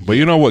fan. But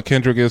you know what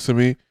Kendrick is to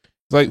me?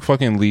 It's like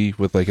fucking Lee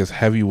with like his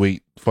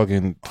heavyweight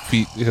fucking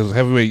feet, his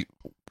heavyweight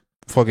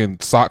fucking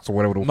socks or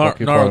whatever the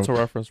fuck you call them. Naruto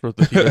reference for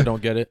the people that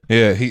don't get it.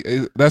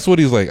 Yeah, that's what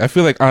he's like. I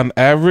feel like on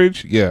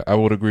average, yeah, I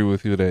would agree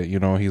with you that, you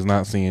know, he's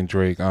not seeing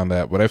Drake on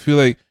that. But I feel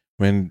like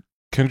when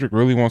Kendrick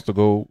really wants to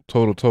go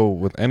toe to toe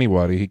with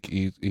anybody,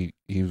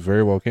 he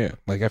very well can.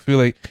 Like, I feel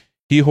like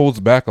he holds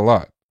back a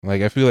lot.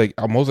 Like, I feel like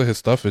most of his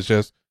stuff is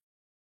just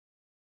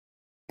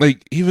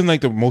like, even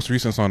like the most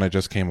recent song that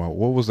just came out.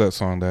 What was that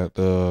song? That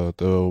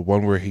the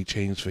one where he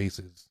changed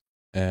faces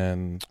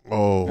and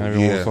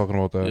everyone was talking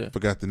about that. Yeah.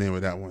 Forgot the name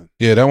of that one.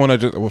 Yeah, that one I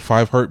just with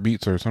 5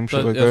 heartbeats or some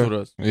shit like That's that. what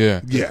it is.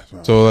 Yeah. Yeah.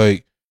 So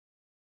like,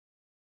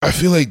 I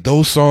feel like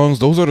those are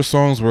the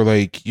songs where,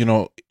 like, you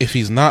know, if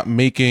he's not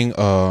making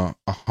a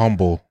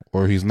humble,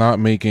 or he's not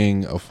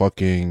making a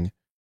fucking,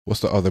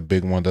 what's the other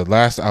big one? The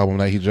last album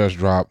that he just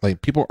dropped,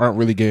 like, people aren't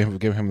really giving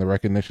him the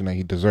recognition that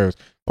he deserves.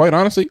 Quite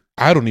honestly,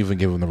 I don't even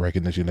give him the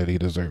recognition that he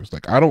deserves.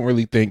 Like, I don't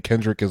really think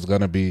Kendrick is, I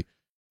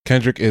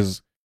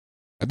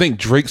think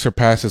Drake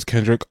surpasses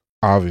Kendrick,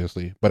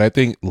 obviously, but I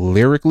think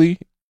lyrically,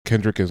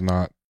 Kendrick is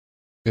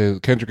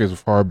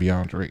far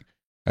beyond Drake.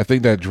 I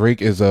think that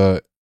Drake is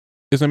a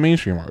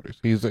mainstream artist.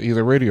 He's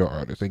a radio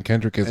artist, and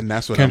Kendrick is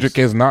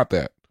not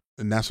that.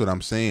 And that's what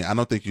I'm saying. I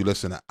don't think you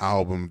listen to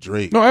album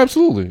Drake. No,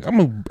 absolutely. I'm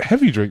a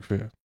heavy Drake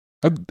fan.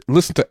 I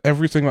listen to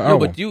every single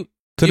album But you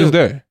to this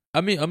day.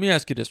 I mean, let me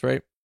ask you this,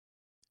 right?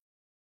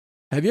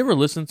 Have you ever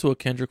listened to a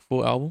Kendrick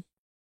full album?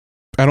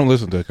 I don't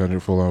listen to a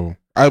Kendrick full album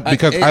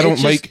because I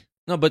don't like.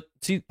 No, but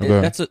see,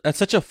 Okay. that's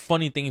such a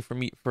funny thing for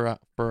me for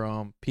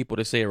people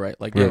to say, right?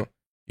 Like, Right. yo,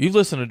 you've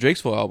listened to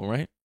Drake's full album,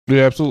 right?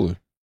 Yeah, absolutely.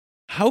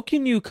 How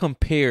can you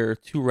compare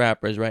two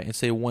rappers, right, and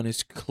say one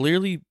is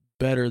clearly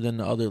better than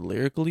the other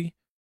lyrically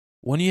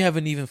when you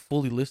haven't even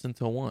fully listened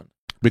to one?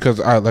 Because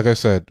like I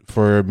said,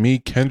 for me,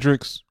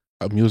 Kendrick's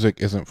music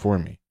isn't for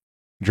me.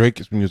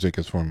 Drake's music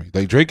is for me.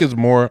 Like, Drake is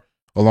more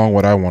along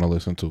what I want to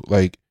listen to.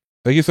 Like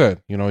you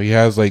said, you know, he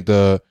has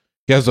the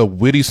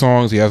witty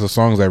songs. He has the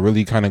songs that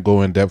really kind of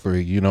go in depth. Where,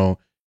 you know,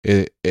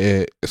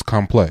 it's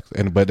complex.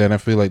 But then I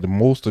feel like the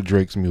most of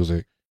Drake's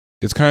music,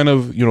 it's kind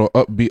of, you know,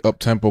 upbeat, up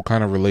tempo,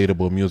 kind of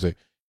relatable music.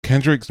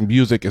 Kendrick's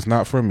music is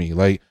not for me.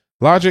 Like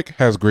Logic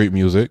has great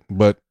music,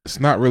 but it's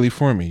not really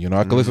for me. You know,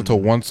 I can listen to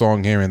one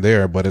song here and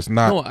there, but it's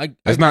not.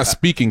 It's not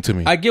speaking to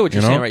me. I get what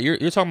you're you know? saying,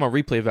 right? You're talking about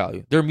replay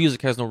value. Their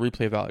music has no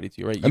replay value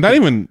to you, right? And not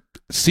even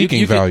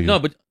seeking value. No,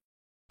 but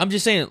I'm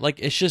just saying, like,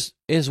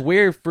 it's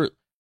weird for.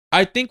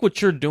 I think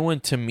what you're doing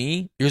to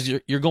me is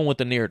you're going with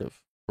the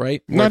narrative,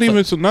 right? Where Not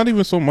even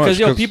so much.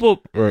 Because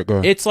people, right, go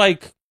ahead. it's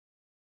like,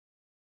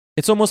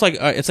 it's almost like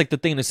it's like the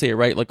thing to say,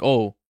 right? Like,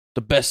 oh,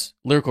 the best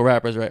lyrical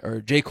rappers, right?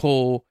 Or J.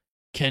 Cole,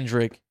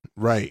 Kendrick,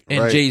 right,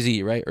 and right.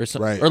 Jay-Z, right? Or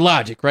some, Right. or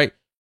Logic, right?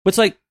 But it's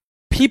like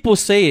people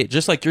say it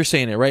just like you're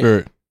saying it, right?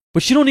 Right.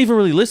 But you don't even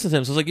really listen to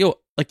them. So it's like, yo,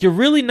 like you're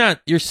really not.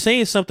 You're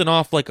saying something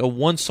off like a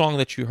one song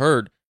that you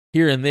heard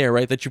here and there,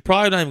 right? That you're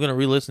probably not even gonna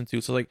re-listen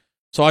to. So like,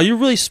 so are you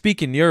really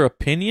speaking your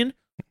opinion?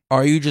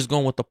 Or are you just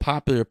going with the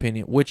popular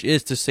opinion, which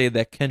is to say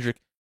that Kendrick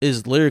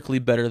is lyrically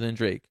better than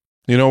Drake?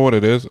 You know what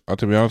it is?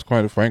 To be honest,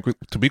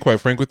 to be quite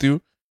frank with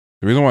you,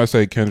 the reason why I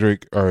say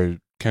Kendrick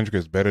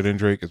is better than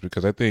Drake is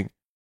because I think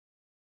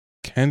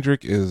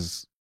Kendrick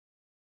is.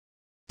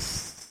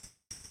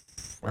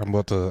 I'm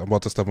about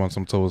to step on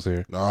some toes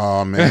here.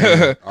 Oh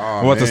man,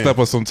 I'm about to step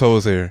on some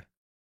toes here.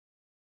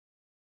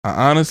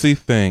 I honestly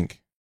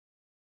think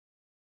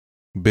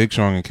Big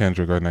Sean and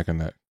Kendrick are neck and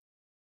neck.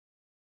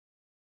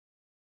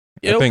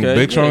 Yeah, I think okay,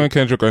 Big Sean yeah. and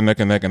Kendrick are neck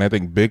and neck, and I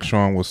think Big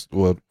Sean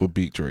would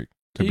beat Drake.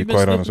 To be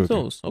quite honest with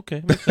you.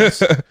 Okay, makes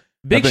sense.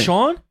 Big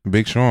Sean?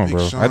 Big Sean, Big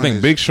bro. Sean I think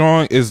is- Big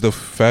Sean is the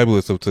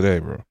fabulous of today,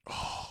 bro.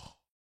 Oh,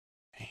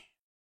 man.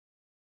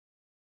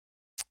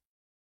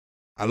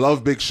 I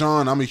love Big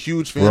Sean. I'm a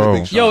huge fan Bro. of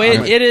Big Sean. Yo,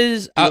 I it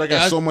is. I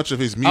got so much of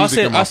his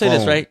music. I'll say this,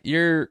 phone. right?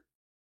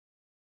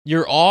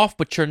 You're off,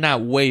 but you're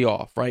not way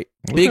off, right?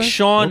 Big Okay,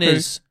 Sean okay.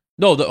 is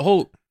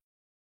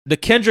the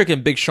Kendrick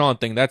and Big Sean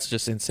thing. That's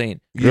just insane.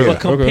 Yeah,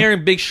 But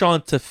comparing Big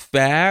Sean to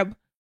Fab,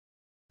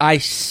 I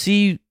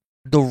see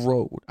the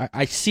road.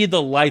 I see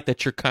the light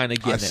that you're kind of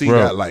getting. I see Bro.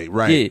 that light,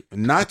 right?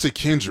 Not to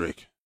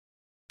Kendrick.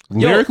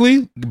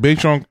 Lyrically, Big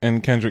Sean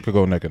and Kendrick could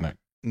go neck and neck.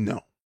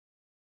 No.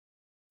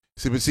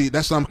 See,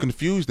 that's what I'm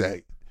confused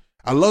at.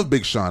 I love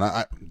Big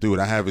Sean. Dude,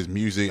 I have his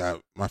music.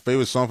 My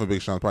favorite song from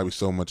Big Sean is probably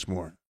So Much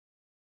More.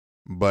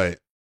 But,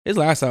 His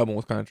last album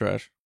was kind of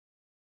trash.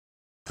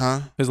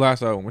 His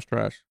last album was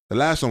trash. The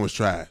last one was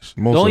trash.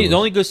 Most The of it.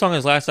 only good song in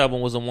his last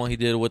album was the one he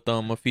did with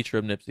a feature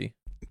of Nipsey.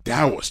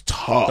 That was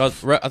tough. That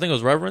was, I think it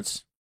was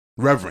Reverence.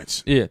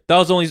 Reverence. Yeah, that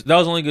was the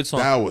only good song.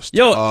 That was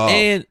Yo, tough.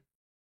 and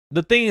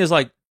the thing is,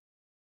 like,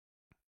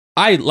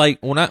 I like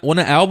when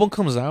an album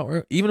comes out,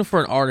 or even for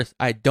an artist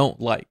I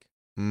don't like,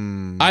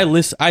 I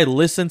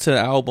listen to the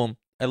album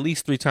at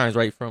least 3 times,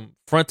 right, from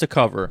front to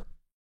cover,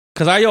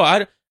 because I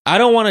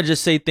don't want to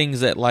just say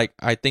things that like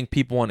I think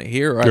people want to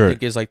hear, or I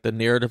think is like the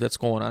narrative that's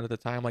going on at the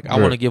time. Like I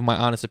want to give my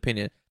honest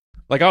opinion.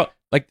 Like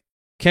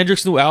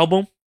Kendrick's new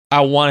album,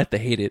 I wanted to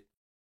hate it.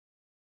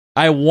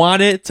 I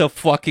wanted to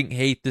fucking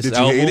hate this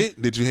album. Did you hate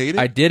it? Did you hate it?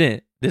 I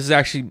didn't. This is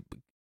actually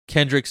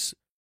Kendrick's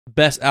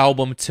best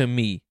album to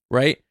me,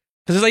 right?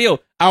 Because it's like, yo,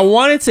 I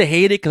wanted to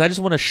hate it because I just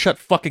want to shut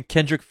fucking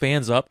Kendrick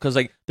fans up because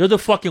like they're the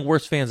fucking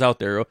worst fans out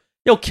there.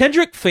 Yo,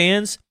 Kendrick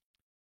fans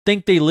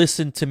think they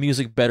listen to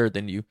music better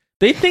than you.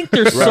 They think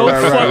they're so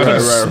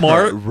fucking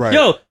smart. Right.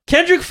 Yo,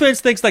 Kendrick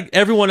fans thinks like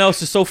everyone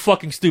else is so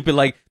fucking stupid.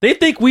 Like they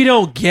think we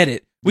don't get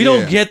it. We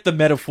don't get the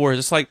metaphors.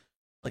 It's like,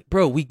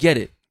 bro, we get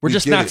it. We're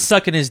just not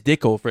sucking his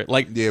dick over it.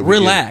 Like,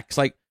 relax.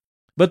 Like,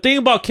 but the thing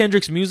about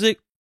Kendrick's music,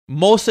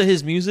 most of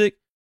his music,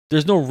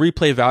 there's no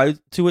replay value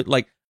to it.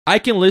 Like, I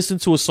can listen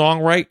to a song,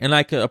 right, and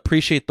I can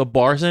appreciate the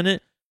bars in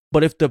it.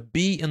 But if the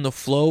beat and the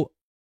flow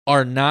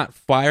are not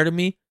fire to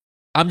me,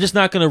 I'm just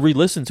not gonna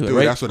re-listen to it. Dude,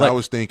 right? that's what I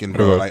was thinking,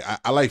 bro. Like,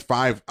 I like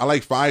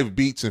 5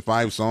 beats and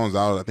 5 songs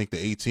out. I think the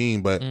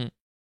 18, but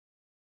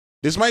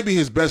this might be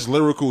his best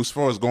lyrical as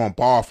far as going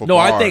bar for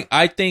bar. No,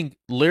 I think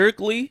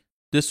lyrically,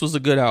 this was a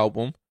good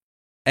album.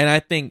 And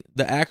I think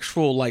the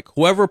actual, like,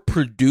 whoever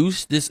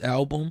produced this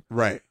album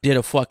did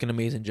a fucking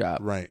amazing job.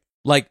 Right.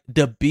 Like,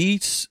 the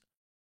beats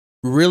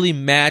really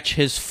match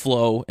his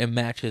flow and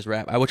match his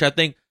rap, which I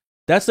think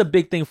that's the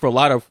big thing for a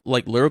lot of,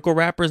 like, lyrical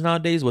rappers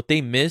nowadays. What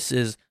they miss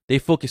is they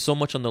focus so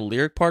much on the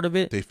lyric part of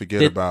it. They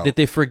forget that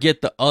they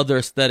forget the other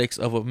aesthetics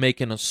of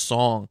making a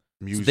song.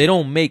 Music. So they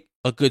don't make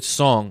a good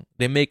song.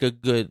 They make a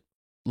good,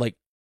 like,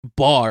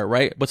 bar,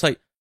 right? But it's like,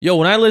 yo,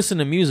 when I listen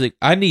to music,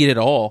 I need it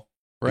all,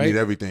 right? You need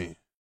everything.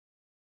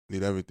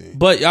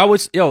 But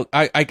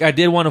I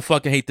did want to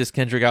fucking hate this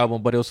Kendrick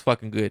album, but it was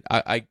fucking good.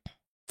 I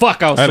was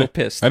so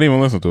pissed. I didn't even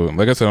listen to it.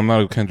 Like I said, I'm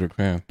not a Kendrick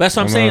fan. That's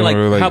what I'm saying. Like,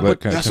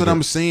 that's what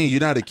I'm saying. You're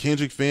not a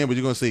Kendrick fan, but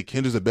you're gonna say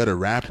Kendrick's a better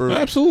rapper.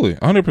 Absolutely,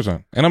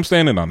 100%, and I'm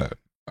standing on that.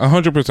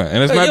 100%,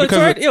 and it's not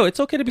because it's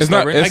okay to be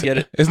stubborn. I get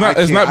it. It's not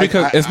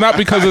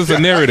because it's a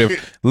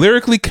narrative.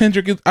 Lyrically,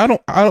 Kendrick is. I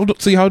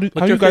don't see how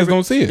you guys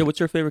don't see it. Yeah, what's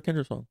your favorite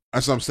Kendrick song?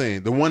 That's what I'm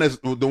saying. The one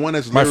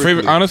that's my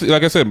favorite. Honestly,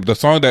 like I said,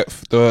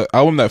 the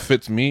album that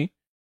fits me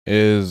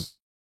is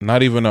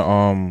not even a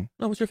No,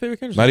 what's your favorite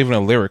Kendrick song? Not even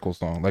a lyrical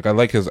song. Like I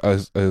like his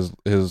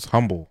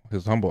humble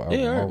album.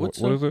 Yeah, what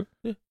is it?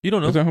 Yeah. You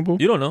don't know. Is that Humble?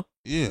 You don't know.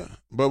 Yeah,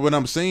 but what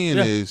I'm saying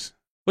is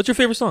What's your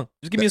favorite song?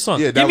 Just give me a song.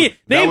 Yeah,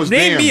 name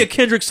me a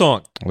Kendrick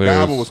song. The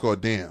album was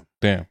called Damn.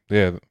 Damn.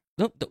 Yeah.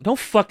 Don't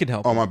fucking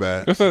help. Oh, my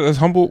bad. That's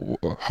humble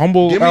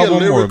Give me album a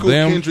lyrical or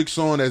Damn. Kendrick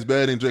song that's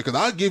better than Drake. Because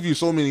I'll give you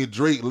so many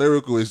Drake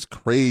lyrical. It's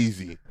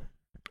crazy.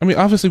 I mean,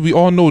 obviously, we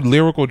all know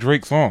lyrical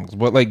Drake songs,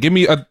 but like, give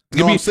me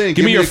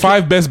your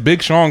 5 best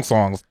Big Sean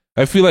songs.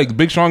 I feel like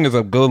Big Sean is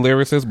a good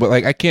lyricist, but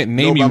like, I can't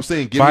name you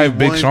 5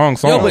 Big Sean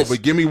songs.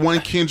 But give me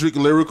one Kendrick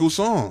lyrical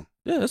song.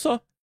 Yeah, that's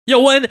all. Yo,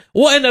 we'll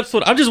end the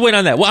episode. I'm just waiting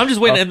on that. I'm just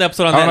waiting to end the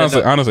episode on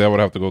that. Honestly, I would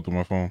have to go through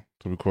my phone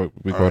to be quite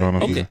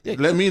honest. Okay. Yeah.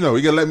 Let me know.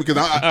 You gotta let me, because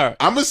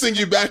I'm gonna send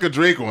you back a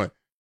Drake one.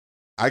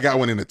 I got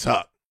one in the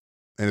tuck,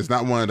 and it's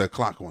not one of the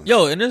clock ones.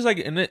 Yo, and there's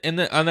like on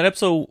that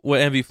episode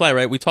with MV Fly,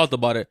 right? We talked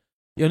about it.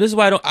 Yo, this is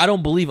why I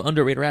don't believe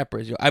underrated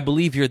rappers. Yo, I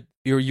believe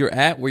you're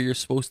at where you're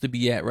supposed to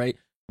be at, right?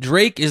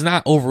 Drake is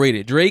not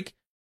overrated. Drake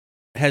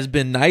has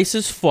been nice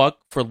as fuck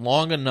for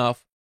long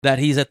enough that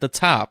he's at the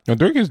top. Now,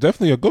 Drake is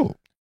definitely a GOAT.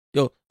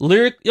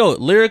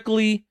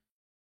 Lyrically,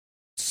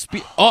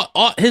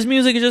 his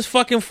music is just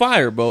fucking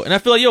fire, bro. And I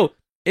feel like,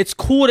 it's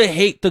cool to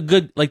hate the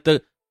good, like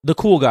the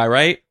cool guy,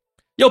 right?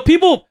 Yo,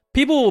 people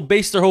will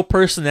base their whole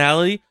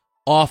personality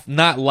off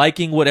not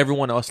liking what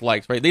everyone else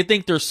likes, right? They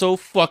think they're so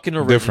fucking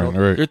original. Different,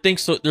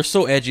 right? They're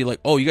so edgy. Like,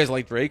 oh, you guys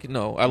like Drake?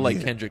 No, I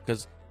like Kendrick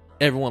because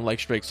everyone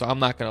likes Drake, so I'm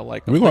not gonna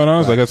like him. To be quite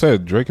honest, like I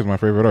said, Drake is my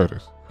favorite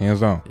artist,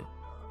 hands down. Yeah.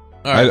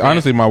 All right,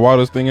 honestly, my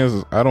wildest thing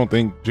is I don't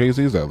think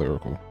Jay-Z is that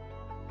lyrical.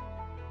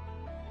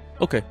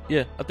 Okay,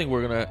 yeah, I think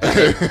we're gonna end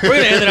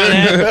it on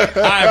that.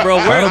 All right, bro.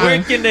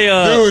 Where can they?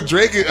 Dude,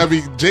 Drake.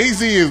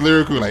 Jay-Z is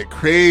lyrical like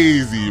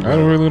crazy, bro. I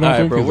really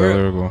don't think he's that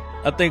lyrical.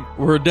 I think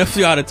we're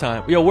definitely out of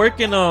time. Yo, where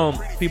can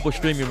people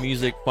stream your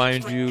music,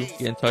 find you,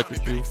 get in touch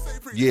with you?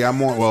 Yeah,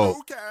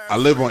 I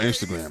live on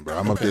Instagram, bro.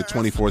 I'm up there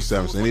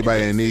 24/7. So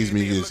anybody that needs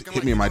me, just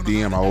hit me in my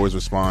DM. I always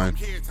respond.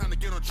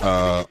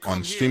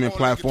 On streaming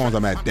platforms,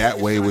 I'm at Dat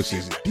Way, which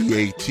is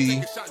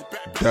DATWAE.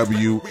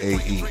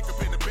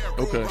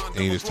 Okay.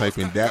 And you just type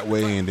in Dat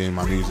Way, and then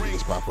my music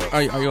just pop up.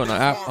 Are you on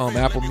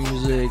Apple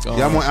Music?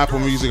 Yeah, I'm on Apple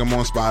Music. I'm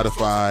on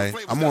Spotify.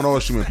 I'm on all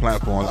streaming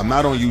platforms. I'm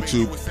not on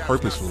YouTube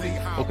purposefully.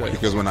 Okay.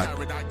 Because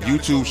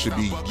YouTube should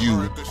be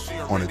you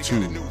on a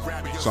tube.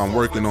 So I'm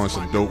working on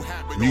some dope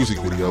music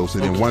videos,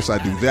 and then once I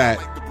do that,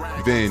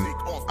 then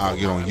I'll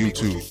get on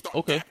YouTube.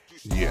 Okay.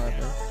 Yeah.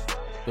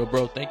 Yo,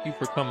 bro, thank you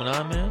for coming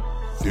on, man.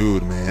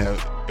 Dude, man,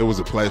 it was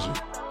a pleasure.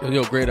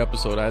 Yo, great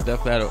episode. I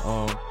definitely had a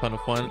ton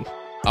of fun.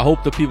 I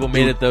hope the people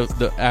made it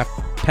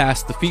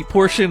past the feet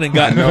portion and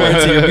got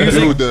into your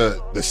music. Dude,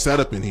 the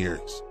setup in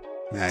here is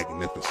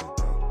magnificent,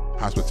 bro.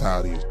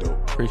 Hospitality is dope.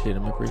 Appreciate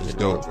it, man. Appreciate it.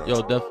 Dope, bro.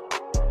 Yo,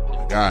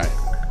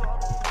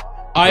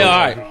 All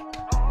right.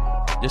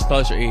 Just tell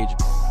us your age.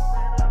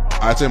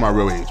 I'll tell you my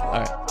real age, bro. All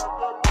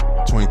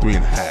right. 23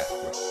 and a half, bro.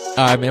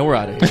 All right, man. We're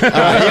out of here. All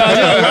right,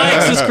 yo,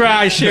 like,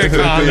 subscribe, share,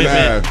 comment,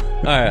 man.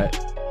 All right.